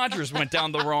Aaron Rodgers went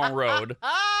down the wrong road,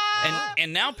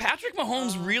 and now Patrick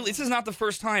Mahomes really. This is not the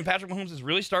first time Patrick Mahomes is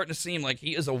really starting to seem like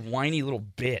he is a whiny little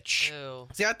bitch. Ew.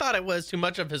 See, I thought it was too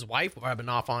much of his wife rubbing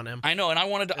off on him. I know, and I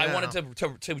wanted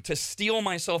to steel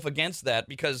myself against that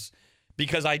because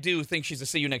I do think she's a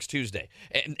see you next Tuesday,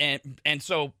 and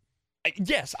so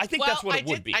Yes, I think that's what it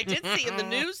would be. I did see in the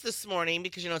news this morning,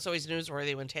 because, it's always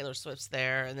newsworthy when Taylor Swift's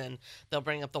there, and then they'll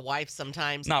bring up the wife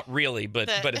sometimes. Not really, but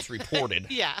it's reported.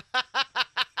 Yeah.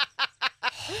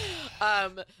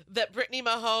 That Brittany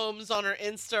Mahomes on her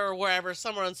Insta or wherever,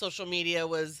 somewhere on social media,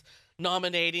 was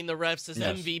nominating the refs as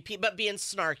MVP, but being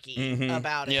snarky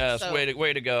about it. Yes, so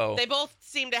way to go. They both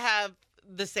seem to have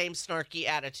the same snarky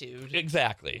attitude.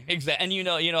 Exactly. And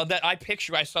that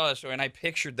I saw this story, and I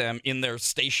pictured them in their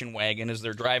station wagon as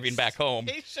they're driving back home.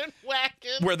 Station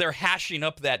wagon. Where they're hashing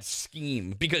up that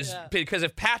scheme because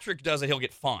if Patrick does it, he'll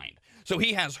get fined. So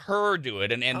he has her do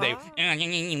it, and they,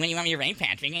 you want me to rain,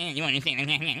 Patrick? You want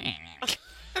me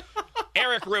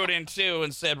Eric wrote in, too,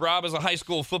 and said, Rob, as a high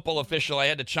school football official, I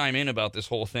had to chime in about this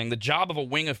whole thing. The job of a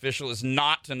wing official is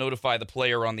not to notify the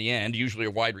player on the end, usually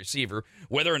a wide receiver,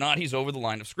 whether or not he's over the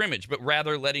line of scrimmage, but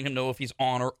rather letting him know if he's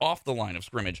on or off the line of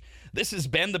scrimmage. This has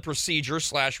been the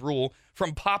procedure/rule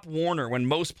from Pop Warner when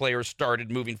most players started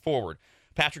moving forward.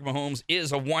 Patrick Mahomes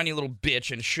is a whiny little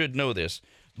bitch and should know this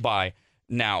by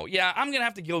now. Yeah, I'm going to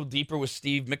have to go deeper with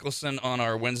Steve Mickelson on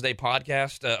our Wednesday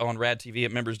podcast on RAD TV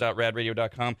at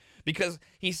members.radradio.com, because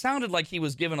he sounded like he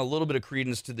was giving a little bit of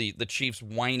credence to the Chiefs'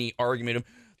 whiny argument of,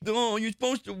 oh, you're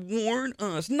supposed to warn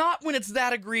us. Not when it's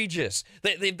that egregious. The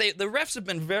refs have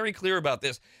been very clear about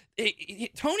this.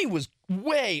 Tony was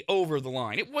way over the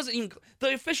line. It wasn't even,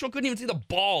 the official couldn't even see the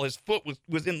ball. His foot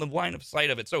was in the line of sight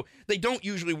of it. So they don't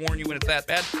usually warn you when it's that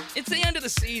bad. It's the end of the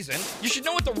season. You should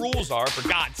know what the rules are, for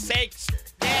God's sakes.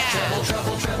 Yeah. Trouble,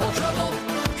 trouble, trouble, trouble.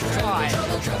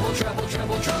 Trouble, trouble, trouble, trouble,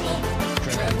 trouble, trouble.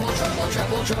 Trouble, trouble,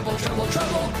 trouble, trouble, trouble,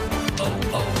 trouble.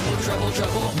 Oh, trouble,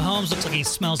 trouble. Mahomes looks like he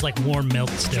smells like warm milk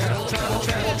still. Trouble, trouble,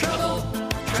 trouble, trouble.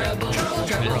 Trouble, trouble,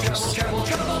 trouble, trouble,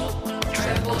 trouble.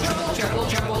 Trouble, trouble, trouble,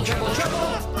 trouble, trouble, trouble.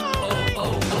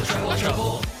 Oh, trouble,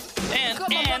 trouble. And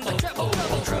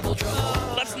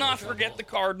let's not forget the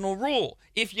cardinal rule.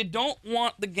 If you don't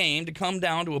want the game to come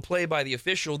down to a play by the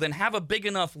official, then have a big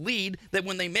enough lead that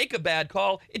when they make a bad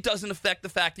call, it doesn't affect the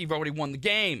fact that you've already won the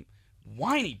game.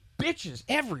 Whiny bitches,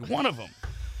 every one of them.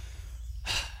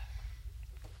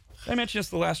 I mentioned it's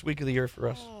the last week of the year for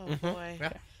us. Oh, boy.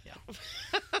 Yeah.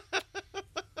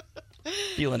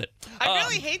 Feeling it. I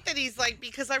really hate that he's like,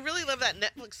 because I really love that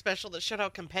Netflix special that showed how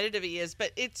competitive he is,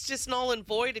 but it's just null and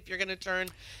void if you're going to turn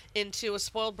into a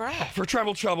spoiled brat. For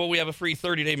Trouble, we have a free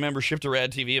 30-day membership to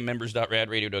RAD TV at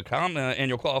members.radradio.com, and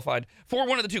you're qualified for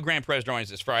one of the two grand prize drawings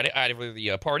this Friday, either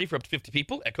the party for up to 50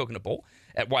 people at Coconut Bowl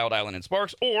at Wild Island and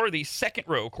Sparks, or the second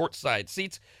row courtside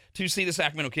seats to see the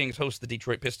Sacramento Kings host the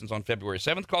Detroit Pistons on February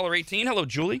 7th. Caller 18. Hello,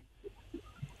 Julie.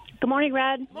 Good morning,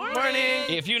 Rad. Morning.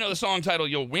 If you know the song title,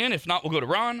 you'll win. If not, we'll go to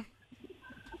Ron.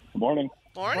 Good morning.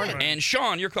 Morning. And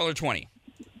Sean, you're caller 20.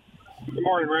 Good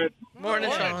morning, Red.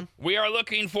 Morning, Sean. We are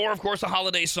looking for, of course, a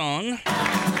holiday song.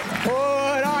 Put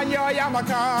on your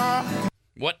yarmulke.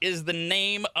 What is the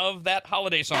name of that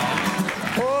holiday song?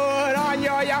 Put on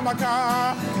your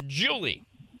yarmulke. Julie.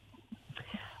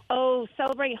 Oh,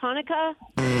 celebrate Hanukkah?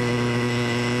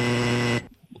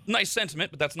 Nice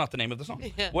sentiment, but that's not the name of the song.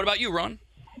 Yeah. What about you, Ron?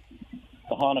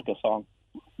 The Hanukkah song.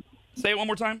 Say it one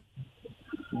more time.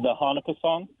 The Hanukkah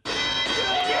song. Oh,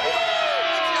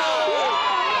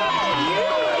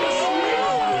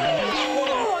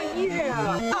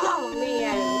 yeah. Oh,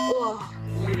 man. Oh,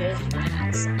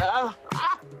 yes.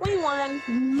 We won.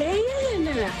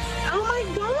 Man. Oh, my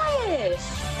gosh.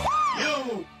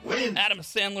 You win. Adam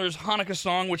Sandler's Hanukkah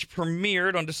song, which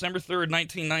premiered on December 3rd,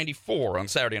 1994 on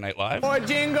Saturday Night Live. Or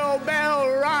Jingle Bell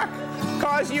Rock,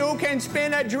 cause you can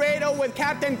spin a dreidel with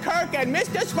Captain Kirk and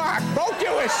Mr. Spock, both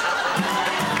Jewish.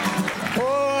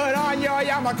 Put on your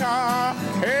yarmulke,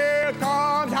 here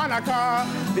comes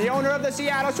Hanukkah. The owner of the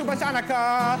Seattle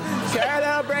Supersonica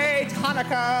celebrates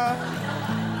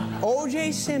Hanukkah.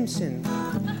 O.J. Simpson,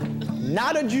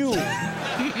 not a Jew.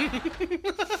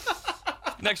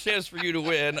 Next chance for you to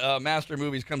win. Master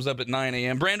Movies comes up at 9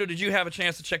 a.m. Brando, did you have a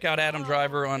chance to check out Adam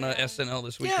Driver on SNL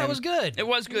this weekend? Yeah, it was good. It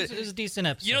was good. It was a decent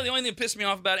episode. You know, the only thing that pissed me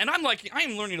off about it, and I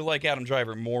am learning to like Adam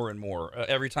Driver more and more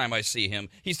every time I see him.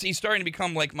 He's starting to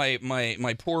become like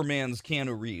my poor man's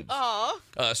Keanu Reeves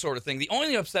sort of thing. The only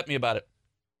thing that upset me about it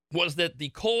was that the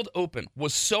cold open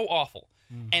was so awful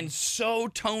and so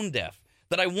tone deaf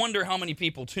that I wonder how many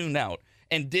people tuned out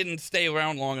and didn't stay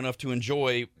around long enough to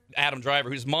enjoy Adam Driver,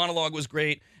 whose monologue was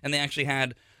great, and they actually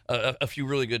had a few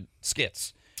really good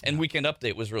skits. And Weekend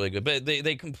Update was really good. But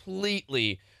they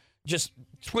completely just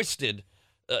twisted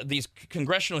these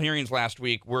congressional hearings last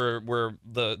week where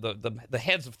the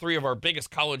heads of three of our biggest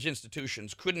college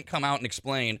institutions couldn't come out and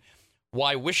explain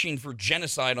why wishing for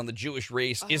genocide on the Jewish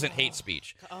race isn't hate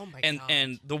speech. Oh my God.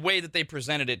 And the way that they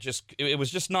presented it it was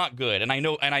just not good. And I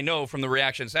know from the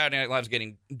reaction, Saturday Night Live's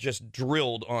getting just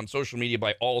drilled on social media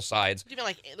by all sides. Do you mean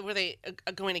like were they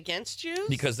going against Jews?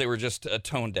 Because they were just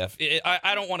tone deaf.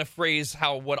 I don't want to phrase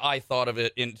what I thought of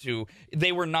it into.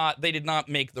 They did not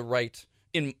make the right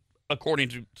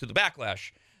according to the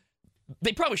backlash.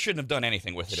 They probably shouldn't have done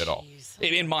anything with it at all,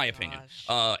 in my opinion.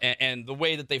 And the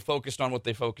way that they focused on what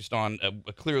they focused on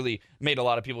clearly made a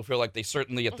lot of people feel like they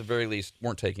certainly, at the very least,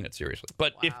 weren't taking it seriously.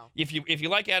 But if you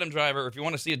like Adam Driver, or if you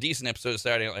want to see a decent episode of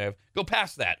Saturday Night Live, go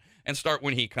past that and start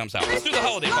when he comes out. Let's do the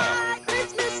holiday file.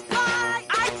 Christmas fly,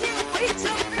 I can't wait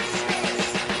till Christmas.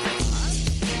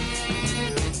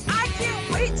 I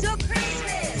can't wait till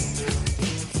Christmas.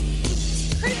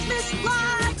 Christmas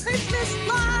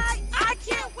fly, I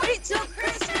can't wait till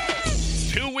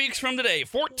Christmas. 2 weeks from today,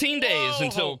 14 days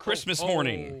until Christmas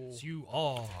morning. You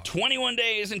are. 21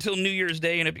 days until New Year's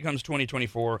Day, and it becomes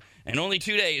 2024. And only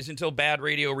 2 days until Bad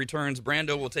Radio returns.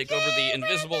 Brando will take over the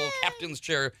invisible captain's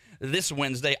chair this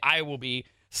Wednesday. I will be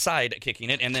side kicking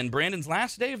it. And then Brandon's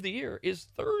last day of the year is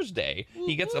Thursday.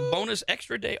 He gets a bonus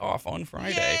extra day off on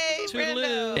Friday.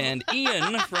 Yay, and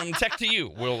Ian from Tech to You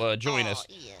will join us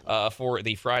for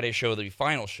the Friday show, the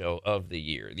final show of the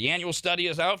year. The annual study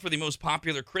is out for the most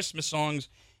popular Christmas songs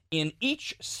in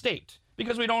each state,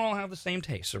 because we don't all have the same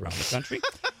tastes around the country.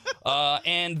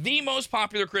 And the most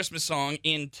popular Christmas song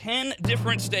in 10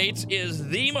 different states is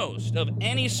the most of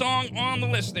any song on the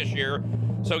list this year.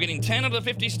 So getting 10 of the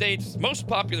 50 states, most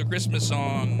popular Christmas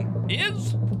song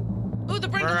is... Ooh, the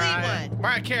Brenda Lee one.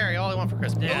 Mariah Carey, All I Want for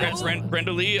Christmas. Yeah.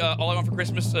 Brenda Lee, All I Want for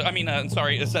Christmas. Now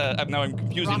I'm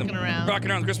confusing them.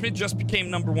 Rockin' Around Christmas just became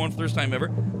number one for the first time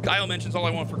ever. Kyle mentions All I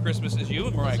Want for Christmas Is You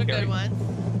and Mariah Carey. That's a good one.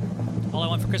 All I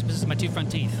want for Christmas is my 2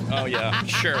 front teeth. Oh, yeah.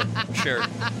 Sure.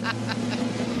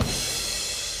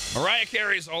 Mariah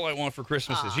Carey's All I Want for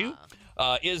Christmas Is You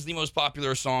is the most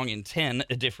popular song in 10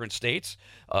 different states.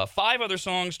 5 other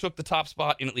songs took the top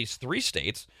spot in at least 3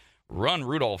 states. Run,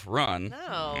 Rudolph, Run.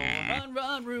 No.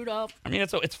 Run, Rudolph. I mean,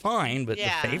 it's fine, but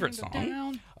the favorite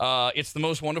song. It's the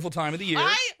most wonderful time of the year.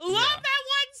 I love that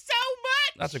one so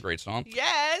much. That's a great song.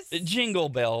 Yes. Jingle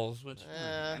Bells. Which,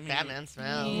 Batman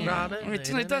smells. Robin.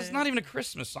 It's not even a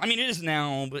Christmas song. I mean, it is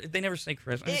now, but they never say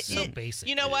Christmas. It's so basic.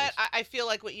 You know what? I feel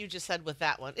like what you just said with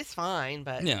that one, it's fine,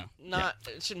 but it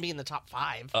shouldn't be in the top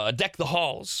 5. Deck the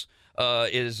Halls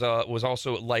was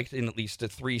also liked in at least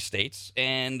 3 states.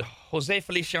 And Jose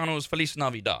Feliciano's Feliz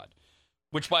Navidad,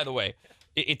 which, by the way,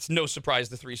 it's no surprise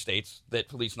the 3 states that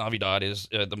Feliz Navidad is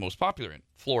the most popular in.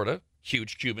 Florida,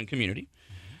 huge Cuban community.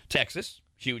 Texas,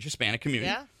 huge Hispanic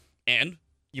community. Yeah. And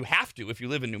you have to, if you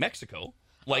live in New Mexico,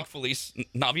 like Feliz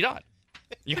Navidad.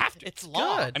 You have to. It's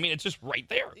law. I mean, it's just right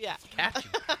there. Yeah.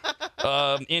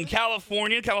 In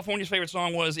California's favorite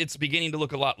song was It's Beginning to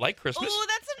Look a Lot Like Christmas. Oh,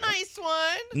 that's a nice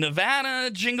one.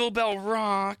 Nevada, Jingle Bell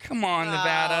Rock. Come on,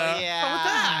 Nevada. Yeah. How about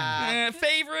that?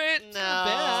 Favorite?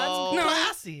 No. No,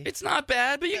 classy. It's not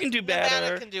bad, but you can do better.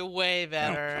 Nevada can do way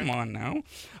better. Oh, come on now.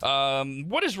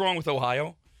 What is wrong with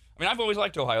Ohio? I mean, I've always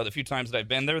liked Ohio the few times that I've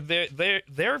been there.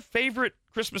 Their favorite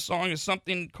Christmas song is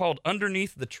something called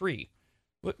Underneath the Tree.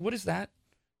 What is that?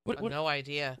 No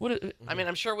idea. I mean,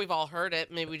 I'm sure we've all heard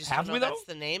it. Maybe we just don't know that's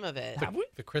the name of it. Have we?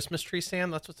 The Christmas tree,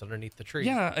 Sam? That's what's underneath the tree.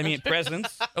 Yeah, I mean,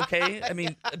 presents. Okay, I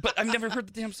mean, but I've never heard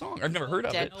the damn song. I've never heard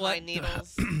of Dead it. pine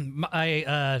needles.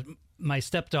 My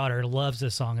stepdaughter loves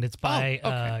this song, and it's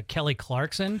by Kelly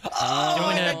Clarkson. Oh,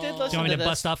 I did listen do you want me to this.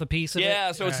 bust off a piece of it?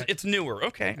 Yeah, so it's newer.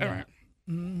 Okay, all right.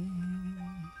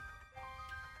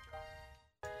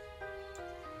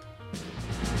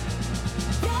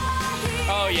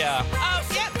 Oh, yeah. Oh,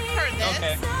 yep, heard this.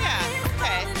 Okay. Yeah,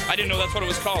 okay. I didn't know that's what it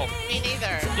was called. Me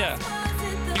neither. Yeah.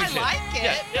 I like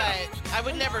it, Yeah. but I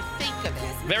would never think of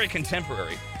it. Very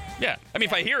contemporary. Yeah. I mean,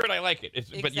 if I hear it, I like it.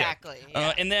 But yeah. Exactly.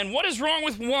 Yeah. And then what is wrong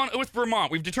with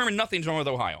Vermont? We've determined nothing's wrong with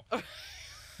Ohio.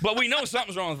 But we know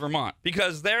something's wrong with Vermont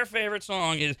because their favorite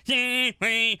song is I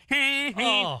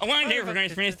want you for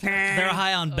Christmas time. They're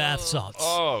high on bath salts.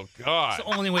 Oh, God. It's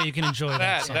the only way you can enjoy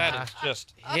that song. That is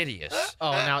just hideous.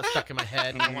 Oh, now it's stuck in my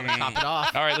head. I want to top it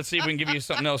off. All right, let's see if we can give you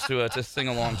something else to sing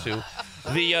along to.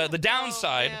 The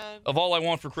downside of All I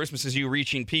Want for Christmas Is You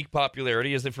reaching peak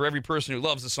popularity is that for every person who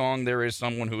loves the song, there is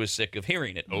someone who is sick of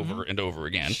hearing it over and over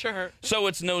again. Sure. So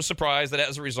it's no surprise that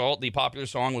as a result, the popular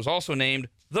song was also named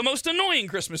the most annoying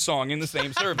Christmas song in the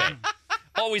same survey.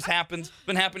 Always happens.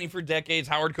 Been happening for decades.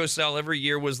 Howard Cosell every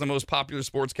year was the most popular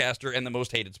sportscaster and the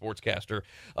most hated sportscaster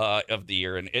of the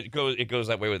year, and it goes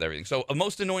that way with everything. So,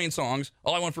 most annoying songs.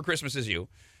 All I Want for Christmas Is You.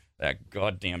 That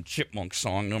goddamn Chipmunk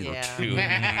song number 2.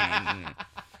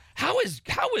 How is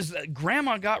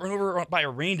Grandma Got Run Over by a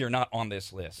Reindeer not on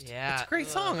this list? Yeah. It's a great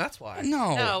song, that's why.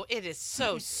 No, it is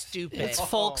so stupid. It's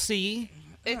folksy.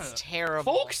 It's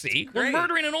terrible. Folksy? We're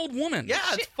murdering an old woman. Yeah,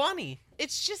 it's funny.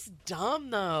 It's just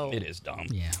dumb, though. It is dumb.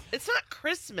 Yeah. It's not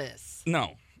Christmas.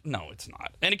 No, it's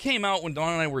not. And it came out when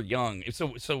Dawn and I were young,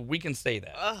 so we can say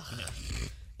that.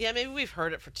 Yeah, maybe we've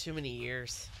heard it for too many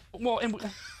years. Well, and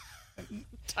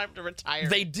time to retire.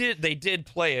 They did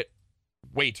play it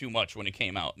way too much when it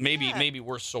came out. Maybe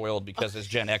we're soiled because as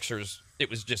Gen Xers, it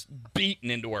was just beaten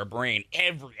into our brain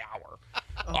every hour.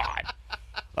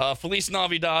 God. Feliz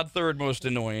Navidad, third most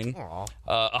annoying.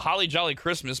 A Holly Jolly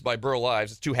Christmas by Burl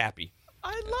Ives. It's too happy.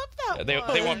 I love that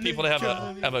one. They want people to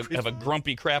have a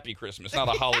grumpy, crappy Christmas, not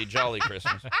a Holly Jolly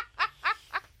Christmas.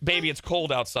 Baby, it's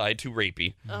cold outside, too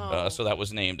rapey. So that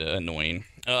was named annoying.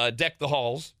 Deck the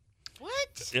Halls.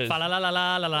 What? La la la la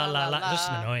la la la la.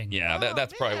 Just annoying. Yeah,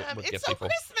 that's probably what gets people.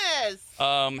 It's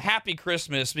Christmas. Happy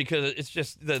Christmas, because it's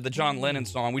just the John Lennon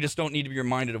song. We just don't need to be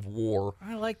reminded of war.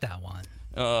 I like that one.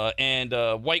 And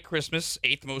White Christmas,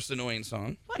 eighth most annoying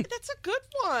song. What? That's a good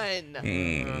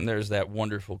one. There's that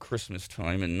wonderful Christmas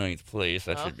time in ninth place.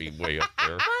 That should be way up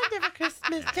there. Wonderful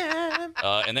Christmas time.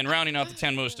 And then rounding out the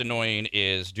 10 most annoying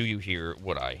is Do You Hear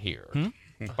What I Hear?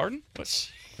 Pardon? What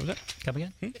was that? Come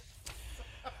again?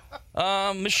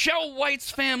 Michelle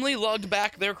White's family lugged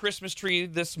back their Christmas tree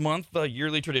this month. A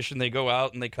yearly tradition. They go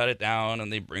out and they cut it down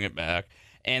and they bring it back.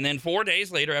 And then 4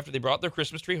 days later, after they brought their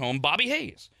Christmas tree home, Bobby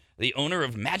Hayes, the owner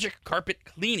of Magic Carpet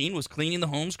Cleaning, was cleaning the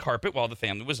home's carpet while the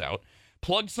family was out,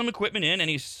 plugged some equipment in, and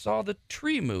he saw the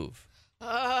tree move.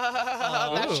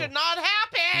 That should not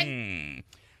happen.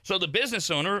 So the business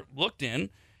owner looked in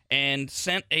and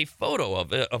sent a photo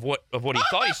of what he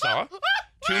thought he saw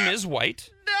to Ms. White.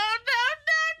 No,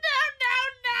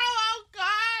 oh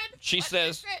God. She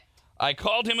says, I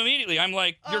called him immediately. I'm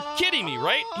like, you're kidding me,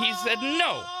 right? He said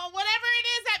no. Whatever it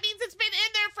is, that means it's been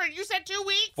in there for, you said 2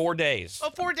 weeks? 4 days. Oh,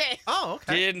 4 days. Oh,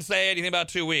 okay. Didn't say anything about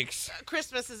 2 weeks.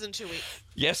 Christmas is in 2 weeks.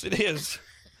 Yes, it is.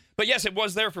 But yes, it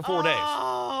was there for 4 days.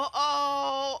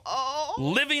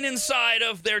 Living inside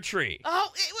of their tree. Oh,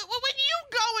 when you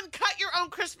go and cut your own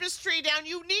Christmas tree down,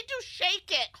 you need to shake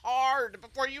it hard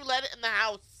before you let it in the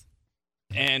house.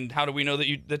 And how do we know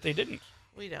that they didn't?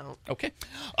 We don't. Okay.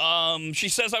 She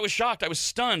says, I was shocked. I was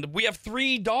stunned. We have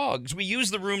 3 dogs. We use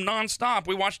the room nonstop.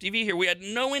 We watch TV here. We had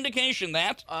no indication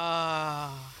that.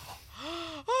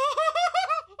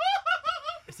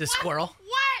 Is this squirrel?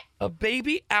 What? A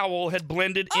baby owl had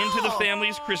blended into the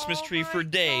family's Christmas tree for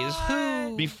days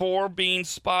before being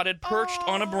spotted perched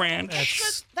on a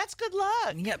branch. That's good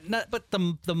luck. Yeah, but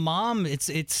the mom, it's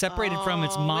separated from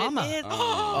its mama.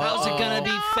 How's it gonna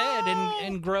be fed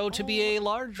and grow to be a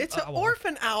large? It's an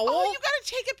orphan owl. Oh, you gotta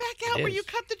take it back out where you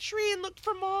cut the tree and looked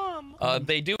for mom.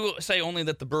 They do say only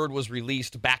that the bird was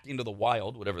released back into the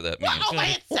wild, whatever that means. Oh, by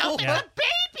itself, it's a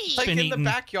baby. Like in the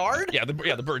backyard? Yeah,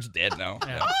 the bird's dead now. Oh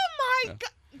my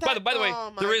God. By the way,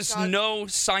 there is no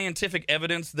scientific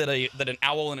evidence that an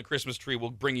owl in a Christmas tree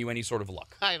will bring you any sort of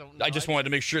luck. I don't know. I just wanted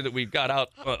to make sure that we got out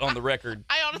on the record.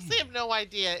 I honestly have no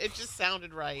idea. It just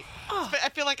sounded right. I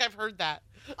feel like I've heard that.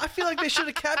 I feel like they should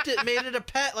have kept it, made it a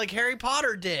pet like Harry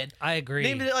Potter did. I agree.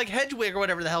 Named it like Hedwig or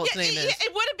whatever the hell its name is.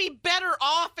 It wouldn't be better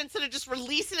off instead of just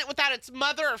releasing it without its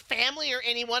mother or family or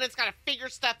anyone. It's got to figure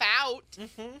stuff out.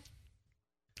 Mm-hmm.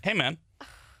 Hey, man.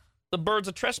 The bird's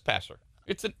a trespasser.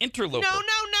 It's an interloper. No.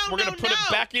 We're gonna put it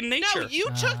back in nature. No, you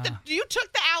took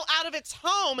the owl out of its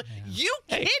home. Yeah. You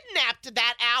kidnapped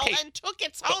that owl and took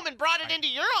its home and brought it into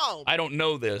your home. I don't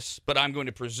know this, but I'm going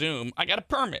to presume I got a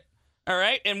permit. All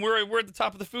right, and we're at the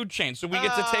top of the food chain, so we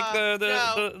get to take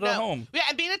the home. Yeah,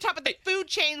 and being at the top of the food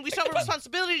chain, we still have a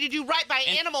responsibility to do right by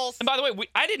animals. And by the way,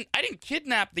 I didn't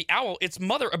kidnap the owl. Its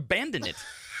mother abandoned it.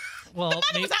 Well, the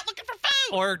mother was out looking for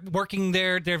food, or working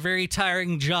their very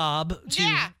tiring job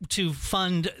to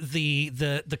fund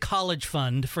the college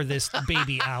fund for this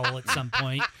baby owl at some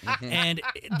point. And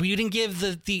we didn't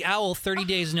give the owl 30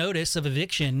 days notice of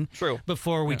eviction.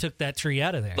 Before we took that tree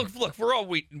out of there. Look, for all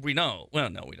we know. Well,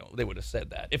 no, we don't. They would have said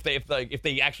that if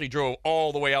they actually drove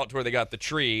all the way out to where they got the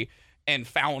tree and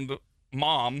found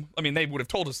Mom. I mean, they would have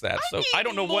told us that. So I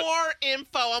don't know what more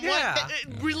info.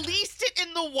 Released it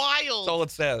in the wild. That's all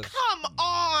it says. Come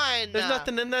on. There's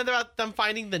nothing in there about them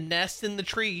finding the nest in the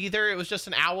tree either. It was just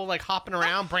an owl like hopping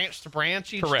around branch to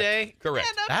branch each day. Correct.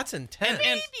 That's intense.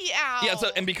 Baby owl. Yeah,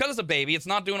 and because it's a baby, it's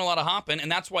not doing a lot of hopping, and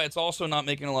that's why it's also not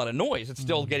making a lot of noise. It's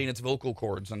still getting its vocal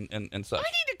cords and such. I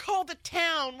need to call the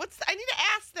town. I need to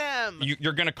ask them.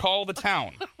 You're going to call the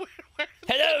town.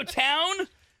 Hello, town?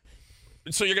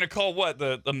 So you're going to call what?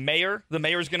 The mayor? The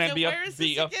mayor's going to be up? Where is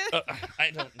this again?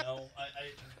 I don't know.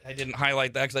 I didn't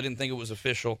highlight that because I didn't think it was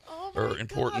official or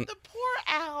important. God, the poor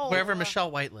owl. Wherever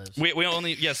Michelle White lives. We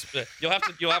only you'll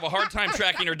have a hard time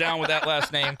tracking her down with that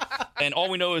last name, and all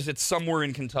we know is it's somewhere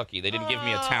in Kentucky. They didn't give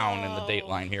me a town in the date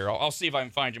line here. I'll see if I can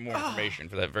find you more information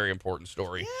for that very important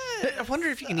story. I wonder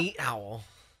if you can eat owl.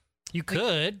 You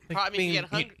could. Probably you get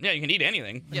hungry. Yeah, you can eat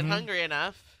anything. Get hungry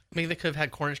enough. Maybe they could have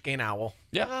had Cornish game owl.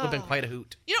 Yeah, would have been quite a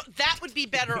hoot. You know, that would be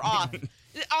better off.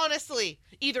 Honestly,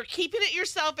 either keeping it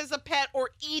yourself as a pet or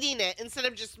eating it instead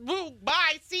of just, woo,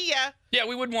 bye, see ya. Yeah,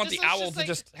 we wouldn't want Just the let's owl just, to like-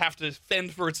 just have to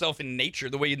fend for itself in nature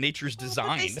the way nature's But they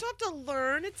designed. still have to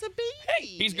learn. It's a baby. Hey,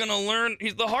 he's going to learn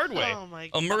the hard way. Oh, my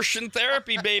God. Immersion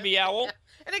therapy, baby owl.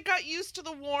 And it got used to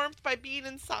the warmth by being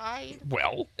inside.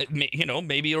 Well,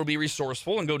 maybe it'll be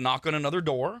resourceful and go knock on another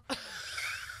door.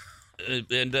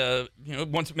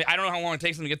 Once I don't know how long it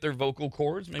takes them to get their vocal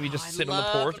cords. Maybe just sit on the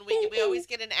porch. When we always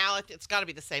get an owl. It's got to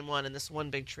be the same one in this one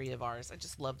big tree of ours. I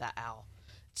just love that owl.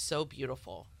 It's so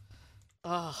beautiful.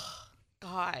 Oh,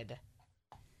 God.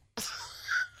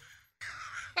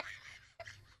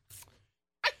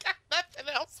 I got nothing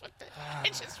else with it.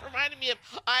 It just reminded me of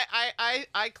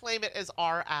I claim it as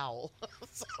our owl.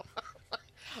 So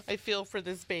I feel for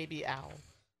this baby owl.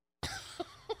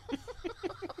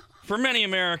 For many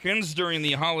Americans, during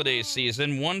the holiday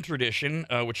season, one tradition,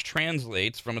 which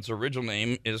translates from its original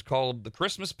name, is called the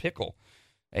Christmas pickle,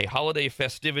 a holiday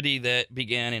festivity that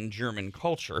began in German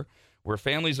culture, where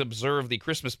families observe the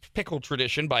Christmas pickle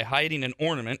tradition by hiding an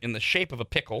ornament in the shape of a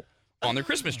pickle on their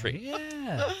Christmas tree.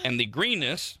 Yeah. And the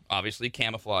greenness obviously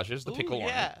camouflages the pickle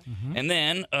ornament. And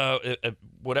then,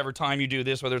 whatever time you do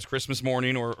this, whether it's Christmas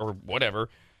morning or whatever,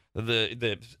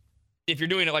 if you're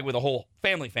doing it like with a whole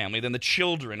family, then the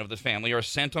children of the family are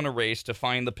sent on a race to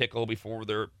find the pickle before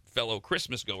their fellow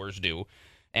Christmas goers do.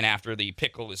 And after the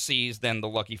pickle is seized, then the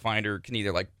lucky finder can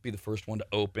either be the first one to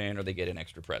open or they get an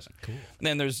extra present. Cool. And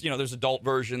then there's adult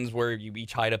versions where you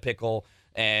each hide a pickle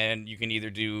and you can either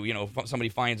do, somebody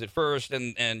finds it first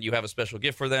and you have a special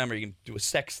gift for them, or you can do a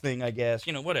sex thing, I guess,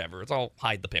 whatever. It's all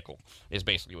hide the pickle is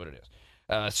basically what it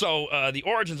is. So the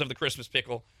origins of the Christmas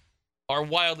pickle are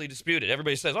wildly disputed.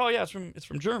 Everybody says, "Oh yeah, it's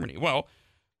from Germany." Well,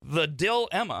 the Dill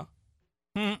Emma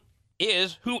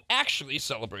is who actually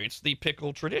celebrates the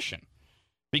pickle tradition,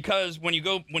 because when you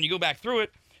go back through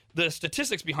it, the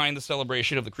statistics behind the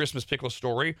celebration of the Christmas pickle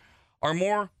story are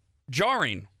more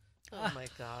jarring Oh my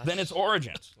gosh. than its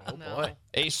origins. Oh boy!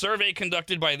 A survey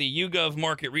conducted by the YouGov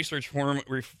market research firm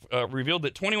revealed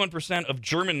that 21% of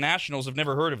German nationals have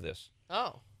never heard of this.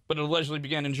 Oh. But it allegedly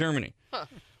began in Germany. Huh.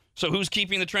 So who's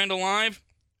keeping the trend alive?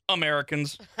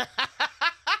 Americans.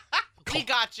 We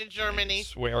got you, Germany. I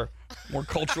swear. More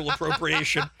cultural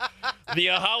appropriation. The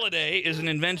holiday is an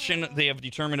invention, they have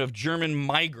determined, of German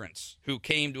migrants who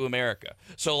came to America.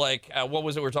 So, what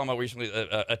was it we were talking about recently?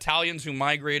 Italians who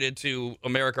migrated to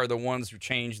America are the ones who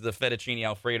changed the fettuccine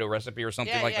Alfredo recipe or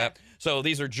something like that. So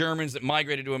these are Germans that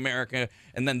migrated to America,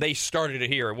 and then they started it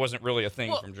here. It wasn't really a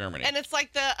thing from Germany. And it's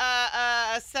like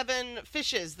the seven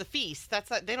fishes, the feast.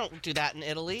 They don't do that in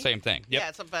Italy. Same thing.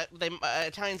 Yep. Yeah, but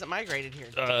Italians that migrated here.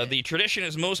 The tradition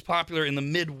is most popular in the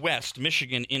Midwest,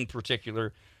 Michigan in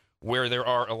particular, where there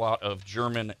are a lot of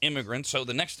German immigrants. So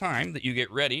the next time that you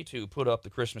get ready to put up the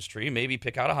Christmas tree, maybe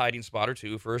pick out a hiding spot or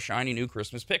two for a shiny new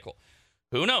Christmas pickle.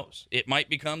 Who knows? It might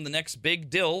become the next big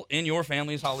dill in your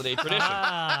family's holiday tradition.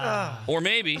 Or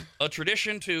maybe a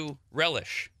tradition to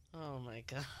relish. Oh, my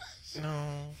gosh.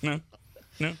 No?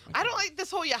 I don't like this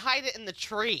whole you hide it in the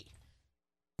tree.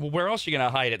 Well, where else are you going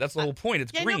to hide it? That's the whole point.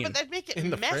 It's green. No, but that'd make it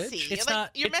In the messy. fridge? It's Like,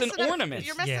 not- you're it's an messing up- ornament.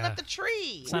 You're messing Yeah. up the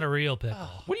tree. It's not a real pickle.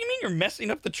 What do you mean you're messing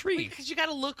up the tree? Because you got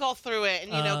to look all through it,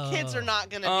 and kids are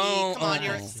not going to Oh, be. Come on, oh.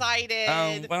 you're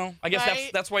excited. Well, I guess right?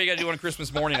 that's why you got to do it on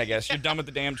Christmas morning, I guess. You're done with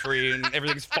the damn tree and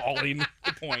everything's falling.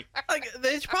 Good point.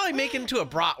 They should probably make it into a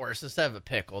bratwurst instead of a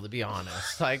pickle. To be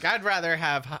honest, I'd rather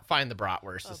find the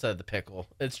bratwurst instead of the pickle.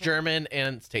 It's German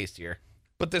and it's tastier.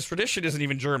 But this tradition isn't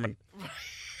even German.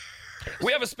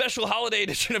 We have a special holiday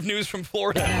edition of News from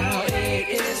Florida. Now it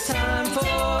is time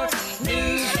for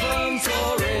News from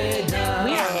Florida.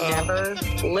 We are never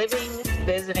living,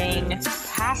 visiting,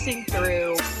 passing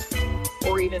through,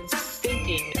 or even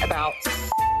thinking about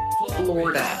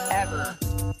Florida ever.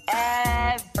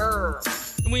 Ever.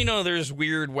 We know there's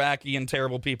weird, wacky, and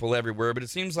terrible people everywhere, but it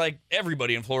seems like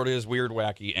everybody in Florida is weird,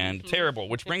 wacky, and terrible,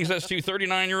 which brings us to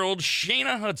 39-year-old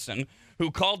Shayna Hudson,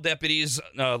 who called deputies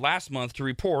last month to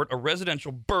report a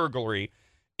residential burglary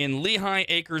in Lehigh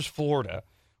Acres, Florida,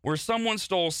 where someone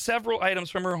stole several items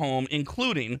from her home,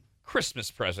 including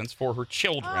Christmas presents for her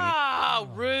children Oh,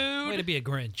 rude. Way to be a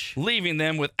Grinch. Leaving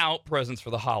them without presents for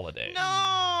the holidays.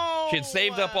 No. She had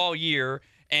saved up all year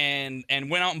and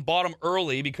went out and bought them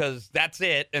early because that's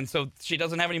it. And so she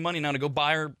doesn't have any money now to go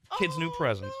buy her kids new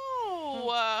presents.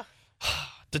 No.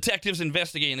 Detectives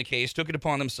investigating the case took it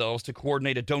upon themselves to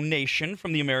coordinate a donation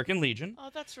from the American Legion, Oh,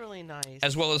 that's really nice.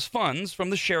 as well as funds from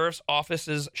the sheriff's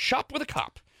office's Shop with a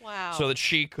Cop, Wow. so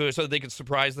that they could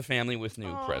surprise the family with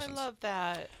new presents. I love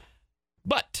that.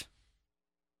 But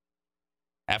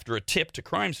after a tip to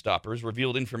Crime Stoppers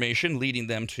revealed information leading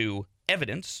them to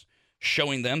evidence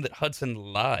showing them that Hudson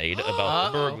lied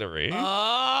about the burglary.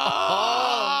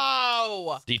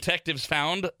 Detectives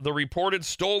found the reported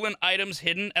stolen items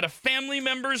hidden at a family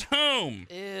member's home.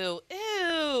 Ew.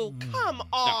 Come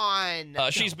on.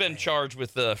 She's been charged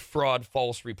with the fraud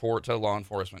false report to law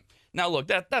enforcement. Now, look,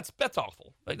 that's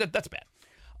awful. That's bad.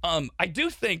 I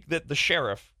do think that the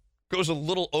sheriff goes a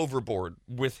little overboard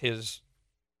with his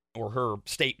or her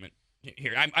statement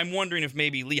here. I'm wondering if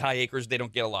maybe Lehigh Acres, they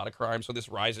don't get a lot of crime, so this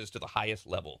rises to the highest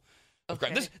level of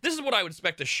crime. This is what I would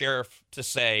expect a sheriff to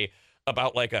say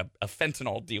about like a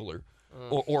fentanyl dealer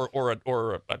or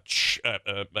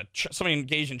somebody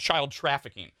engaged in child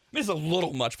trafficking. I mean, it's a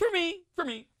little much for me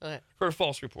for a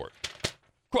false report.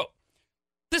 Quote,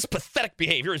 "This pathetic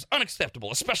behavior is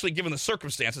unacceptable, especially given the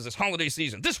circumstances this holiday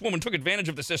season. This woman took advantage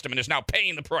of the system and is now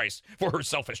paying the price for her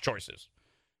selfish choices."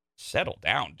 Settle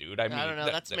down, dude. I don't know.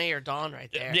 That's Mayor Dawn right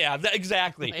there. Yeah,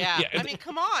 exactly. Yeah. I mean,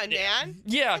 come on, man.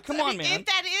 Yeah, come on, man. If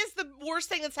that is the worst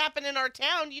thing that's happened in our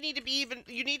town, you need to be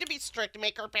strict to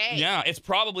make her pay. Yeah, it's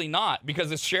probably not, because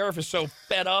the sheriff is so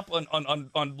fed up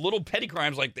on little petty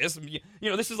crimes like this. You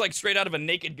know, this is like straight out of a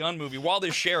Naked Gun movie. While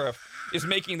this sheriff is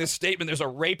making this statement, there's a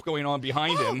rape going on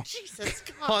behind him. Jesus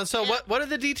God. Hold on, so what are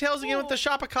the details again with the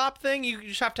Shop a Cop thing? You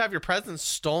just have to have your presents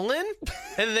stolen,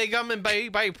 and then they come and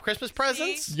buy Christmas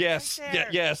presents? Yes.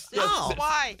 Yes. No.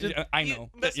 Why? I know.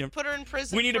 You must put her in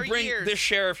prison. We need to bring this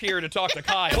sheriff here to talk to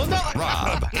Kyle.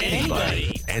 Rob,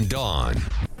 anybody, and Dawn.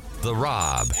 The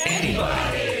Rob,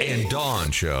 anybody, and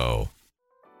Dawn Show.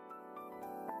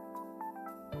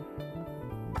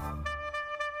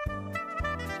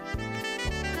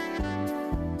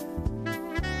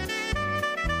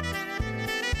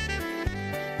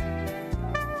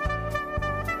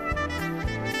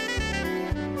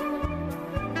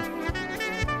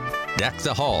 Deck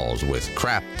the halls with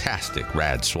craptastic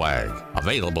rad swag.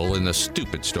 Available in the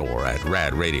stupid store at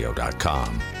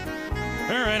radradio.com.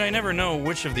 All right, I never know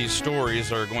which of these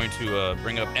stories are going to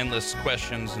bring up endless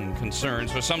questions and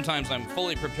concerns. So sometimes I'm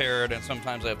fully prepared, and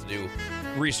sometimes I have to do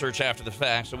research after the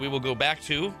fact. So we will go back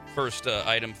to first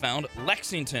item found,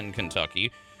 Lexington,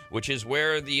 Kentucky, which is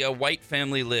where the White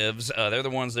family lives. They're the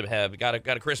ones that have got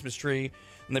a Christmas tree,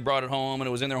 and they brought it home, and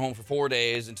it was in their home for 4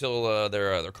 days until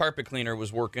their carpet cleaner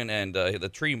was working, and the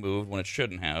tree moved when it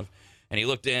shouldn't have. And he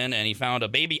looked in, and he found a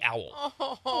baby owl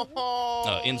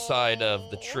inside of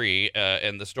the tree.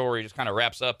 And the story just kind of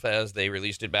wraps up as they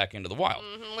released it back into the wild.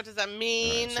 Mm-hmm. What does that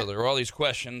mean? So there are all these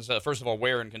questions. First of all,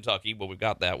 where in Kentucky? Well, we've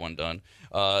got that one done.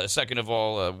 Second of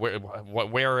all,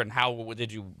 where and how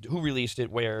who released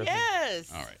it? Where?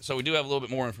 Yes. All right. So we do have a little bit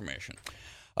more information.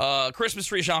 Christmas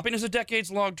tree shopping is a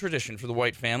decades-long tradition for the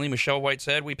White family. Michelle White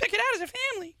said, "We pick it out as a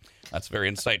family." That's very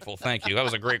insightful. Thank you. That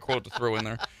was a great quote to throw in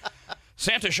there.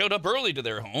 Santa showed up early to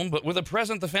their home, but with a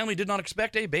present the family did not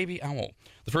expect, a baby owl.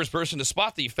 The first person to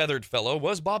spot the feathered fellow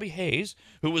was Bobby Hayes,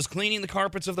 who was cleaning the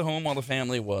carpets of the home while the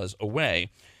family was away.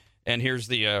 And here's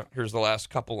the last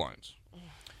couple lines.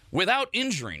 Without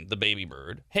injuring the baby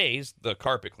bird, Hayes, the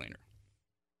carpet cleaner,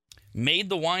 made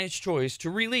the wise choice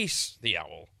to release the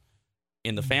owl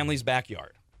in the family's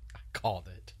backyard. I called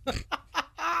it.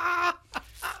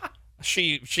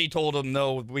 She told him,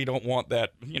 no, we don't want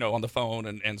that, on the phone,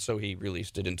 and so he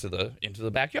released it into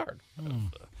the backyard.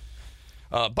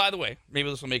 By the way, maybe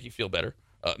this will make you feel better.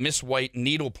 Miss White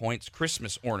needlepoints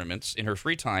Christmas ornaments in her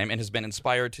free time and has been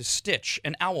inspired to stitch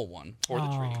an owl one for the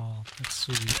tree. Oh, that's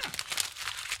sweet.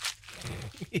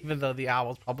 Even though the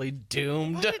owl's probably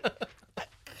doomed.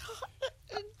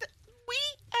 We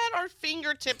at our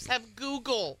fingertips have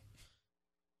Google.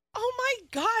 Oh my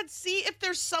God! See if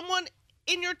there's someone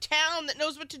in your town that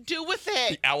knows what to do with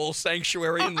it. The Owl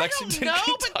Sanctuary in Lexington,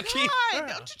 Kentucky. But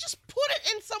God, just put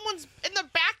it in the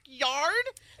backyard.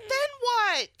 Then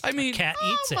what? I mean, cat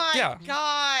eats it. Oh my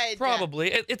God! Probably.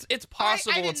 It's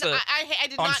possible. I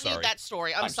did not need that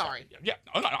story. I'm sorry. Yeah,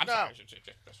 no, I'm sorry.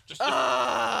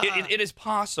 it is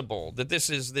possible that this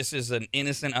is an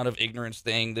innocent out of ignorance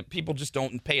thing that people just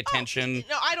don't pay attention.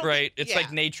 No, I don't. Right? It's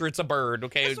like nature. It's a bird.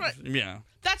 Okay.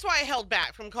 That's why I held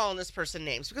back from calling this person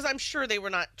names, because I'm sure they were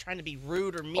not trying to be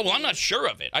rude or mean. Oh, well, I'm not sure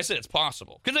of it. I said it's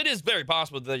possible, because it is very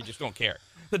possible that they just don't care.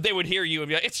 That they would hear you and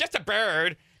be like, it's just a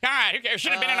bird. God, it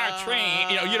should have been in our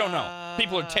tree. You don't know.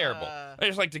 People are terrible. I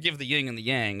just like to give the yin and the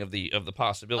yang of the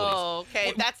possibilities. Oh, okay.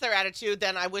 If that's their attitude,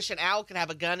 then I wish an owl could have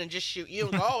a gun and just shoot you.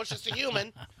 Oh, it's just a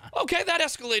human. Okay, that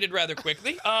escalated rather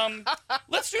quickly.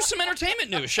 Let's do some entertainment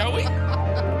news, shall we?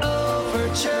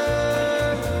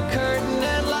 Overture, curtain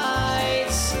and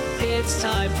lights. It's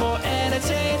time for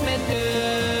entertainment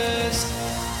news.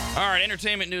 All right,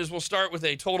 entertainment news. We'll start with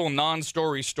a total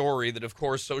non-story story that, of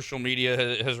course, social media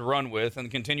has run with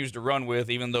and continues to run with,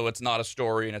 even though it's not a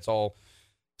story and it's all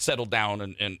settled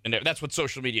down. And that's what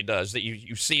social media does, that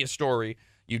you see a story,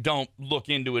 you don't look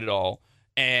into it at all,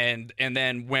 and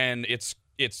then when it's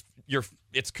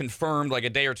confirmed like a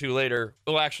day or two later,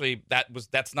 well, actually,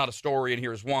 that's not a story, and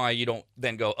here's why, you don't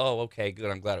then go, oh, okay,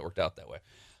 good, I'm glad it worked out that way.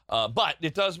 But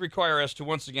it does require us to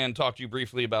once again talk to you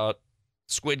briefly about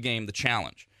Squid Game, the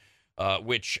challenge.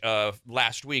 Which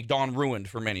last week Dawn ruined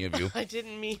for many of you. I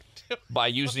didn't mean to. By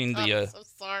using I'm so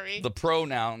sorry. the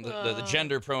pronoun, the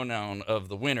gender pronoun of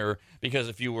the winner, because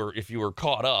if you were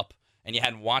caught up and you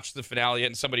hadn't watched the finale yet,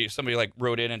 and somebody like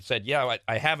wrote in and said, yeah,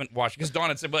 I haven't watched, because Dawn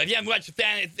had said, well, if you haven't watched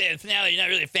the finale, you're not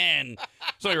really a fan.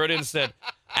 Somebody wrote in and said,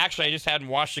 actually, I just hadn't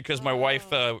watched it because my wife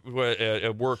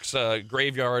works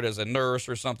graveyard as a nurse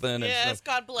or something. Yes, and so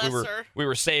God bless her. We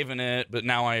were saving it, but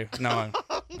now I know.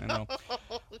 God.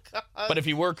 But if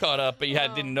you were caught up, but you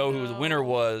didn't know who the winner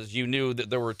was, you knew that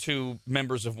there were two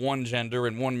members of one gender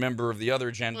and one member of the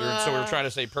other gender. And so we were trying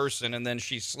to say person, and then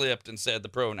she slipped and said the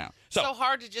pronoun. So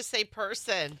hard to just say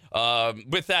person.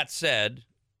 With that said,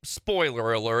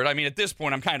 spoiler alert. I mean, at this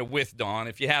point, I'm kind of with Dawn.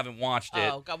 If you haven't watched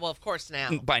it, oh God, well, of course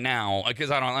now. By now,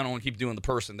 because I don't want to keep doing the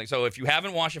person thing. So if you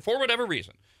haven't watched it for whatever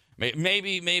reason,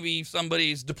 maybe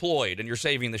somebody's deployed and you're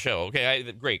saving the show. Okay,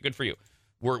 great, good for you.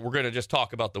 We're going to just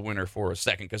talk about the winner for a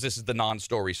second, because this is the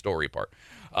non-story part.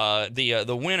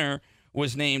 The winner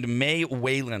was named May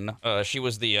Whalen. She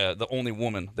was the only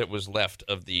woman that was left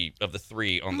of the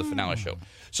three on the finale show.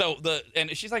 So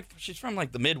she's from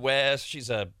like the Midwest. She's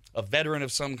a veteran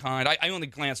of some kind. I only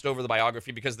glanced over the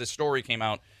biography because this story came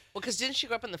out. Well, because didn't she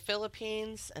grow up in the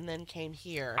Philippines and then came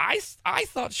here? I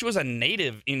thought she was a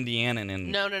native Indianan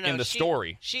in the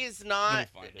story. She's not.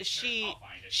 She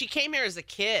came here as a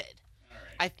kid.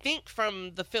 I think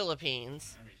from the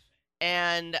Philippines,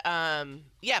 and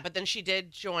but then she did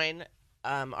join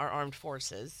our armed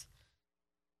forces.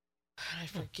 I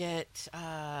forget.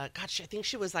 I think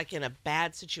she was like in a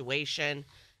bad situation,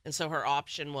 and so her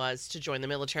option was to join the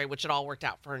military, which it all worked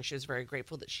out for her, and she was very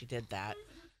grateful that she did that.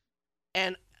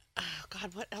 And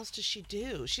God, what else does she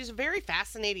do? She's a very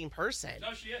fascinating person.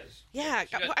 No, she is. Yeah,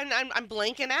 and I'm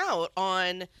blanking out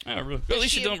on. Really? At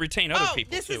least you don't retain other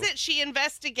people. This is it. She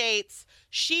investigates.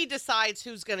 She decides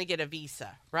who's going to get a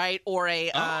visa, right? Or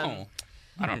a. I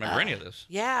don't remember any of this.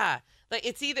 Yeah, like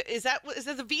it's either is that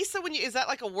the visa is that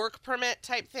like a work permit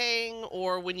type thing,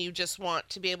 or when you just want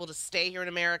to be able to stay here in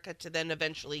America to then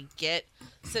eventually get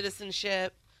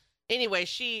citizenship. Anyway,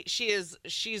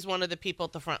 she's one of the people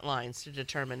at the front lines to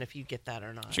determine if you get that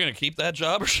or not. She's gonna keep that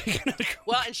job, or she gonna?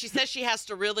 Well, and she says she has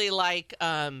to really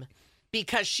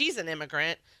because she's an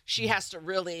immigrant, she has to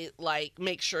really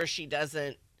make sure she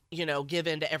doesn't, give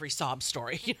in to every sob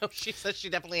story. She says she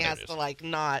definitely has to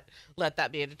not let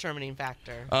that be a determining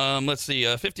factor. Let's see.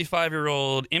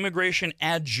 55-year-old immigration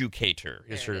adjudicator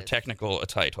is her technical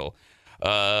title.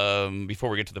 Before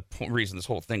we get to the reason this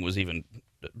whole thing was even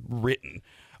written.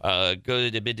 Where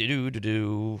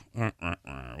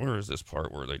is this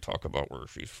part where they talk about where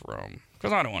she's from?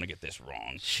 Because I don't want to get this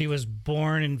wrong. She was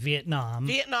born in Vietnam.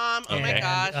 Oh my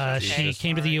gosh. She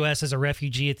came to the U.S. as a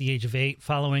refugee at the age of 8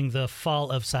 following the fall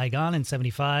of Saigon in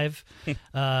 1975.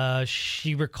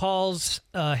 She recalls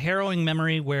a harrowing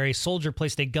memory where a soldier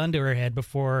placed a gun to her head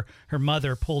before her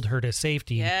mother pulled her to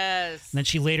safety. Yes. And then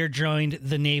she later joined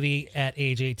the Navy at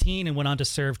age 18 and went on to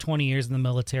serve 20 years in the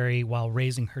military while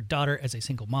raising her daughter as a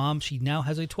single mom. She now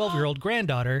has a 12-year-old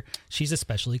granddaughter she's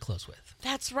especially close with.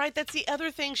 That's right. That's the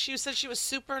other thing. She said she was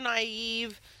super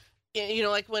naive,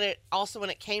 like when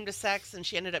it came to sex, and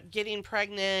she ended up getting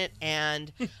pregnant,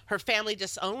 and her family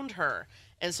disowned her.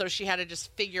 And so she had to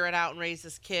just figure it out and raise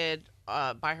this kid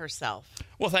by herself.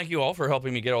 Well, thank you all for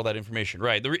helping me get all that information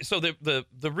right.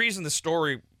 The reason the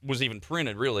story was even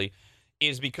printed, really,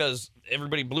 is because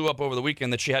everybody blew up over the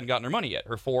weekend that she hadn't gotten her money yet,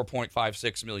 her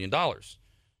 $4.56 million.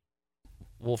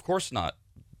 Well, of course not.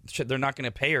 They're not going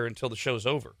to pay her until the show's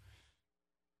over.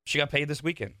 She got paid this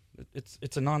weekend.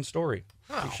 It's a non-story.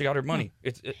 She got her money.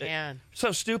 It's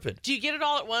so stupid. Do you get it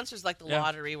all at once, or is it like the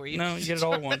lottery where you? No, you get it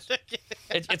all at once.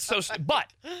 It's so.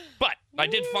 But I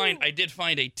did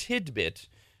find a tidbit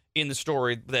in the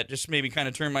story that just made me kind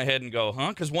of turn my head and go, huh?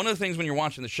 Because one of the things when you're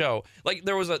watching the show, like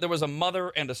there was a mother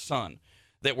and a son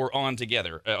that were on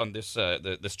together on this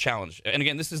this challenge. And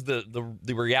again, this is the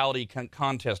reality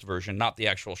contest version, not the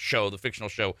actual show, the fictional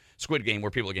show Squid Game,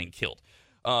 where people are getting killed.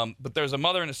 But there's a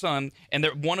mother and a son, and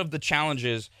one of the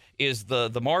challenges is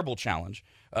the marble challenge,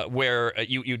 where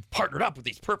you partnered up with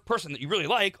this person that you really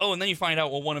like. Oh, and then you find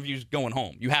out, well, one of you's going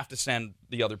home. You have to send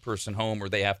the other person home, or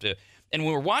they have to. And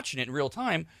when we're watching it in real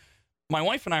time, my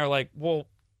wife and I are like, well,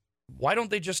 why don't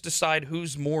they just decide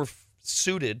who's more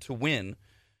suited to win?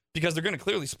 Because they're going to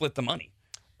clearly split the money.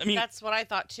 I mean, that's what I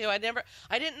thought too. I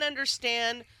didn't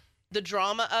understand the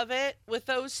drama of it with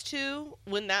those two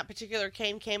when that particular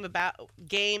game came about.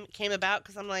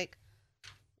 Because I'm like,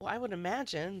 well, I would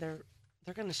imagine they're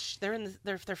in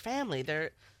their family.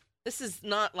 This is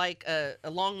not like a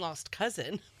long lost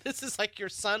cousin. This is like your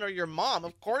son or your mom.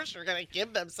 Of course, you're going to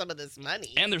give them some of this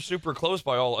money. And they're super close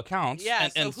by all accounts. Yeah.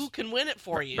 So who can win it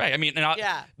for you? Right. I mean,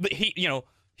 but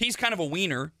he's kind of a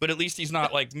wiener, but at least he's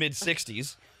not like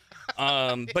mid-60s.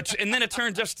 And then it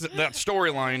turns just that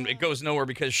storyline, it goes nowhere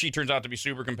because she turns out to be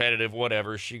super competitive,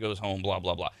 whatever. She goes home, blah,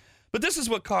 blah, blah. But this is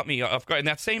what caught me off guard in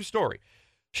that same story.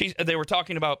 They were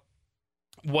talking about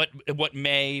what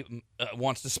May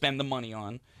wants to spend the money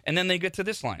on, and then they get to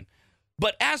this line.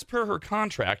 But as per her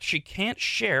contract, she can't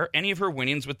share any of her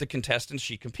winnings with the contestants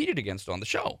she competed against on the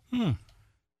show.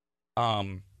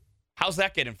 How's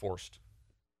that get enforced?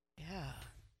 Yeah.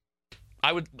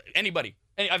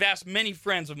 I've asked many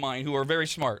friends of mine who are very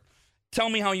smart. Tell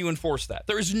me how you enforce that.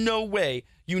 There is no way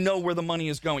you know where the money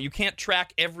is going. You can't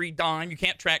track every dime. You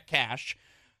can't track cash.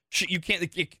 You can't.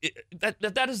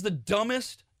 That is the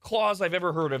dumbest clause I've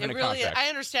ever heard of in a contract. I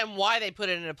understand why they put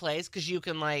it into place, because you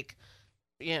can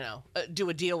do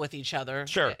a deal with each other.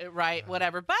 Sure. Right.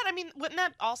 Whatever. But I mean, wouldn't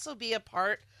that also be a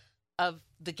part of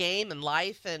the game and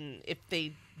life? And if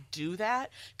they do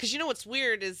that, because what's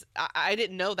weird is I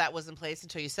didn't know that was in place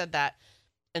until you said that.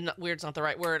 And weird's not the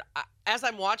right word. As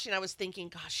I'm watching, I was thinking,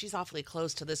 gosh, she's awfully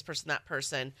close to this person, that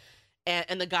person.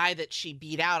 And the guy that she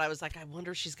beat out, I was like, I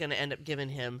wonder if she's going to end up giving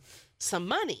him some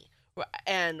money.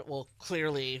 And, well,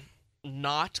 clearly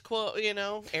not, quote,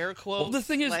 air quote. Well, the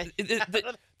thing is,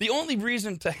 the only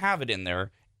reason to have it in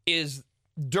there is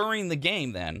during the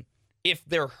game, then, if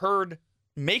they're heard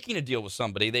making a deal with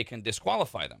somebody, they can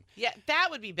disqualify them. Yeah, that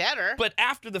would be better. But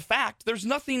after the fact, there's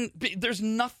nothing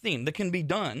that can be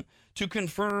done to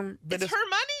confirm that it's her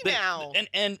money now.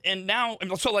 And now,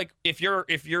 so like if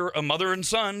you're a mother and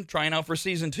son trying out for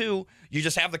season 2, you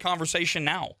just have the conversation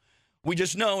now. We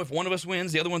just know if one of us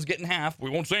wins, the other one's getting half. We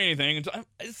won't say anything.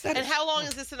 And how long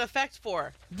is this in effect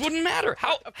for? Wouldn't matter.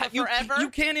 Forever? You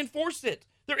can't enforce it.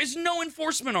 There is no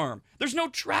enforcement arm. There's no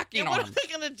tracking arm. What are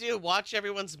they going to do? Watch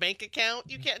everyone's bank account?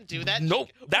 You can't do that. Nope.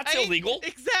 That's illegal.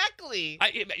 Exactly.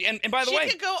 And by the way,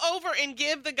 she could go over and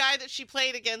give the guy that she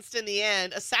played against in the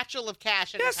end a satchel of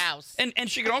cash in his house. And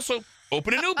she could also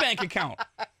open a new bank account.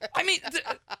 I mean,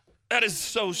 that is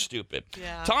so stupid.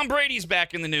 Yeah. Tom Brady's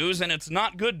back in the news, and it's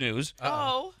not good news.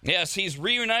 Oh. Yes, he's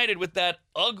reunited with that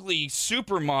ugly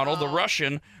supermodel, the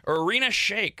Russian, Irina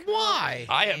Shayk. Why?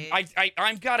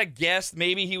 I've got to guess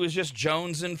maybe he was just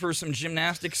jonesing for some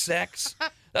gymnastic sex.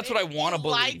 That's what I want to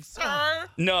believe. Likes her?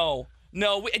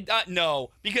 No,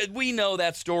 because we know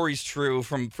that story's true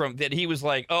from that he was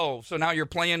like, oh, so now you're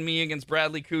playing me against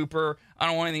Bradley Cooper. I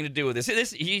don't want anything to do with this.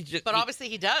 But obviously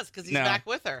he does, because he's back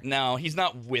with her. No, he's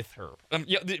not with her.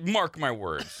 Mark my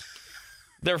words.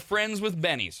 They're friends with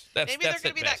Benny's. Maybe they're going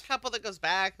to be that couple that goes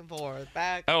back and forth,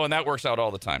 Oh, and that works out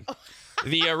all the time.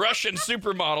 The Russian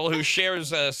supermodel who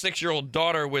shares a 6-year-old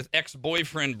daughter with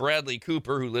ex-boyfriend Bradley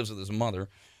Cooper, who lives with his mother,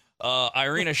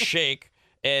 Irina Shayk,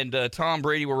 and Tom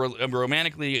Brady were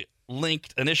romantically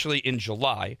linked initially in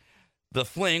July. The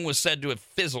fling was said to have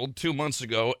fizzled 2 months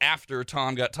ago after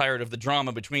Tom got tired of the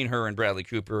drama between her and Bradley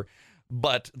Cooper,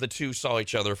 but the two saw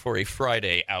each other for a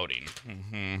Friday outing.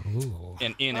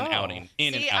 Mm-hmm. An outing.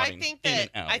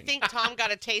 I think Tom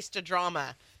got a taste of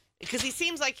drama. Because he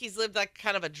seems like he's lived like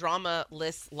kind of a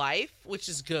drama-less life, which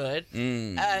is good.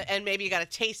 And maybe you got a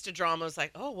taste of drama. It's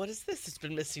like, oh, what is this? It's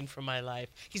been missing from my life.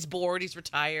 He's bored. He's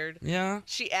retired. Yeah.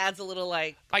 She adds a little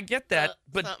like. I get that,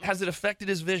 but has it affected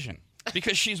his vision?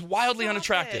 Because she's wildly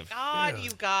unattractive. God,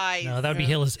 you guys. No, that would be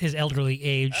his elderly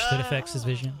age that affects his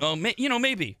vision. Oh,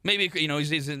 maybe.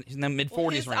 He's in the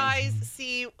mid-40s range. His eyes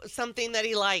see something that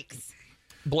he likes.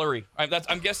 Blurry.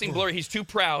 I'm guessing blurry. He's too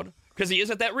proud. because he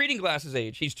is at that reading glasses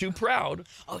age. He's too proud.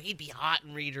 Oh, he'd be hot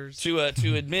in readers. To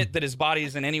admit that his body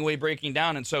is in any way breaking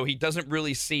down, and so he doesn't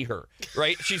really see her,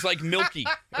 right? She's like milky.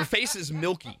 Her face is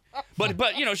milky.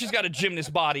 But she's got a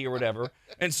gymnast body or whatever.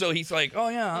 And so he's like, oh,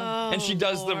 yeah. And she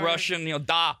does the Russian,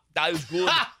 da is good.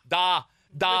 Da.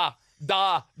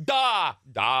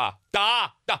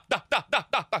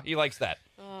 He likes that.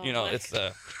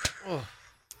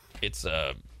 It's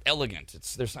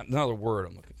elegant. There's another word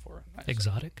I'm looking for.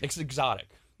 Exotic? It's exotic.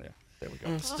 There we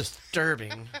go. It's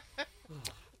disturbing.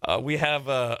 We have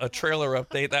a trailer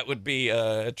update. That would be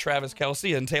Travis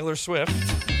Kelce and Taylor Swift.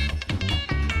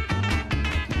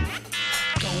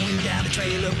 Going down the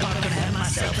trailer park and have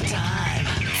myself a time.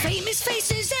 Famous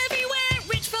faces everywhere,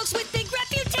 rich folks with big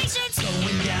reputations.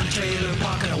 Going down the trailer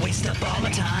park and I waste up all my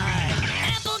time.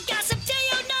 Apple gossip day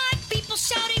or night, people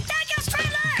shouting, that guy's trailer.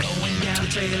 Going down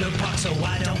the trailer park so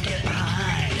I don't get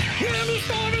behind.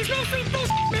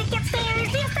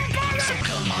 So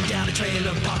come on down the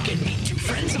trailer park and meet two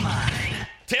friends of mine.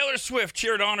 Taylor Swift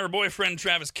cheered on her boyfriend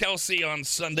Travis Kelce on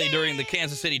Sunday during the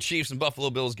Kansas City Chiefs and Buffalo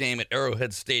Bills game at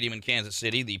Arrowhead Stadium in Kansas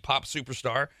City. The pop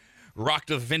superstar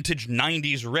rocked a vintage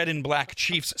 90s red and black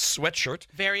Chiefs sweatshirt.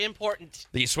 Very important.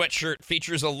 The sweatshirt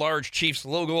features a large Chiefs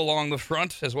logo along the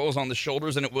front as well as on the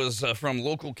shoulders, and it was from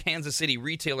local Kansas City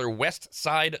retailer West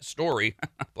Side Story.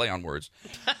 Play on words.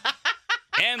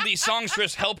 And the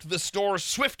songstress helped the store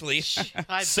swiftly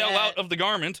sell out of the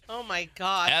garment. Oh, my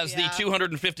God. As the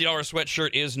 $250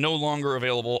 sweatshirt is no longer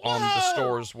available on the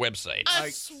store's website. A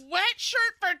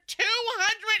sweatshirt for $250?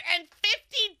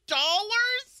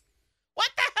 What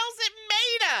the hell's it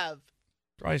made of?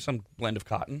 Probably some blend of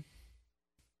cotton.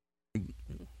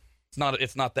 It's not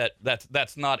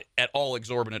that's not at all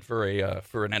exorbitant for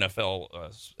an NFL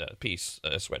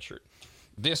sweatshirt.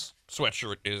 This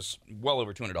sweatshirt is well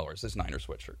over $200. This Niner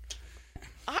sweatshirt.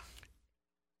 I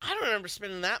don't remember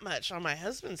spending that much on my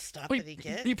husband's stuff that he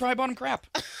gets. You probably bought him crap.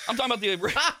 I'm talking about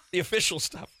the official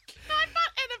stuff. I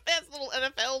bought NFL's little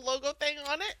NFL logo thing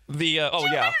on it.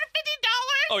 $250?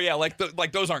 Oh yeah, like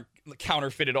those aren't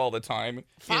counterfeited all the time.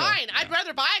 Fine, I'd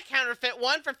rather buy a counterfeit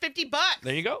one for $50.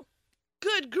 There you go.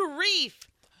 Good grief.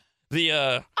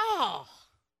 The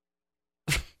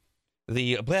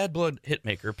Bad Blood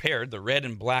hitmaker paired the red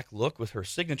and black look with her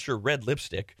signature red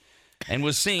lipstick and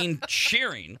was seen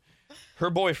cheering her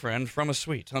boyfriend from a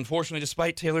suite. Unfortunately,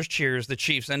 despite Taylor's cheers, the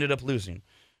Chiefs ended up losing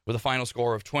with a final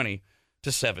score of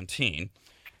 20-17.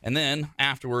 And then,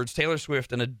 afterwards, Taylor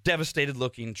Swift and a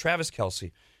devastated-looking Travis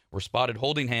Kelce were spotted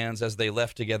holding hands as they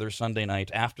left together Sunday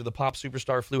night after the pop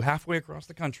superstar flew halfway across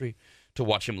the country to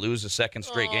watch him lose a second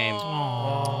straight game.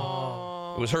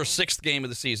 It was her sixth game of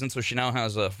the season, so she now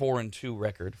has a 4-2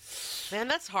 record. Man,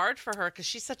 that's hard for her because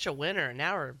she's such a winner, and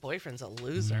now her boyfriend's a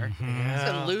loser. Yeah.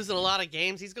 He's been losing a lot of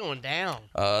games. He's going down.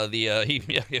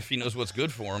 If he knows what's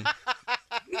good for him.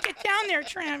 Get down there,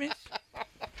 Travis.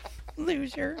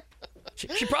 Loser.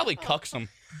 She probably cucks him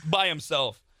by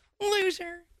himself.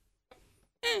 Loser.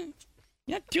 You're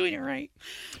not doing it right.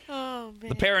 Oh, man.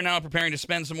 The pair are now preparing to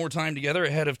spend some more time together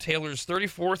ahead of Taylor's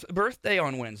 34th birthday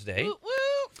on Wednesday. Woo, woo.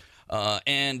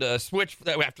 Switch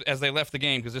as they left the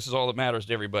game, because this is all that matters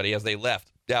to everybody. As they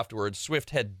left afterwards,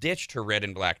 Swift had ditched her red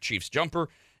and black Chiefs jumper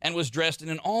and was dressed in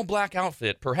an all-black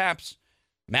outfit, perhaps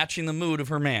matching the mood of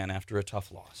her man after a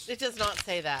tough loss. It does not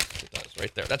say that. It does,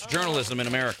 right there. That's journalism in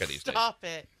America these days. Stop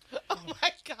it. Oh,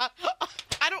 my God.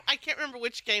 I can't remember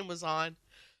which game was on,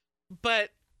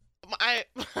 but I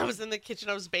was in the kitchen.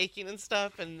 I was baking and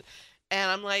stuff, and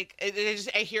I'm like,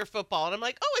 I hear football, and I'm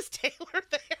like, oh, is Taylor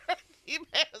there?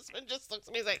 My husband just looks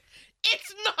at me. He's like,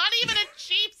 it's not even a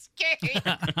Chiefs game.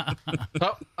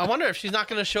 Well, I wonder if she's not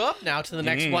going to show up now to the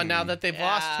next one now that they've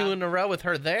lost 2 in a row with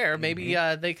her there. Maybe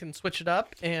they can switch it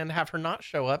up and have her not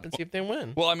show up and see if they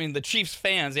win. Well, I mean, the Chiefs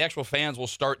fans, the actual fans, will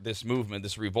start this movement,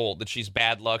 this revolt, that she's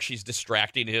bad luck, she's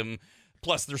distracting him.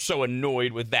 Plus, they're so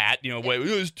annoyed with that.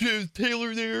 Is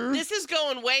Taylor there? This is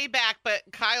going way back, but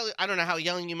Kyle, I don't know how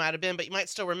young you might have been, but you might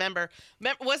still remember.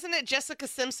 Wasn't it Jessica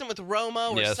Simpson with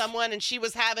Romo or someone, and she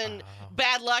was having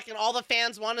bad luck, and all the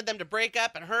fans wanted them to break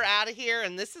up and her out of here,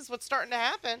 and this is what's starting to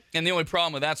happen. And the only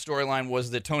problem with that storyline was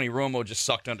that Tony Romo just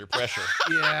sucked under pressure.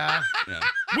 Yeah.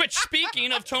 Which,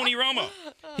 speaking of Tony Romo,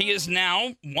 he is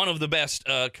now one of the best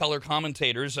color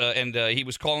commentators, and he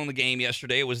was calling the game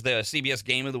yesterday. It was the CBS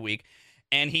Game of the Week.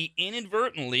 And he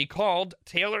inadvertently called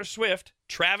Taylor Swift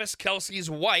Travis Kelce's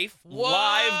wife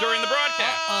live during the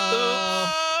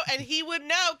broadcast. And he would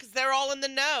know because they're all in the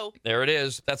know. There it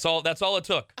is. That's all it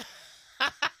took.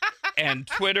 And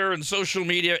Twitter and social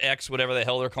media, X, whatever the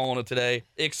hell they're calling it today,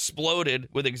 exploded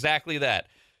with exactly that.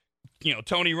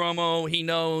 Tony Romo, he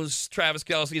knows Travis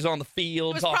Kelce's on the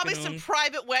field. It was probably some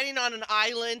private wedding on an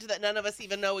island that none of us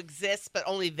even know exists, but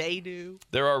only they do.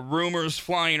 There are rumors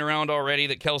flying around already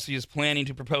that Kelce is planning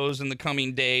to propose in the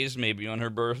coming days, maybe on her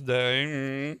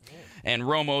birthday. And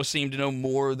Romo seemed to know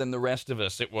more than the rest of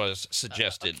us, it was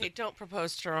suggested. Okay, don't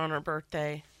propose to her on her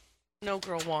birthday. No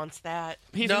girl wants that.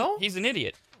 He's an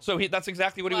idiot. So that's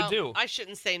exactly what he would do. I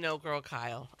shouldn't say no girl,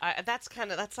 Kyle. That's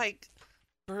like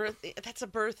birth. That's a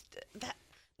birth.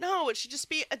 No, it should just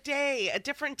be a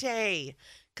different day.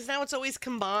 Because now it's always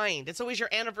combined. It's always your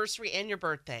anniversary and your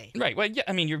birthday. Right. Well, yeah.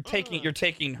 I mean, you're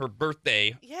taking her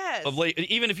birthday. Yes.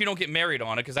 Even if you don't get married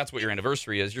on it, because that's what your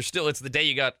anniversary is. It's the day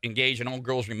you got engaged, and all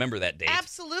girls remember that date.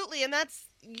 Absolutely, and that's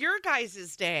your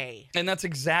guys' day. And that's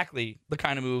exactly the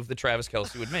kind of move that Travis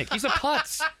Kelce would make. He's a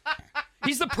putz.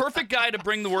 He's the perfect guy to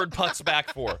bring the word putz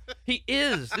back for. He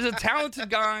is. He's a talented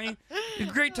guy. He's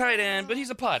a great tight end, but he's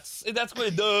a putz. That's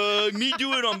what me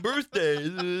do it on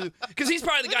birthdays. Because he's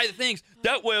probably the guy that thinks,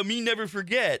 that way me never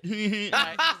forget.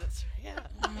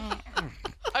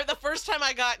 The first time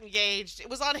I got engaged, it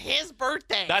was on his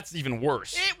birthday. That's even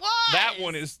worse. It was.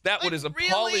 That one is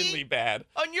appallingly bad.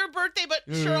 On your birthday, but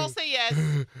sure, I'll say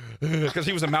yes. Because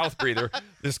he was a mouth breather,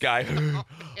 this guy.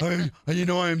 I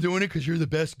am doing it because you're the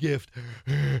best gift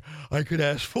I could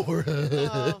ask for.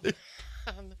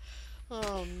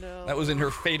 Oh, no. That was in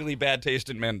her fatally bad taste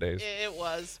in men days. It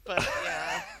was, but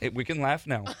yeah. We can laugh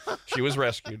now. She was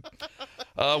rescued.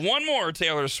 One more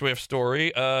Taylor Swift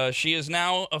story. She is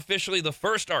now officially the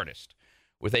first artist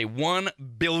with a $1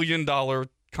 billion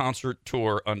concert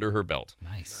tour under her belt.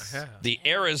 Nice. The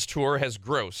Eras Tour has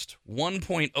grossed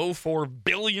 $1.04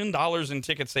 billion in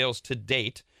ticket sales to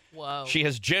date. Whoa. She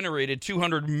has generated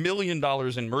 $200 million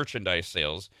in merchandise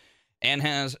sales and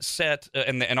has set,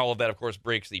 and all of that, of course,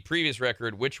 breaks the previous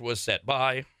record, which was set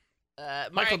by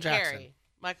Michael Jackson.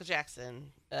 Michael Jackson.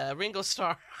 Ringo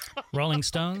Starr. Rolling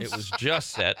Stones. It was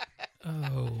just set.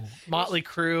 Motley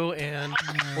Crue and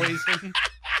Poison.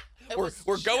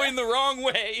 We're going the wrong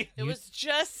way. It was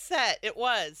just set. It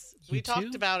was. We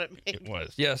talked about it. Maybe. It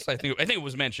was. Yes, I think it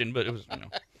was mentioned, but it was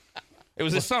it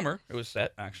was this summer. It was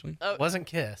set actually. Wasn't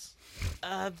Kiss.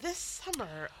 This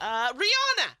summer,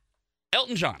 Rihanna.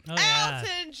 Elton John. Oh, yeah.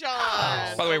 Elton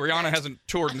John. By the way, Rihanna hasn't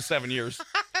toured in 7 years.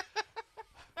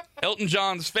 Elton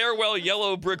John's Farewell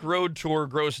Yellow Brick Road tour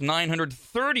grossed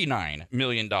 $939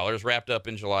 million, wrapped up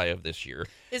in July of this year.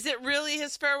 Is it really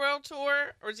his farewell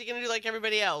tour, or is he going to do like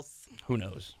everybody else? Who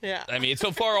knows? Yeah. I mean,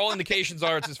 so far, all indications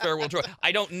are it's his farewell tour.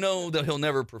 I don't know that he'll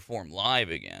never perform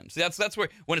live again. See, that's where,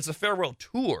 when it's a farewell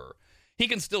tour, he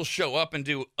can still show up and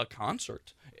do a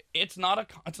concert. It's not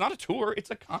a tour.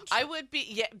 It's a concert. I would be.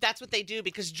 Yeah, that's what they do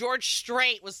because George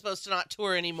Strait was supposed to not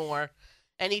tour anymore,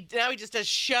 and now he just does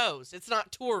shows. It's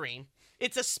not touring.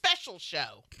 It's a special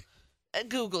show.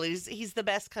 Google. He's the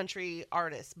best country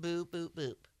artist. Boop boop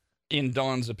boop. In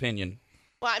Dawn's opinion.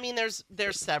 Well, I mean, there's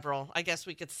several. I guess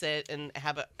we could sit and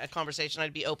have a conversation.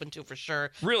 I'd be open to for sure.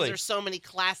 Really? There's so many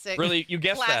classic. Really, you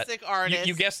guessed classic that. artists.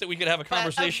 You guessed that we could have a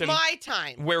conversation of my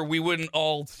time where we wouldn't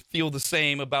all feel the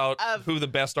same about who the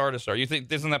best artists are. You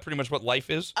think isn't that pretty much what life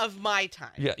is? Of my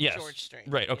time. Yeah. Yes. George Strait.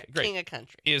 Right. Okay. Yeah, Great. King of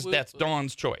country. That's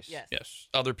Dawn's choice. Yes. Yes.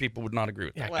 Other people would not agree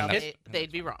with that. Well,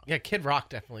 they'd be wrong. Yeah, Kid Rock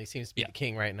definitely seems to be the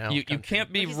king right now. You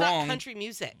can't be He's wrong. Not country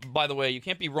music. By the way, you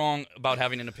can't be wrong about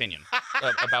having an opinion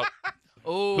about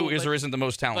who is or isn't the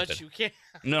most talented. But you can't.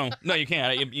 No, you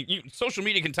can't. Social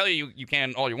media can tell you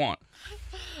can all you want.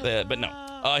 But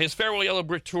no. His Farewell Yellow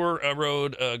Brick Tour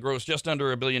road grossed just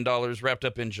under $1 billion, wrapped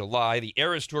up in July. The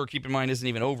Eras Tour, keep in mind, isn't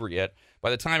even over yet. By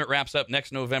the time it wraps up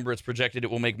next November, it's projected it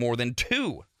will make more than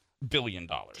 $2 billion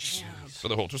for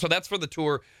the whole tour. So that's for the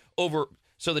tour over.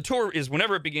 So the tour is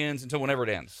whenever it begins until whenever it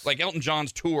ends. Like Elton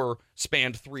John's tour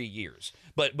spanned 3 years,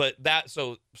 but that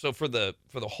so for the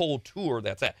whole tour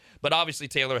that's that. But obviously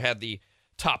Taylor had the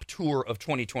top tour of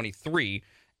 2023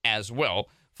 as well,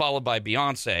 followed by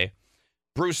Beyonce.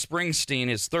 Bruce Springsteen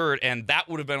is third, and that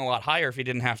would have been a lot higher if he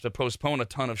didn't have to postpone a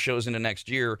ton of shows into next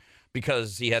year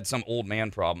because he had some old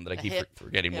man problem that I keep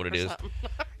forgetting what it is.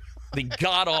 The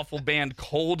god-awful band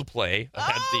Coldplay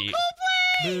had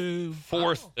the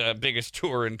fourth biggest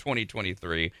tour in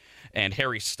 2023, and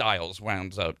Harry Styles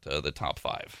rounds out the top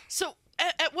 5. So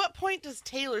at what point does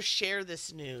Taylor share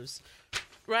this news?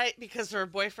 Right? Because her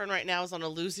boyfriend right now is on a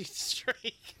losing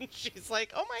streak, and she's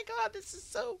like, oh my God, this is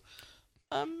so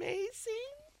amazing.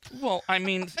 Well, I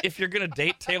mean, if you're going to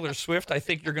date Taylor Swift, I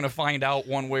think you're going to find out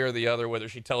one way or the other whether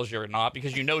she tells you or not,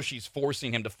 because you know she's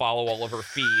forcing him to follow all of her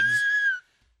feeds.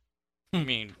 I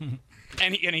mean,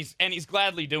 and he's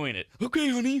gladly doing it. Okay,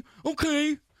 honey.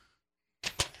 Okay.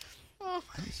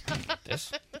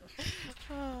 This.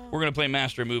 We're going to play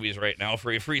Master of Movies right now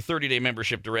for a free 30-day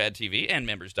membership to RAD TV and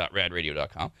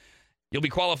members.radradio.com. You'll be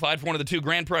qualified for one of the 2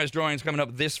 grand prize drawings coming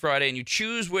up this Friday, and you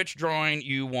choose which drawing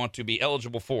you want to be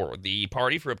eligible for. The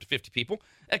party for up to 50 people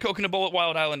at Coconut Bowl at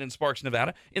Wild Island in Sparks,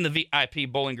 Nevada, in the VIP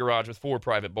bowling garage with 4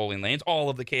 private bowling lanes, all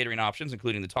of the catering options,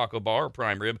 including the taco bar or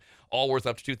prime rib, all worth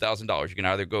up to $2,000. You can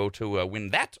either go to win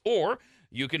that, or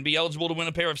you can be eligible to win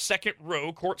a pair of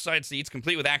second-row courtside seats,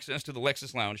 complete with access to the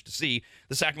Lexus Lounge, to see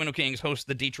the Sacramento Kings host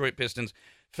the Detroit Pistons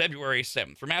February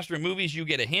 7th. For Master of Movies, you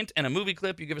get a hint and a movie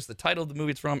clip. You give us the title of the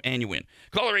movie it's from, and you win.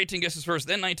 Caller 18 guesses first,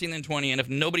 then 19, then 20, and if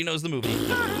nobody knows the movie,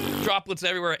 droplets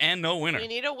everywhere and no winner. We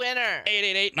need a winner.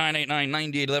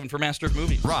 888-989-9811 for Master of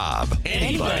Movies. Rob,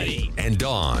 Anybody, and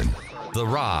Dawn. The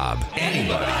Rob,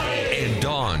 Anybody, and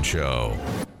Dawn Show.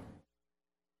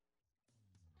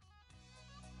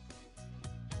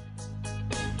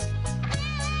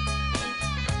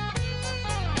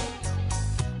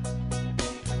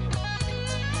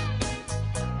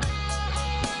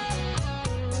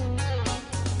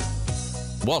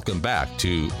 Welcome back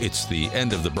to It's the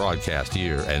End of the Broadcast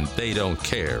Year and They Don't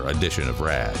Care edition of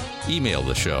RAD. Email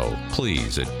the show,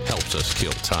 please. It helps us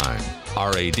kill time.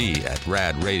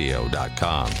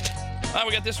 RAD@radradio.com.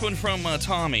 We got this one from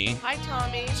Tommy. Hi,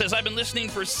 Tommy. Says, I've been listening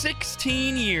for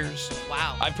 16 years.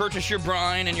 Wow. I purchased your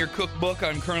brine and your cookbook.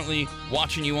 I'm currently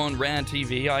watching you on RAD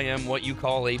TV. I am what you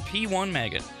call a P1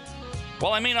 maggot.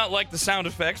 While I may not like the sound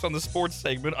effects on the sports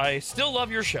segment, I still love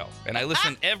your show, and I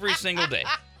listen every single day.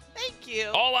 Thank you.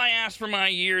 All I ask for my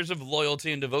years of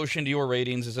loyalty and devotion to your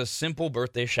ratings is a simple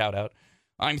birthday shout-out.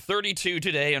 I'm 32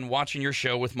 today and watching your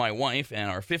show with my wife and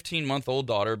our 15-month-old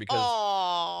daughter because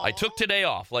I took today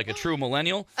off like a true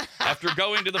millennial after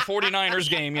going to the 49ers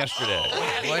game yesterday.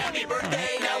 Happy birthday,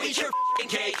 now eat your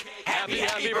cake.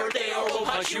 Happy birthday, or we'll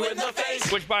punch you in the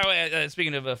face. Which, by the way,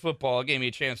 speaking of football, it gave me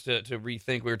a chance to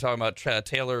rethink. We were talking about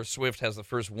Taylor Swift has the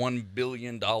first $1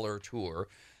 billion tour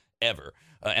ever.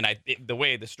 And the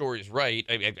way the story is right,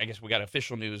 I guess we got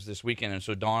official news this weekend, and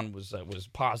so Dawn was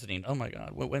positing, oh my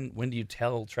God, when do you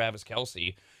tell Travis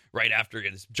Kelce right after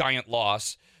this giant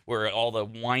loss where all the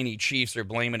whiny Chiefs are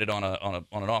blaming it on an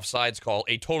offsides call,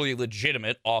 a totally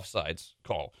legitimate offsides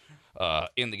call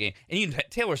in the game. And even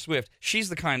Taylor Swift, she's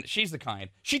the kind. She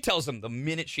tells him the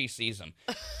minute she sees him.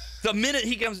 The minute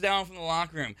he comes down from the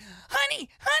locker room, honey,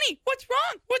 what's wrong?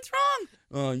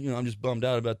 I'm just bummed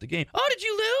out about the game. Oh, did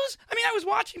you lose? I mean, I was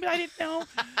watching, but I didn't know.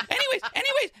 Anyways,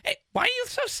 hey, why are you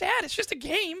so sad? It's just a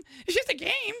game. You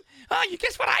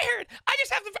guess what I heard? I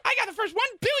got the first $1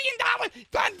 billion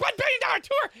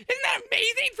tour. Isn't that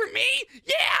amazing for me?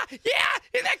 Yeah,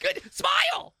 isn't that good?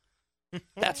 Smile.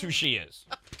 That's who she is.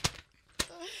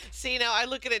 See, now I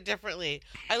look at it differently.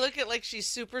 I look at like she's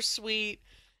super sweet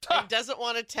and doesn't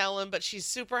want to tell him, but she's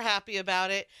super happy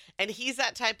about it. And he's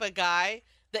that type of guy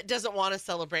that doesn't want to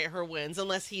celebrate her wins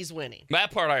unless he's winning.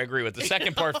 That part I agree with. The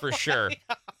second part for sure.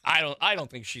 I don't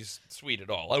think she's sweet at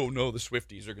all. I don't know the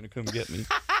Swifties are going to come get me.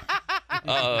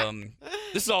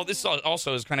 This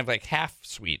also is kind of like half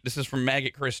sweet. This is from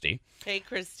Maggot Christie. Hey,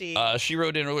 Christy. She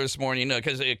wrote in earlier this morning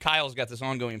because Kyle's got this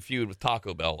ongoing feud with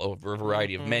Taco Bell over a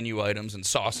variety of menu items and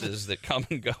sauces that come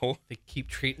and go. They keep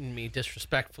treating me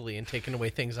disrespectfully and taking away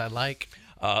things I like.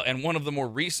 And one of the more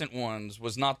recent ones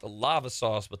was not the lava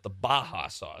sauce, but the Baja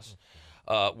sauce,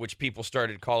 which people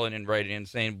started calling and writing in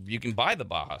saying you can buy the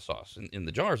Baja sauce in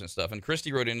the jars and stuff. And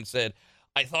Christy wrote in and said,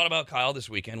 I thought about Kyle this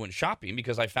weekend when shopping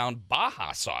because I found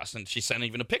Baja sauce, and she sent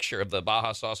even a picture of the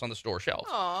Baja sauce on the store shelf,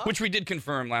 which we did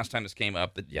confirm last time this came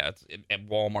up that, it's at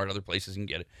Walmart, other places you can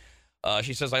get it.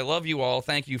 She says, I love you all.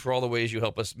 Thank you for all the ways you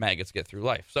help us maggots get through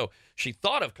life. So she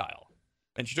thought of Kyle,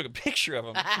 and she took a picture of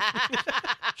him.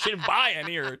 She didn't buy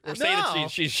any or say that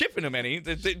she's shipping him any.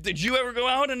 Did you ever go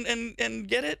out and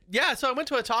get it? Yeah, so I went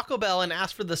to a Taco Bell and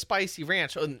asked for the spicy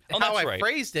ranch. And how I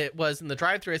phrased it was in the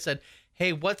drive-thru, I said,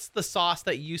 hey, what's the sauce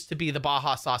that used to be the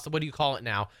Baja sauce? What do you call it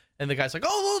now? And the guy's like,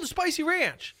 oh, the spicy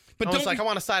ranch. But I was like, I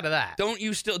want a side of that.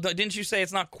 Didn't you say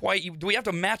it's not quite, do we have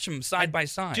to match them side by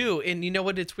side? Do, and you know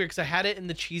what, it's weird because I had it in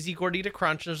the cheesy gordita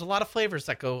crunch. There's a lot of flavors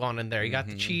that go on in there. You got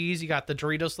the cheese, you got the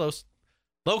Doritos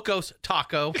Locos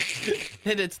Taco,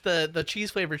 and it's the cheese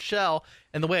flavored shell.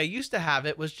 And the way I used to have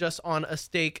it was just on a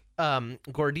steak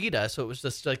gordita. So it was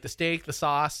just like the steak, the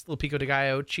sauce, little pico de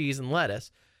gallo, cheese, and lettuce.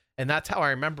 And that's how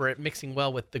I remember it mixing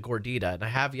well with the gordita. And I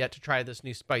have yet to try this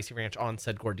new spicy ranch on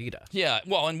said gordita. Yeah,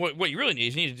 well, and what you really need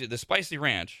is you need to do the spicy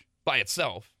ranch by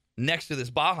itself next to this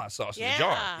Baja sauce in the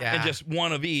jar. Yeah. And just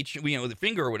one of each, with a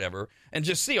finger or whatever, and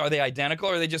just see, are they identical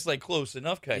or are they just like close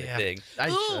enough kind of thing? I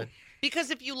should.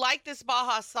 Because if you like this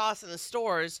Baja sauce in the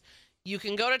stores, You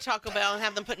can go to Taco Bell and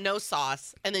have them put no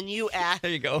sauce, and then you add. There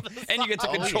you go. And you get to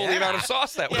control the amount of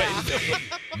sauce that way.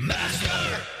 Master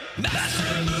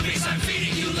of movies, I'm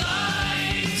feeding you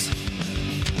lines.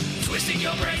 Twisting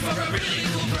your brain for a really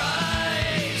cool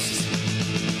prize.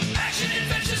 Action,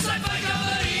 adventure, sci-fi,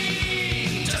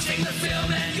 comedy. Just take the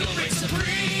film and you'll reign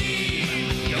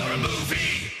supreme. You're a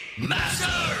movie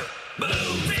master.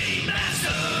 Movie master.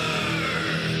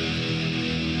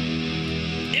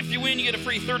 If you win, you get a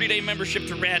free 30-day membership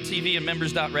to RAD TV at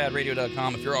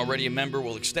members.radradio.com. If you're already a member,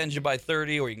 we'll extend you by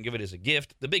 30, or you can give it as a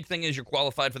gift. The big thing is you're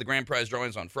qualified for the grand prize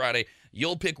drawings on Friday.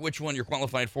 You'll pick which one you're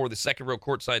qualified for, the second row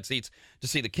courtside seats to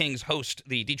see the Kings host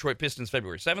the Detroit Pistons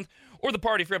February 7th, or the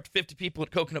party for up to 50 people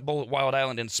at Coconut Bowl at Wild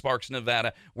Island in Sparks,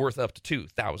 Nevada, worth up to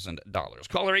 $2,000.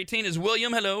 Caller 18 is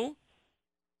William. Hello.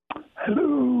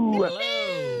 Hello.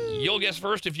 You'll guess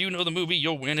first. If you know the movie,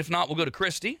 you'll win. If not, we'll go to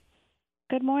Christy.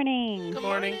 Good morning. Good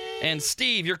morning. And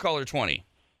Steve, you're caller 20.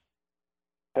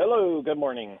 Hello, good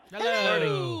morning.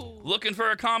 Hello. Looking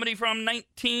for a comedy from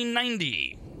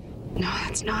 1990. No,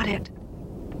 that's not it.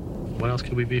 What else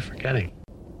could we be forgetting?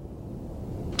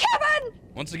 Kevin!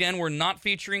 Once again, we're not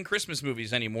featuring Christmas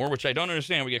movies anymore, which I don't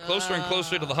understand. We get closer and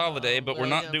closer to the holiday, but we're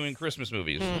not doing Christmas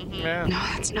movies. Yeah. No,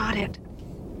 that's not it.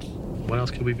 What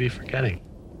else could we be forgetting?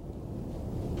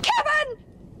 Kevin!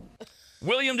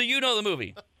 William, do you know the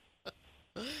movie?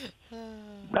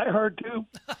 I heard too.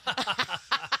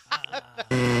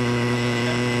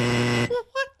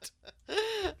 What?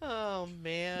 Oh,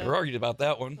 man. Never argued about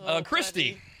that one.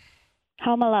 Christy.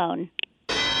 Home Alone.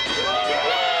 Oh,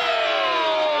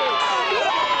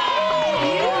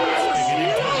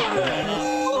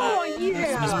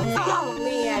 yeah. Oh,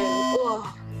 man. Oh,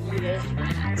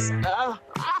 yes.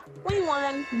 We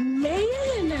won $1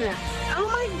 million. Oh,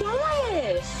 my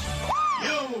gosh.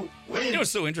 You know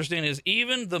what's so interesting is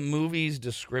even the movie's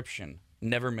description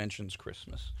never mentions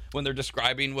Christmas. When they're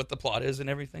describing what the plot is and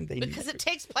everything, Because it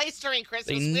takes place during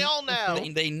Christmas. We all know.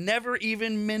 They never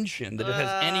even mention that it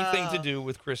has anything to do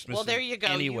with Christmas. Well, there you go.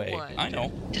 Anyway, You won. I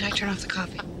know. Did I turn off the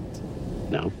coffee?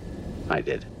 No, I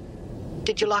did.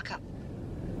 Did you lock up?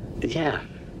 Yeah,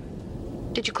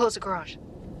 Did you close the garage?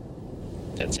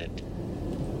 that's it.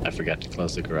 I forgot to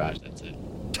close the garage, that's it.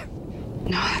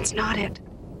 No, that's not it.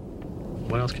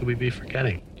 What else could we be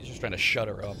forgetting? He's just trying to shut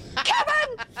her up.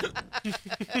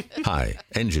 Hi,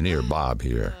 Engineer Bob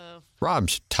here.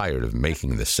 Rob's tired of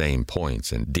making the same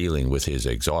points and dealing with his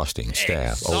exhausting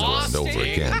staff over and over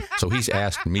again, so he's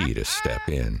asked me to step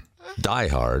in. Die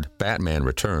Hard, Batman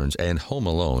Returns, and Home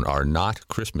Alone are not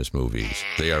Christmas movies.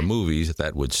 They are movies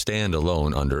that would stand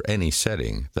alone under any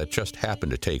setting that just happen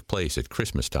to take place at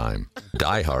Christmas time.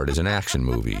 Die Hard is an action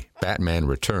movie. Batman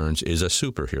Returns is a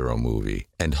superhero movie.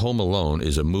 And Home Alone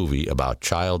is a movie about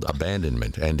child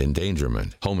abandonment and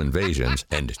endangerment, home invasions,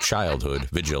 and childhood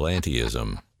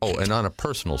vigilantism. Oh, and on a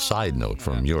personal side note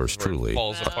from yours truly,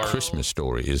 A Christmas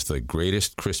Story is the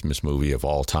greatest Christmas movie of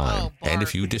all time. And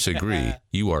if you disagree,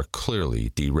 you are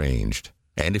clearly deranged.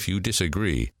 And if you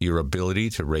disagree, your ability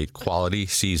to rate quality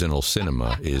seasonal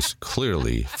cinema is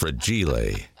clearly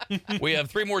fragile. We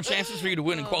have 3 more chances for you to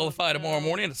win and qualify tomorrow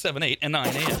morning at 7, 8, and 9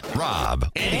 a.m.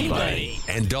 Rob, Anybody,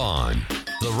 and Dawn.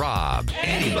 The Rob,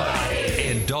 Anybody,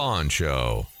 and Dawn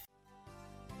Show.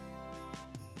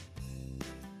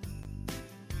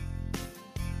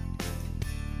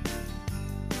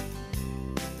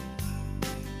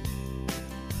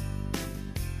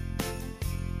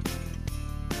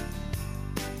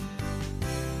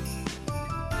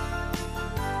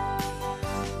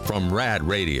 From RAD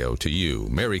Radio to you,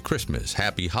 Merry Christmas,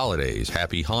 Happy Holidays,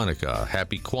 Happy Hanukkah,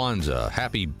 Happy Kwanzaa,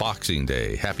 Happy Boxing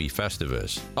Day, Happy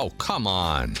Festivus. Oh, come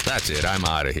on. That's it. I'm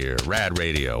out of here. RAD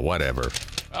Radio, whatever.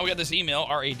 We got this email,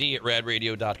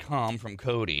 rad@radradio.com, from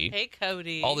Cody. Hey,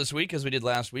 Cody. All this week, as we did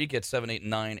last week at 7, 8, and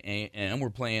 9 a.m., we're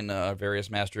playing various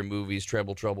Master Movies,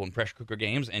 Treble Trouble, and Pressure Cooker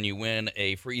games, and you win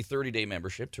a free 30-day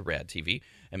membership to RAD TV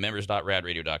at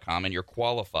members.radradio.com, and you're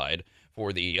qualified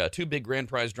for the 2 big grand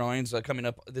prize drawings coming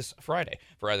up this Friday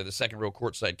for either the second row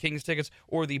courtside Kings tickets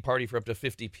or the party for up to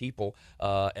 50 people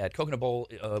at Coconut Bowl,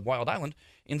 Wild Island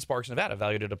in Sparks, Nevada,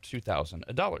 valued at up to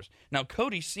 $2,000. Now,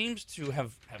 Cody seems to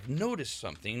have noticed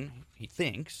something, he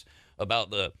thinks, about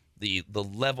the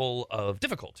level of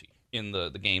difficulty in the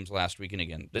games last week and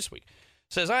again this week.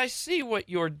 Says, I see what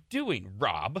you're doing,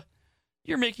 Rob.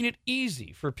 You're making it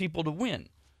easy for people to win,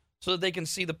 so that they can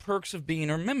see the perks of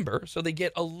being a member, so they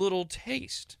get a little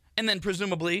taste. And then,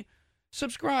 presumably,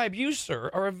 subscribe. You, sir,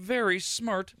 are a very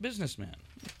smart businessman.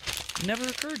 Never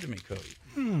occurred to me, Cody.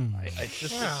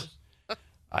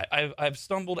 I've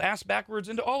stumbled ass backwards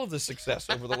into all of this success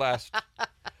over the last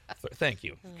Thank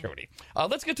you, Cody.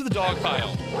 Let's get to the dog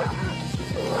pile.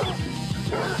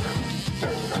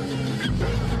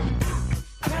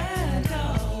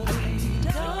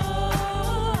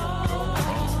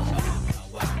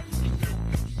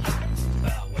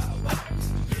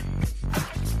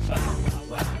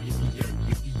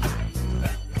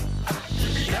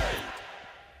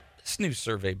 This new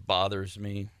survey bothers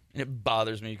me. And it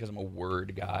bothers me because I'm a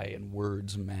word guy and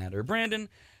words matter. Brandon,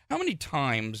 how many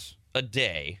times a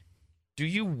day do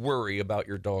you worry about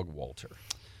your dog, Walter?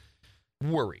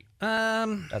 Worry.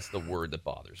 That's the word that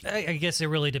bothers me. I guess it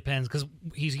really depends because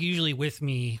he's usually with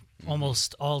me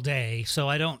almost all day, so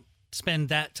I don't spend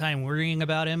that time worrying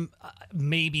about him.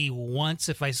 Maybe once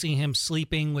if I see him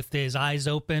sleeping with his eyes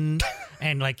open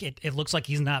and like it looks like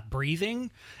he's not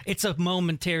breathing. It's a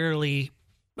momentarily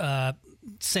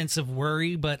sense of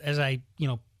worry, but as I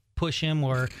push him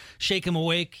or shake him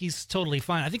awake, he's totally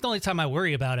fine. I think the only time I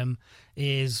worry about him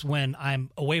is when I'm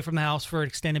away from the house for an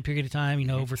extended period of time,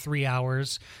 over 3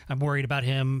 hours. I'm worried about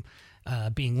him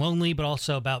being lonely, but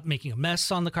also about making a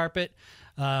mess on the carpet.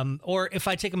 Or if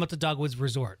I take him up to Dogwoods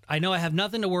Resort. I know I have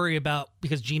nothing to worry about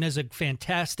because Gina's a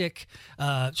fantastic,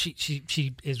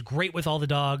 she is great with all the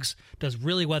dogs, does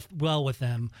really well with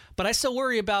them. But I still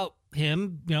worry about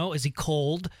him. Is he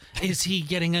cold? Is he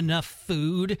getting enough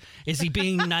food? Is he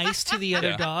being nice to the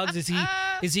other dogs?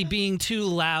 Is he being too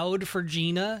loud for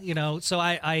Gina? So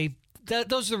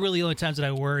those are really the only times that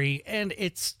I worry, and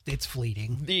it's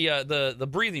fleeting. The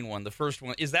breathing one, the first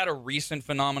one, is that a recent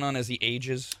phenomenon as he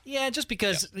ages? Yeah, just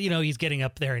because he's getting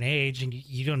up there in age, and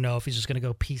you don't know if he's just going to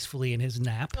go peacefully in his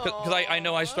nap. Because I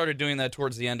know I started doing that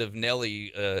towards the end of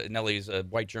Nellie's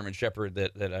white German Shepherd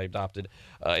that I adopted,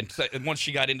 and once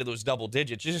she got into those double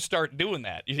digits, you just start doing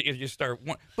that. You start,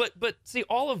 but see,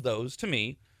 all of those to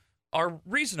me are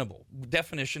reasonable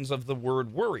definitions of the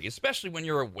word worry, especially when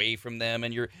you're away from them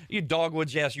and you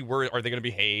Dogwoods. Yes, you worry. Are they going to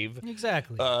behave?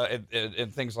 Exactly.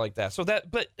 And things like that. So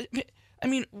but I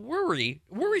mean, worry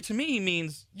to me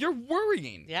means you're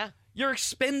worrying. Yeah. You're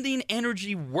expending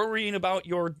energy worrying about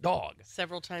your dog.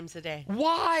 Several times a day.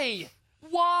 Why?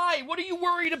 What are you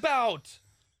worried about?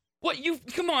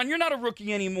 Come on, you're not a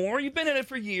rookie anymore. You've been in it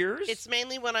for years. It's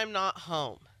mainly when I'm not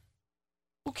home.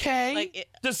 Okay.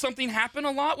 Does something happen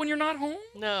a lot when you're not home?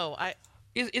 No,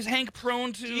 Is Hank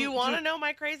prone to... Do you want to know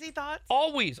my crazy thoughts?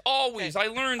 Always. Okay. I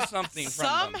learned something from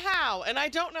them. Somehow, and I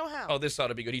don't know how. Oh, this ought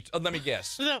to be good. Let me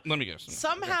guess. Let me guess.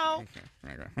 Somehow...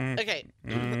 Okay.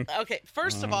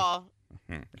 First of all,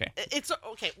 it's...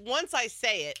 Okay, once I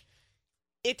say it,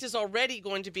 it is already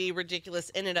going to be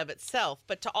ridiculous in and of itself,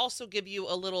 but to also give you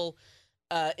a little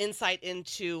insight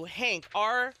into Hank,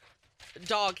 our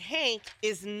dog Hank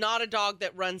is not a dog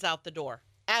that runs out the door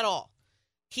at all.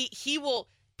 He will...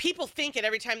 People think it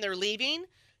every time they're leaving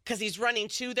because he's running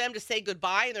to them to say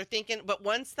goodbye, and they're thinking, but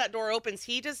once that door opens,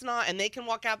 he does not, and they can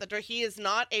walk out the door. He is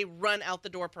not a run out the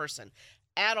door person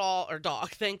at all, or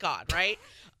dog, thank God, right?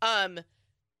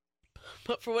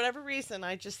 But for whatever reason,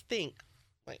 I just think,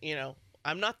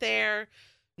 I'm not there.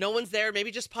 No one's there.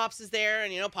 Maybe just Pops is there,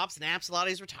 and Pops naps a lot.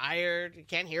 He's retired. He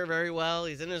can't hear very well.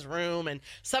 He's in his room, and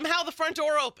somehow the front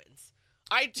door opens.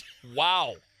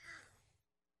 Wow.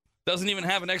 Doesn't even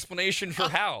have an explanation for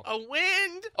how. A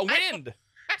wind. A wind.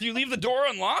 Do you leave the door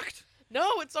unlocked? No,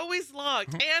 it's always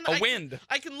locked. And wind.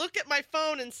 I can look at my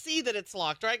phone and see that it's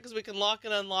locked, right? Because we can lock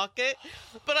and unlock it.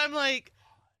 But I'm like,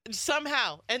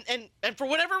 somehow, and for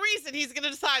whatever reason, he's going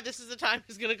to decide this is the time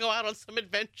he's going to go out on some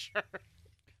adventure.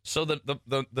 So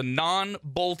the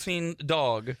non-bolting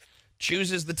dog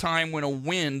chooses the time when a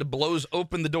wind blows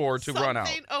open the door to run out.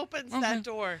 Something opens that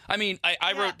door. I mean,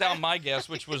 I wrote down my guess,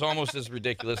 which was almost as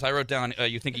ridiculous. I wrote down,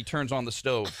 you think he turns on the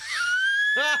stove.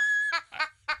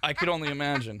 I could only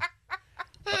imagine.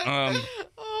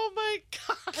 Oh my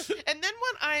God! And then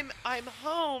when I'm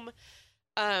home,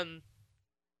 I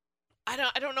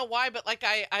don't know why, but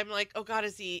I'm like, oh God,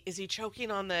 is he choking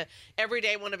on the? Every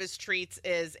day one of his treats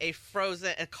is a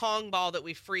Kong ball that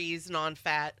we freeze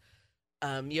non-fat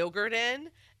yogurt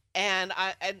in, and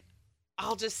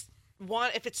I'll just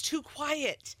want, if it's too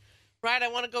quiet, right, I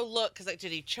want to go look because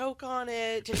did he choke on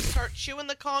it? Did he start chewing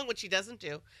the Kong, which he doesn't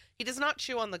do? He does not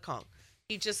chew on the Kong.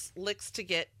 He just licks to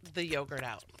get the yogurt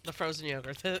out, the frozen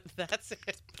yogurt. That's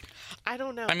it. I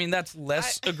don't know. I mean, that's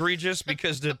less egregious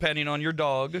because depending on your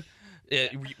dog,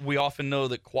 we often know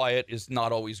that quiet is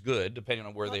not always good, depending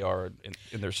on where they are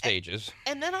in their stages.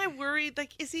 And then I worried,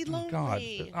 is he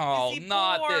lonely? Oh, is he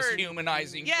not bored? this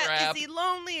humanizing crap. crap. Is he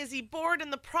lonely? Is he bored?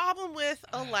 And the problem with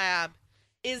a lab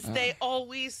is they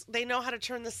know how to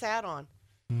turn the SAD on.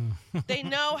 They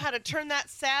know how to turn that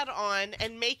SAD on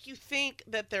and make you think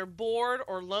that they're bored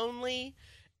or lonely.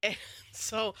 And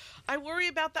so I worry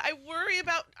about that. I worry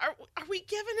about, are we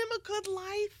giving him a good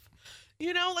life?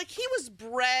 You know, like he was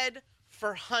bred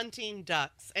for hunting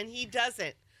ducks and he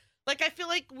doesn't. Like, I feel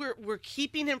like we're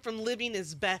keeping him from living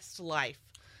his best life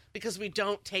because we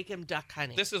don't take him duck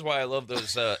hunting. This is why I love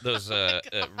those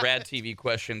Rad TV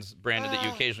questions, Brandon, that you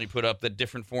occasionally put up, the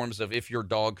different forms of if your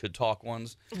dog could talk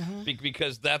ones.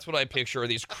 Because that's what I picture are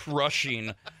these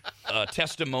crushing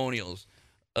testimonials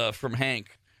from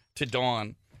Hank to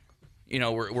Dawn. You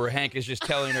know, where Hank is just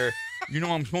telling her, you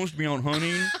know, I'm supposed to be on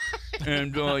hunting,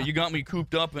 and you got me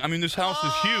cooped up. I mean, this house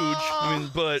is huge. I mean,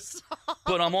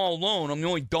 but I'm all alone. I'm the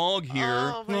only dog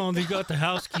here. Oh, they got the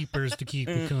housekeepers to keep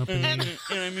you company. And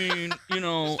I mean, you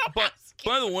know, but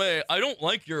by the way, I don't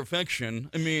like your affection.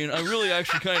 I mean, I really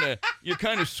actually you're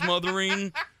kind of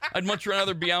smothering. I'd much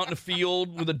rather be out in the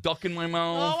field with a duck in my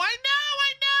mouth. Oh, I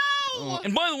know.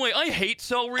 And by the way, I hate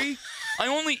celery. I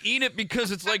only eat it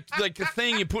because it's like a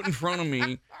thing you put in front of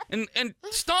me. And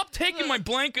stop taking my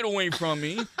blanket away from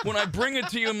me when I bring it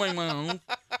to you in my mouth.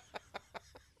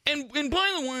 And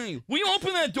by the way, will you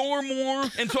open that door more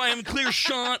and so I have a clear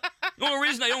shot? The only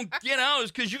reason I don't get out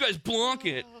is because you guys block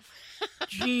it.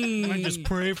 Gee. I just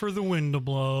pray for the wind to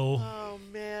blow. Oh,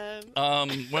 man.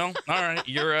 Well, all right.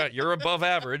 You're above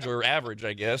average, or average,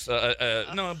 I guess.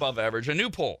 No, above average. A new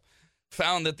poll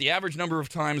found that the average number of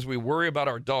times we worry about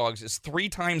our dogs is 3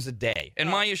 times a day. And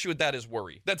my issue with that is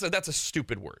worry. That's a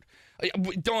stupid word.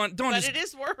 Dawn But it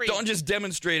is worry. Dawn just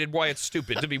demonstrated why it's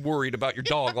stupid to be worried about your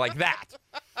dog like that.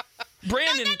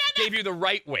 Brandon gave you the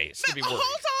right ways to be worried.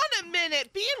 Hold on a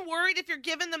minute. Being worried if you're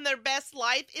giving them their best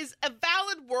life is a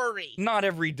valid worry. Not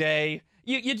every day.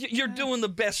 You're doing the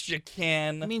best you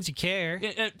can. That means you care.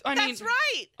 That's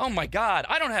right. Oh, my God.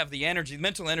 I don't have the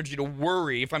mental energy to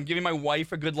worry if I'm giving my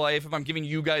wife a good life, if I'm giving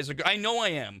you guys a good... I know I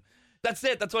am. That's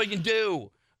it. That's all you can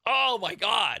do. Oh, my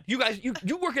God. You guys, you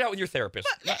work it out with your therapist.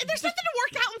 But there's nothing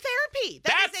to work out in therapy.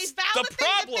 That's a valid the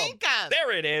problem. thing to think of.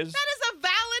 There it is. That is a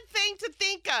valid thing to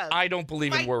think of. I don't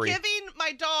believe in worry. Giving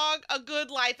my dog a good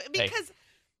life. Because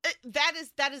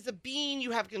that is a being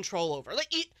you have control over.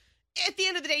 Like, at the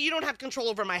end of the day, you don't have control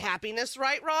over my happiness,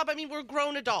 right, Rob? I mean, we're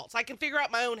grown adults. I can figure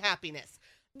out my own happiness.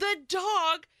 The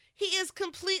dog, he is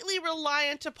completely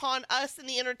reliant upon us and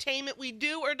the entertainment we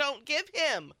do or don't give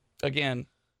him. Again,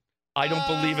 I don't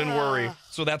believe in worry,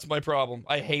 so that's my problem.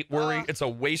 I hate worry. It's a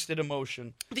wasted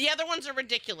emotion. The other ones are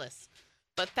ridiculous,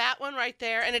 but that one right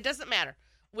there, and it doesn't matter.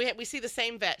 We see the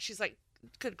same vet. She's like,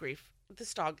 good grief.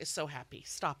 This dog is so happy.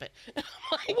 Stop it.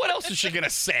 Like, what else is she going to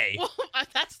say? Well,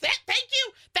 that's it. Thank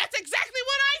you. That's exactly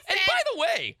what I said. And by the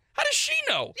way, how does she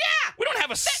know? Yeah. We don't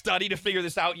have a study to figure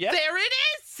this out yet. There it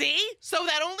is. See? So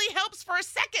that only helps for a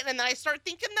second, and then I start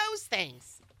thinking those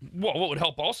things. Well, what would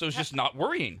help also is just not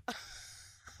worrying.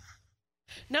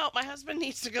 No, my husband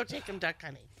needs to go take him duck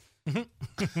hunting.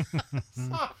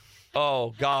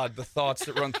 Oh, God, the thoughts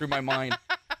that run through my mind.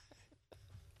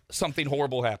 Something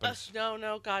horrible happens.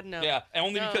 No, God, no. Yeah,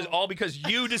 and only because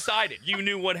you decided. You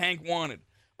knew what Hank wanted.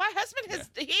 My husband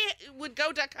he would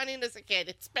go duck hunting as a kid.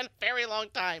 It's been a very long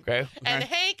time. Okay. And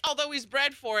Hank, although he's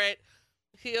bred for it,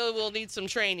 he will need some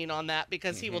training on that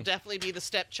because he will definitely be the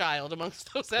stepchild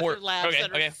amongst those other labs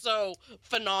that are so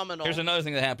phenomenal. Here's another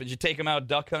thing that happens. You take him out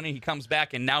duck hunting, he comes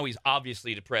back, and now he's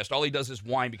obviously depressed. All he does is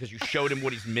whine because you showed him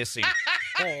what he's missing.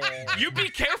 You be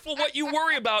careful what you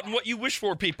worry about and what you wish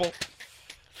for, people.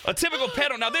 A typical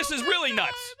pet owner, now this is really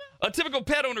nuts. A typical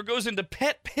pet owner goes into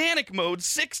pet panic mode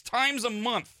 6 times a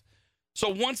month. So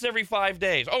once every 5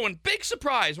 days. Oh, and big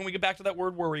surprise when we get back to that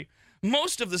word worry.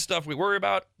 Most of the stuff we worry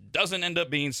about doesn't end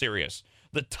up being serious.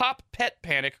 The top pet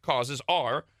panic causes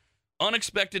are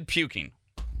unexpected puking.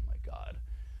 Oh, my God.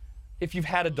 If you've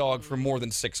had a dog for more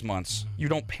than 6 months, you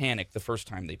don't panic the first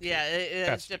time they puke. Yeah,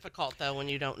 it's difficult, though, when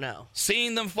you don't know.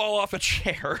 Seeing them fall off a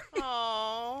chair.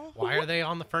 Aww. Why are they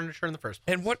on the furniture in the first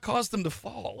place? And what caused them to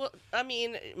fall? Well, I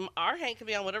mean, our Hank can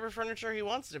be on whatever furniture he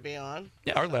wants to be on.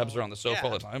 Yeah, our labs are on the sofa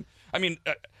all the time. I mean,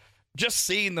 just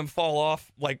seeing them fall off,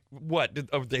 like, what?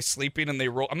 Are they sleeping and they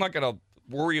roll? I'm not going to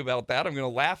worry about that. I'm going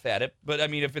to laugh at it. But, I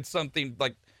mean, if it's something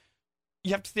like,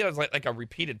 you have to think it's like a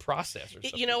repeated process or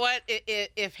something. You know what?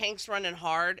 If Hank's running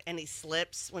hard and he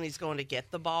slips when he's going to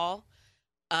get the ball,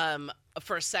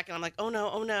 for a second, I'm like, oh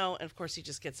no. And, of course, he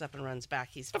just gets up and runs back.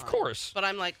 He's fine. Of course. But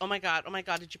I'm like, oh, my God,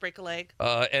 did you break a leg?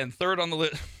 And third on the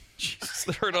list...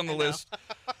 Third on the list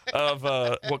of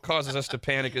what causes us to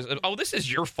panic is, this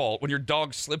is your fault when your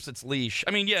dog slips its leash.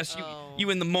 I mean, yes,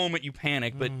 you in the moment you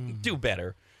panic, but do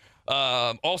better.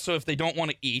 Also, if they don't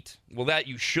want to eat, well, that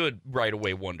you should right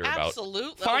away wonder about.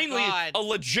 Absolutely. Finally, God. a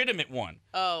legitimate one.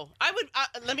 Oh, I would.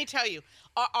 Let me tell you,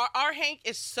 our Hank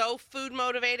is so food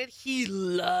motivated. He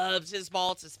loves his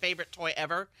ball. It's his favorite toy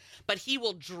ever. But he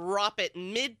will drop it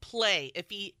mid-play if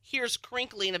he hears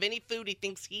crinkling of any food he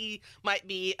thinks he might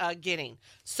be getting.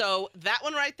 So that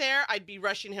one right there, I'd be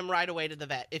rushing him right away to the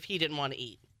vet if he didn't want to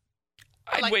eat.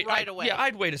 I'd wait right away. Yeah,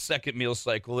 I'd wait a second meal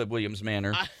cycle at Williams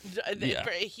Manor.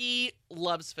 He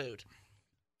loves food.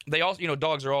 They also,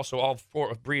 dogs are also, all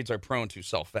four breeds are prone to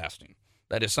self-fasting.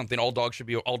 That is something all dog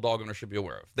owners should be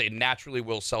aware of. They naturally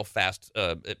will self-fast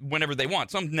whenever they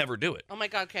want. Some never do it. Oh my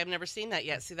God, okay, I've never seen that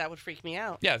yet. See, that would freak me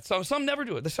out. Yeah, some never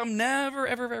do it. Some never,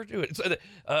 ever do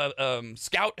it.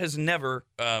 Scout has never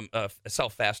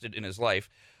self-fasted in his life.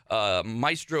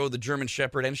 Maestro, the German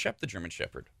Shepherd, and Shep, the German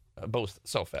Shepherd. Both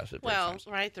self-fasted. Well,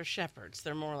 right, they're shepherds.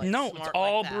 They're more like no, smart it's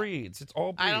all like that. breeds. It's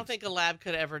all breeds. I don't think a lab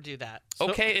could ever do that.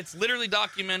 Okay, it's literally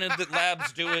documented that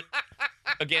labs do it.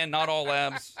 Again, not all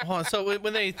labs. Oh, so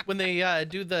when they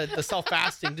do the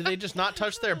self-fasting, do they just not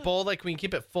touch their bowl like we can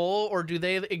keep it full, or do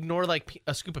they ignore like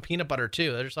a scoop of peanut butter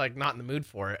too? They're just like not in the mood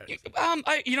for it.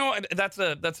 That's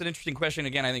an interesting question.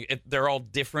 Again, I think they're all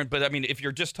different, but I mean, if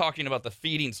you're just talking about the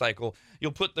feeding cycle,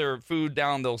 you'll put their food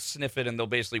down, they'll sniff it, and they'll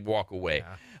basically walk away.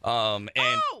 Yeah.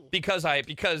 Because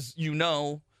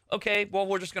okay, well,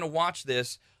 we're just gonna watch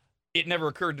this. It never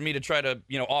occurred to me to try to,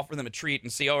 offer them a treat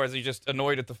and see, is he just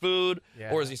annoyed at the food,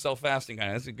 or is he self-fasting?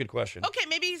 That's a good question. Okay,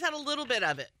 maybe he's had a little bit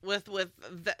of it with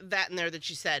that in there that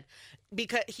you said,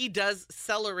 because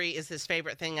celery is his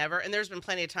favorite thing ever, and there's been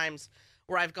plenty of times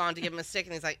where I've gone to give him a stick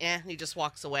and he's like, and he just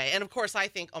walks away. And of course I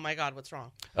think, oh my God, what's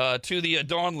wrong? To the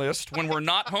dawn list, when we're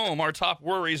not home, our top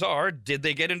worries are: did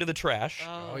they get into the trash?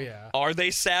 Oh yeah. Are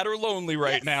they sad or lonely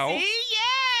right now? See,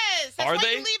 yes. That's why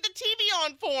you leave the TV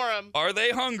on for them. Are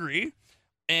they hungry?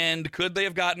 And could they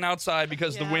have gotten outside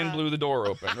because the wind blew the door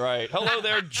open? Right. Hello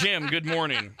there, Jim. Good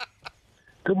morning.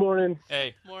 Good morning.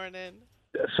 Hey. Morning.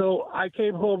 So I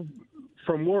came home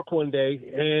from work one day,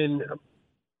 and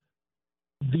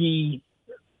the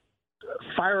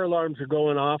fire alarms are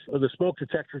going off, or the smoke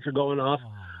detectors are going off.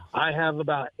 I have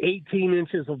about 18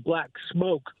 inches of black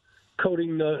smoke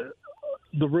coating the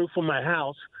roof of my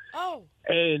house. Oh.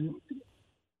 And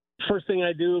first thing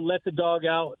I do, let the dog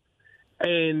out,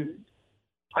 and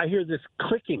I hear this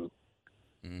clicking.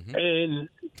 Mm-hmm. And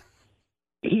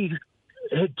he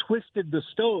had twisted the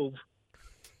stove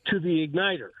to the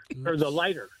igniter or the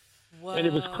lighter. Whoa. And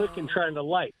it was clicking trying to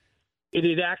light. It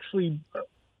had actually,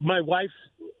 my wife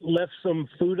left some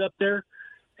food up there,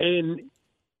 and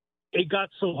it got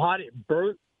so hot it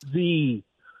burnt the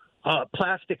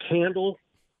plastic handle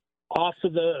off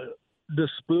of the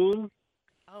spoon.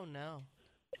 Oh no.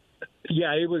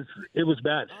 Yeah, it was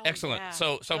bad. Oh, excellent. yeah.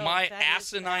 So my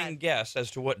asinine guess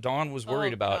as to what Dawn was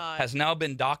worried about has now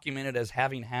been documented as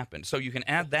having happened. So you can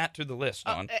add that to the list,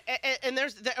 Dawn. And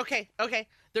okay.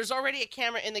 There's already a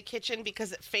camera in the kitchen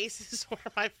because it faces where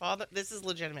this is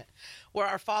legitimate, where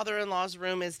our father-in-law's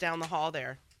room is down the hall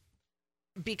there.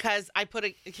 Because I put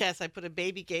a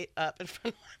baby gate up in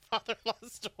front of my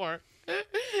father-in-law's door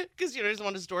because he doesn't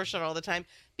want his door shut all the time,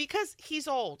 because he's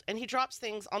old and he drops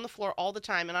things on the floor all the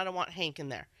time, and I don't want Hank in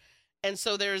there. And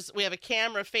so we have a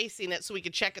camera facing it so we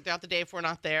could check it throughout the day if we're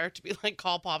not there, to be like,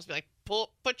 call Pops, be like,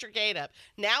 put your gate up.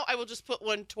 Now I will just put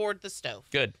one toward the stove.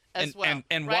 Good. As well,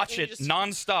 and right? watch it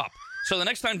nonstop. So the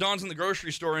next time Dawn's in the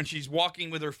grocery store and she's walking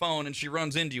with her phone and she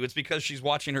runs into you, it's because she's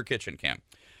watching her kitchen cam.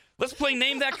 Let's play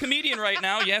Name That Comedian right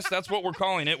now. Yes, that's what we're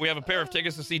calling it. We have a pair of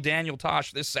tickets to see Daniel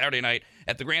Tosh this Saturday night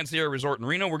at the Grand Sierra Resort in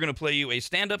Reno. We're going to play you a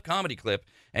stand-up comedy clip,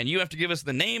 and you have to give us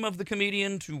the name of the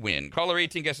comedian to win. Caller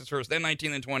 18 guesses first, then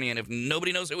 19, then 20, and if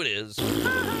nobody knows who it is,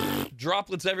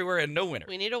 droplets everywhere and no winner.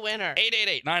 We need a winner.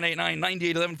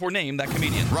 888-989-9811 for Name That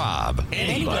Comedian. Rob,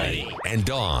 anybody, and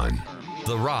Dawn.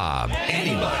 The Rob,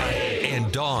 anybody,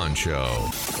 and Dawn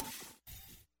Show.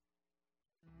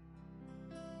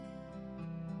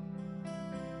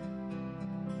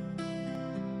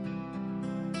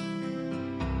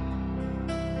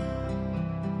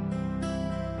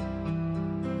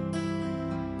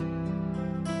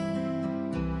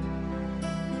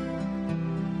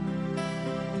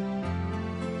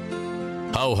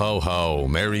 Ho, ho, ho.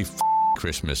 Merry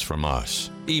Christmas from us.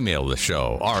 Email the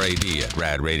show,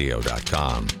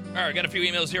 rad@radradio.com. All right, got a few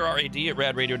emails here,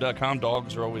 rad@radradio.com.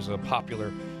 Dogs are always a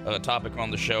popular topic on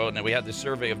the show. And we had this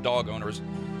survey of dog owners.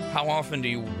 How often do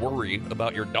you worry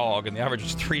about your dog? And the average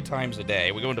is 3 times a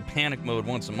day. We go into panic mode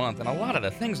once a month. And a lot of the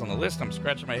things on the list, I'm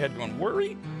scratching my head going,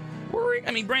 worry? Worry?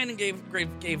 I mean, Brandon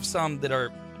gave some that are,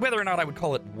 whether or not I would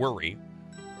call it worry,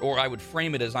 or I would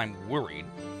frame it as I'm worried.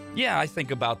 Yeah, I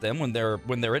think about them when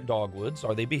they're at Dogwoods.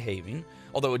 Are they behaving?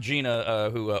 Although Gina,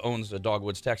 who owns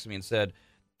Dogwoods, texted me and said,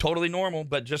 totally normal,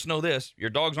 but just know this: your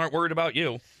dogs aren't worried about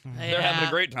you. They're having a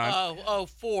great time. Oh,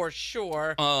 for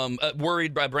sure.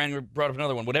 Worried. Brandon brought up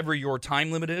another one. Whatever your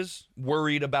time limit is,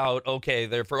 worried about.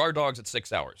 Okay, for our dogs, it's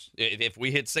 6 hours. If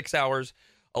we hit 6 hours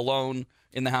alone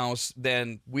in the house,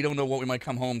 then we don't know what we might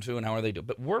come home to and how are they doing.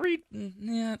 But worried,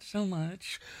 not so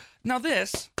much. Now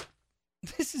this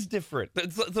is different.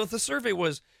 The survey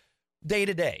was day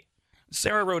to day.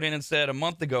 Sarah wrote in and said, a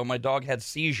month ago, my dog had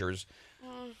seizures.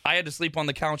 I had to sleep on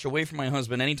the couch away from my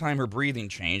husband anytime her breathing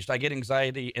changed. I get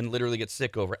anxiety and literally get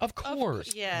sick over it. Of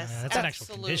course. Yes, that's an actual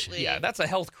condition. Yeah, that's a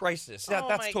health crisis.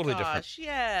 That's totally different.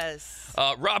 Yes.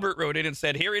 Robert wrote in and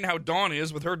said, hearing how Dawn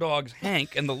is with her dogs,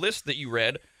 Hank, and the list that you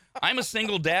read, I'm a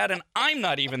single dad, and I'm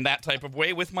not even that type of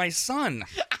way with my son.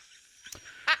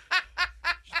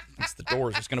 The door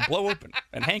is just going to blow open,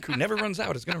 and Hank, who never runs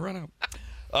out, is going to run out.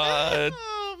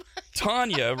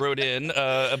 Tanya wrote in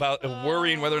about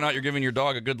worrying whether or not you're giving your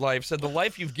dog a good life. Said the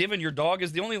life you've given your dog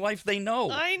is the only life they know.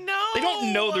 I know. They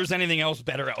don't know there's anything else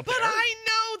better out there. But I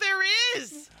know there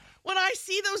is. When I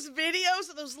see those videos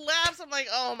of those labs, I'm like,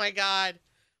 oh my God.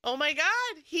 Oh my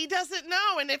God. He doesn't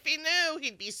know. And if he knew,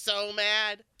 he'd be so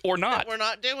mad. Or not. We're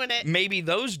not doing it. Maybe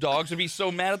those dogs would be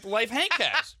so mad at the life Hank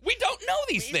has. We don't know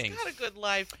these things. He's got a good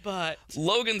life, but...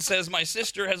 Logan says, my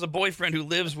sister has a boyfriend who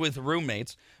lives with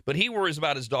roommates, but he worries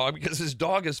about his dog because his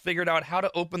dog has figured out how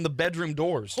to open the bedroom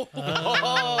doors.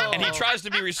 And he tries to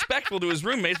be respectful to his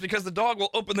roommates because the dog will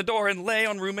open the door and lay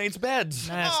on roommates' beds.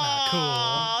 That's not cool.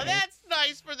 Oh, that's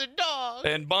nice for the dog.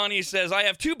 And Bonnie says, I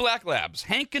have 2 black labs,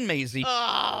 Hank and Maisie,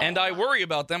 and I worry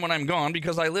about them when I'm gone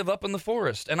because I live up in the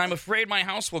forest, and I'm afraid my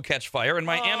house will catch fire and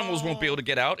my animals won't be able to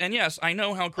get out. And yes, I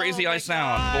know how crazy I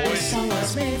sound, boys. This song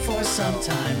was made for some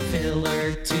time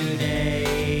filler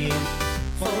today.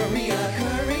 For a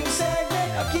reoccurring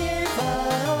segment of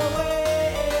giveaway.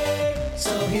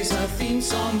 So here's a theme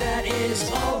song that is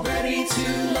already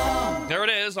too long. There it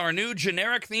is, our new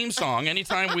generic theme song.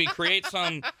 Anytime we create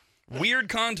some weird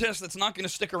contest that's not going to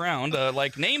stick around,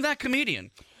 like Name That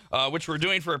Comedian, which we're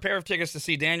doing for a pair of tickets to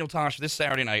see Daniel Tosh this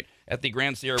Saturday night at the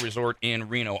Grand Sierra Resort in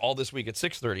Reno, all this week at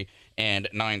 6:30 and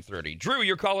 9:30. Drew,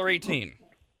 you're caller 18.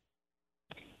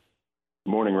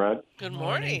 Morning, Rad. Good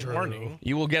morning. Morning.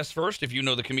 You will guess first. If you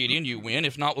know the comedian, you win.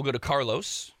 If not, we'll go to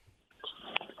Carlos.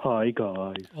 Hi,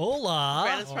 guys. Hola.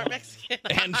 Brandon's part Mexican.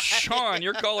 And Sean,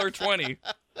 you're caller 20.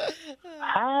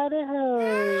 Howdy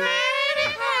ho.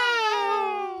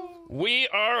 We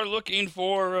are looking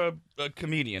for a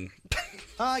comedian.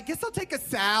 I guess I'll take a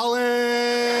salad,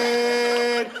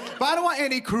 but I don't want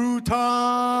any croutons.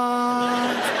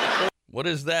 What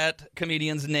is that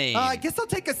comedian's name? I guess I'll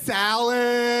take a salad,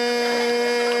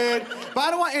 but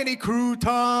I don't want any croutons.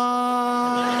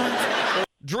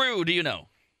 Drew, do you know?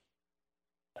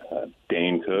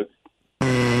 Dane Cook.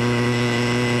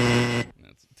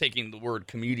 That's taking the word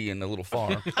comedian a little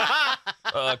far.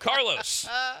 Carlos.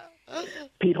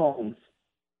 Pete Holmes.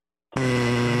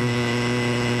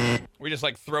 We're just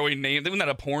like throwing names. Isn't that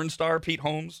a porn star, Pete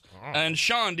Holmes? And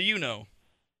Sean, do you know?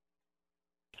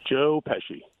 Joe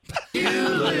Pesci.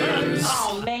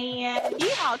 Oh man, 你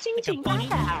好心情不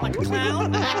好。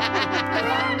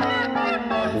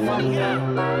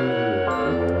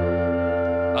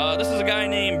 This is a guy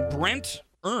named Brent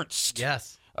Ernst.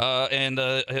 Yes. And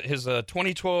his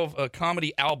 2012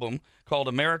 comedy album called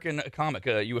American Comic.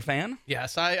 You a fan?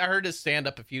 Yes, I heard his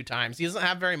stand-up a few times. He doesn't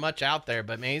have very much out there,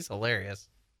 but man, he's hilarious.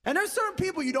 And there's certain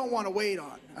people you don't want to wait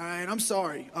on, all right? I'm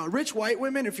sorry. Rich white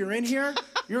women, if you're in here,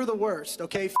 you're the worst,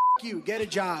 okay? F you, get a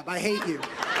job. I hate you.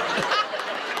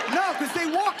 No, because they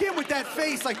walk in with that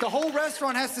face like the whole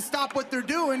restaurant has to stop what they're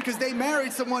doing because they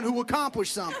married someone who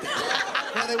accomplished something.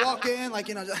 You know, they walk in like,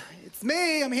 it's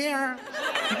me, I'm here.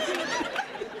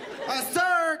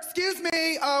 Sir, excuse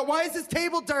me, why is this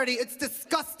table dirty? It's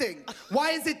disgusting.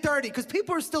 Why is it dirty? Because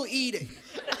people are still eating.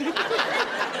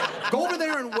 Go over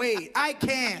there and wait. I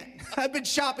can't. I've been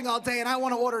shopping all day and I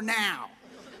want to order now.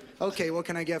 Okay, what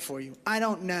can I get for you? I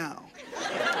don't know.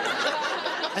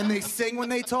 And they sing when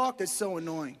they talk. That's so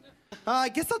annoying. I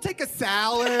guess I'll take a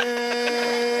salad,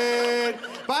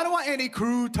 but I don't want any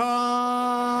croutons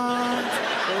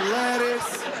or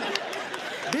lettuce.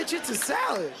 Bitch, it's a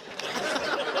salad.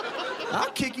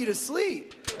 I'll kick you to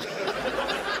sleep.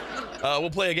 We'll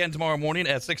play again tomorrow morning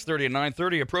at 6:30 and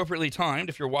 9:30, appropriately timed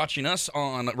if you're watching us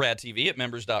on RAD TV at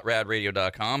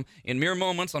members.radradio.com. In mere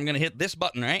moments, I'm going to hit this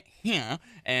button right here,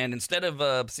 and instead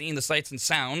of seeing the sights and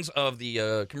sounds of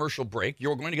the commercial break,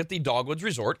 you're going to get the Dogwoods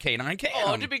Resort K9 Cam.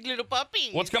 Oh, the big little puppy.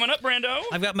 What's coming up, Brando?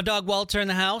 I've got my dog Walter in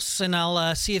the house, and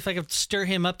I'll see if I can stir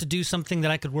him up to do something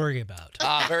that I could worry about.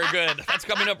 Very good. That's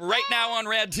coming up right now on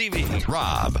RAD TV.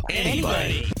 Rob,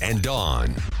 anybody, and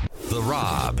Dawn. The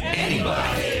Rob,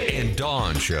 anybody, and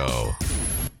Dawn Show.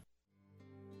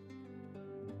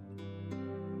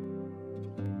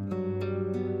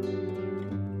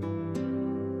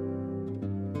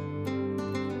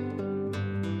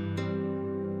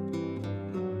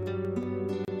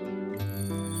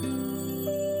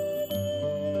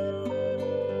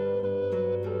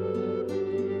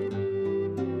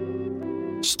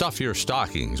 Stuff your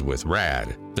stockings with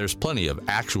RAD. There's plenty of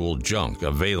actual junk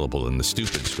available in the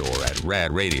stupid store at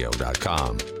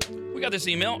radradio.com. We got this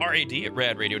email,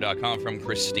 rad@radradio.com, from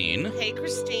Christine. Hey,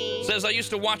 Christine. Says, I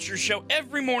used to watch your show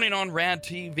every morning on RAD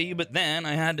TV, but then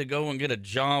I had to go and get a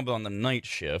job on the night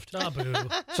shift.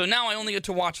 So now I only get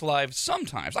to watch live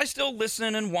sometimes. I still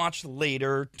listen and watch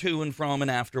later, to and from and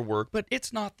after work, but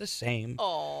it's not the same.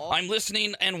 Aww. I'm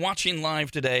listening and watching live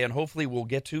today, and hopefully we'll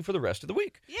get to for the rest of the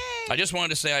week. Yay! I just wanted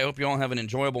to say I hope you all have an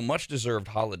enjoyable, much-deserved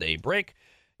holiday break.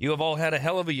 You have all had a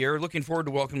hell of a year. Looking forward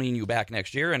to welcoming you back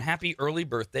next year. And happy early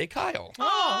birthday, Kyle.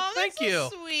 Oh, thank you. So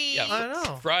sweet. Yeah, I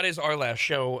know. Friday's our last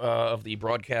show of the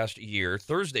broadcast year.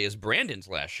 Thursday is Brandon's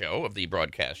last show of the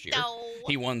broadcast year. No.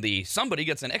 He won the Somebody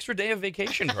Gets an Extra Day of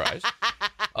Vacation prize.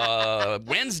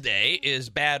 Wednesday is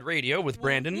Bad Radio with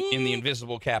Brandon in the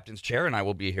invisible captain's chair, and I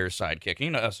will be here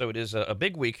sidekicking. So it is a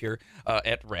big week here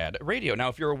at RAD Radio. Now,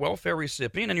 if you're a welfare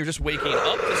recipient and you're just waking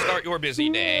up to start your busy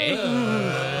day,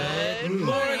 Good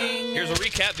morning. here's a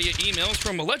recap via emails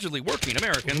from allegedly working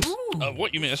Americans of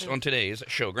what you missed on today's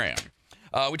showgram.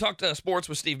 We talked sports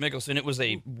with Steve Mickelson. It was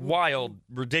a wild,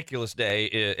 ridiculous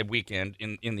day, weekend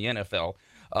in the NFL,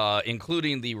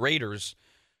 including the Raiders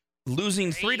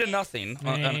losing 3-0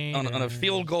 on a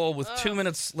field goal with 2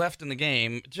 minutes left in the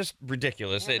game. Just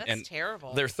ridiculous. Yeah, that's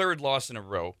terrible. Their third loss in a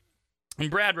row. And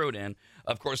Brad wrote in,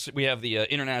 of course, we have the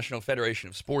International Federation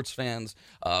of Sports Fans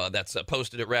that's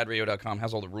posted at radradio.com,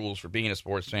 has all the rules for being a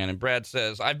sports fan. And Brad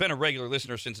says, I've been a regular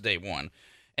listener since day one,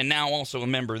 and now also a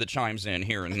member that chimes in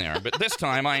here and there. But this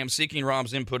time I am seeking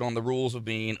Rob's input on the rules of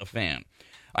being a fan.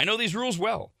 I know these rules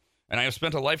well, and I have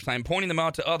spent a lifetime pointing them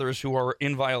out to others who are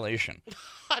in violation.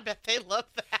 I bet they love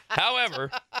that.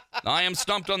 However, I am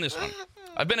stumped on this one.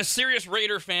 I've been a serious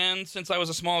Raider fan since I was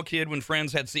a small kid when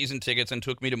friends had season tickets and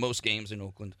took me to most games in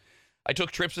Oakland. I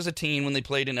took trips as a teen when they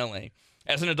played in L.A.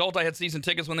 As an adult, I had season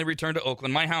tickets when they returned to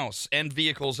Oakland. My house and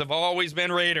vehicles have always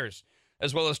been Raiders,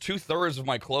 as well as 2/3 of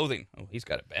my clothing. Oh, he's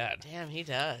got it bad. Damn, he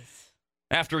does.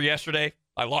 After yesterday,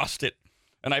 I lost it,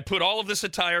 and I put all of this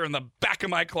attire in the back of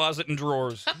my closet and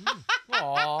drawers.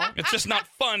 Aww. It's just not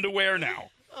fun to wear now.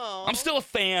 Aww. I'm still a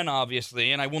fan,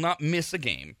 obviously, and I will not miss a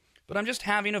game, but I'm just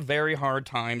having a very hard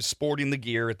time sporting the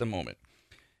gear at the moment.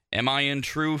 Am I in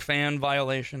true fan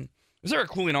violation? Is there a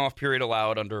cooling off period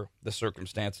allowed under the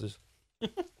circumstances?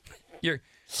 You're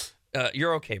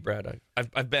okay, Brad.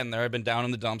 I've been there. I've been down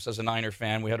in the dumps as a Niner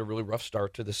fan. We had a really rough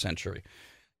start to the century.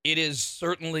 It is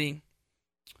certainly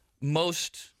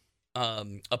most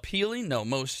appealing,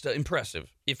 most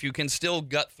impressive if you can still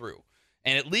gut through.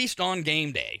 And at least on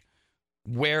game day,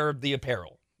 wear the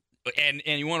apparel. And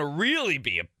you want to really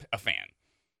be a fan.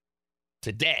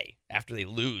 Today, after they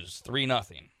lose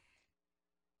 3-0,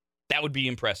 that would be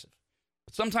impressive.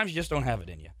 But sometimes you just don't have it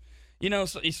in you. You know,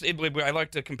 I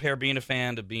like to compare being a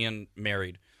fan to being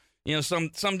married. You know,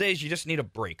 some days you just need a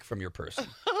break from your person.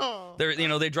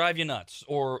 They drive you nuts,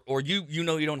 or you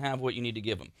know you don't have what you need to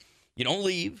give them. You don't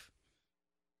leave.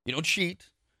 You don't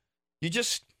cheat. You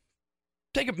just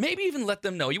maybe even let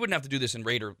them know. You wouldn't have to do this in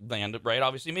Raider land, right?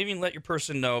 Obviously, maybe even let your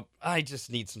person know, I just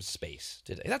need some space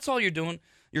today. That's all you're doing.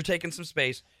 You're taking some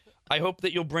space. I hope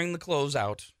that you'll bring the clothes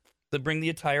out, bring the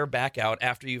attire back out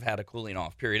after you've had a cooling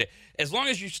off period. As long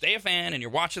as you stay a fan and you're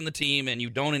watching the team and you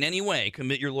don't in any way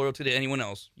commit your loyalty to anyone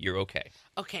else, you're okay.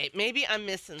 Okay, maybe I'm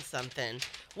missing something.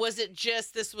 Was it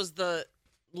just this was the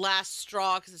last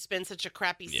straw because it's been such a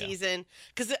crappy season?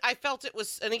 Because I felt it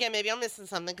was, and again, maybe I'm missing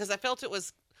something, because I felt it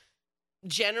was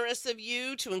generous of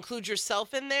you to include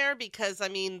yourself in there, because, I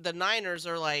mean, the Niners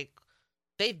are like,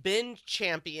 they've been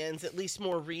champions, at least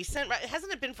more recent, right?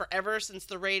 Hasn't it been forever since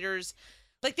the Raiders?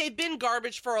 Like, they've been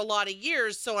garbage for a lot of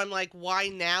years, so I'm like, why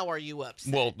now are you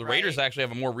upset? Well, the Raiders actually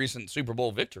have a more recent Super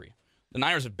Bowl victory. The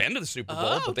Niners have been to the Super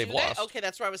Bowl, but they've lost. Okay,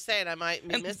 that's what I was saying. I might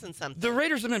be missing something. The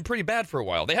Raiders have been pretty bad for a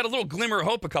while. They had a little glimmer of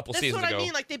hope a couple seasons ago. That's what I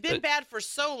mean. Like, they've been bad for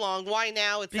so long. Why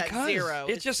now it's at zero?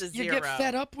 It's just, you get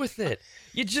fed up with it.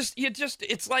 You just,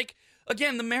 it's like,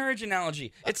 again, the marriage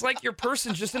analogy. It's like your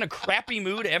person's just in a crappy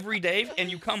mood every day, and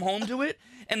you come home to it,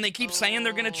 and they keep saying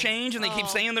they're going to change, and they keep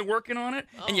saying they're working on it,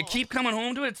 and you keep coming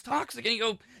home to it. It's toxic, and you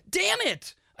go, damn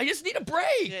it. I just need a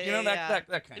break. That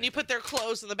kind and you put their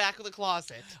clothes in the back of the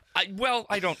closet. I don't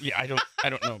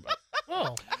know about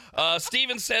it.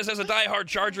 Steven says, as a diehard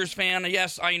Chargers fan,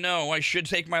 yes, I know I should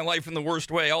take my life in the worst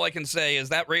way. All I can say is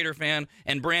that Raider fan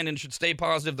and Brandon should stay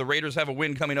positive. The Raiders have a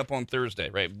win coming up on Thursday,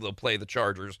 right? They'll play the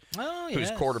Chargers,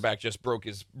 whose quarterback just broke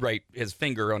his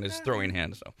finger on his throwing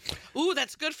hand. So, ooh,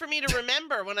 that's good for me to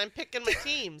remember when I'm picking my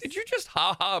teams. Did you just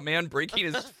man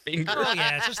breaking his finger? Oh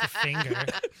yeah, it's just a finger.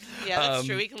 Yeah, that's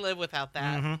true. We can live without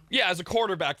that. Mm-hmm. Yeah, as a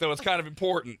quarterback though, it's kind of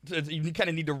important. You kind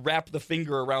of need to wrap the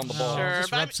finger around the ball. Sure,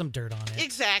 just rub some dirt on it.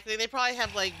 Exactly. They probably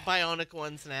have like bionic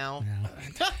ones now.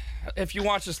 Yeah. If you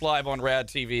watch this live on RAD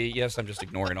TV, yes, I'm just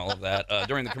ignoring all of that.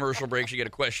 During the commercial breaks, you get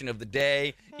a question of the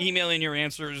day. Email in your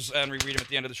answers, and we read them at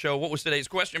the end of the show. What was today's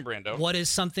question, Brando? What is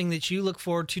something that you look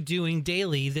forward to doing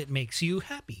daily that makes you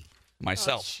happy?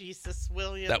 Myself. Oh, Jesus,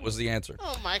 William. That was the answer.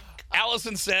 Oh, my God.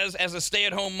 Allison says, as a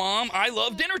stay-at-home mom, I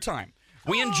love dinner time.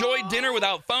 We enjoy dinner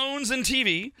without phones and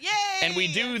TV. Yay! And we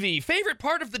do the favorite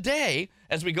part of the day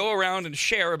as we go around and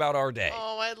share about our day.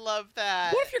 Oh, I love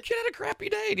that. What if your kid had a crappy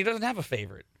day and he doesn't have a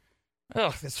favorite?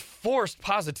 Ugh, this forced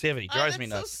positivity drives me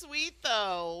nuts. That's so sweet,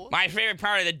 though. My favorite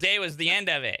part of the day was the end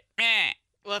of it.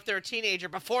 Well, if they're a teenager,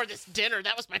 before this dinner,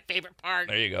 that was my favorite part.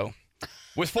 There you go.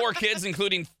 With 4 kids,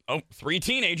 including 3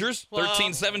 teenagers,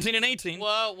 13, 17, and 18.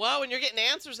 Whoa, and you're getting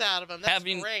answers out of them. That's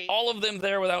Having great. all of them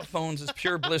there without phones is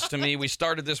pure bliss to me. We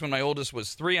started this when my oldest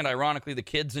was 3, and ironically, the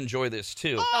kids enjoy this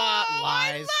too.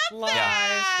 Lies.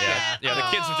 Yeah, the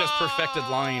kids have just perfected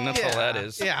lying. That's all that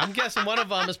is. Yeah, I'm guessing one of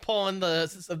them is pulling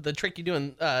the trick you do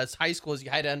in high school is you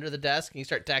hide it under the desk and you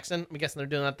start texting. I'm guessing they're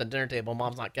doing that at the dinner table.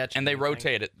 Mom's not catching. And they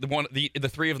rotate it. The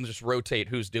 3 of them just rotate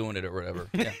who's doing it or whatever.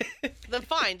 Yeah. Then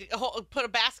fine, put a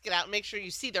basket out and make sure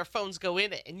you see their phones go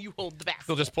in it, and you hold the basket.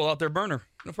 They'll just pull out their burner.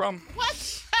 No problem.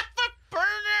 What? A burner?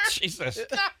 Jesus.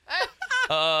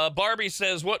 Barbie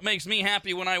says, what makes me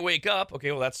happy when I wake up?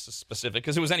 Okay, well, that's specific,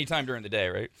 because it was any time during the day,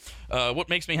 right? What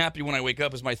makes me happy when I wake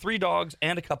up is my 3 dogs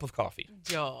and a cup of coffee.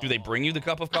 Oh. Do they bring you the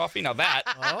cup of coffee? Now that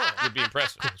would be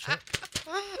impressive.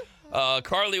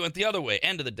 Carly went the other way,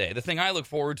 end of the day. The thing I look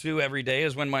forward to every day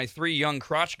is when my 3 young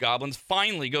crotch goblins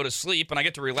finally go to sleep and I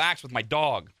get to relax with my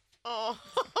dog. Oh.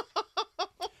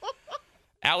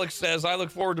 Alex says, I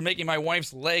look forward to making my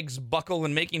wife's legs buckle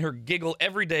and making her giggle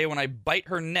every day when I bite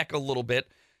her neck a little bit.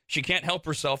 She can't help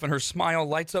herself, and her smile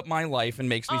lights up my life and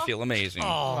makes me feel amazing.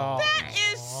 That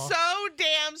is so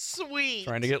damn sweet.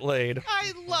 Trying to get laid.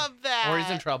 I love that. Or he's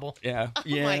in trouble. Yeah. Oh,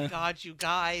 my God, you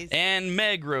guys. And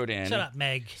Meg wrote in. Shut up,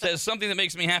 Meg. Says something that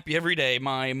makes me happy every day.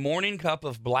 My morning cup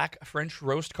of black French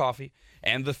roast coffee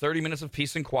and the 30 minutes of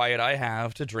peace and quiet I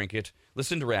have to drink it,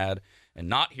 listen to RAD, and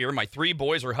not hear my 3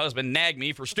 boys or husband nag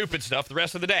me for stupid stuff the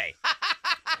rest of the day.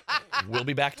 We'll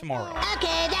be back tomorrow.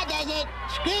 Okay, that does it.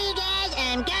 Screw you guys,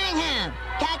 I'm going home.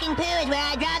 Talking poo is where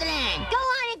I draw the line. Go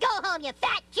on and go home, you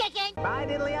fat chicken. Bye,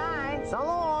 diddly-eye. So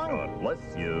long. God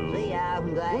bless you. See ya.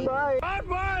 Bye. Goodbye.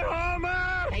 Bye-bye,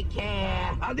 Homer. Take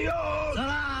care. Adios. So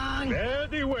long.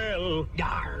 Very well.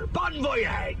 Yar, bon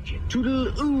voyage.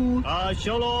 Toodle-oo.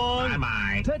 So long.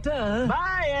 Bye-bye. Ta-ta.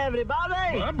 Bye,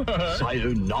 everybody. Bye-bye.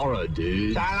 Sayonara,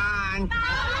 dude. So long.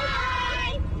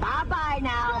 Bye. Bye-bye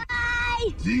now.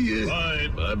 Bye. See ya. Bye.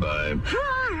 Bye-bye.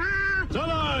 So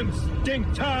long,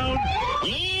 Stink Town.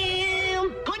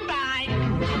 Goodbye.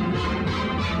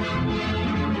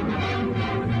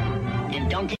 And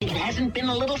don't think it hasn't been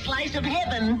a little slice of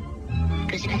heaven,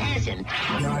 because it hasn't.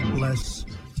 God bless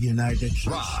the United States.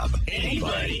 Rob,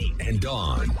 Anybody. and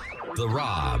Dawn. The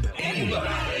Rob,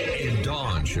 Anybody. and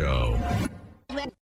Dawn Show.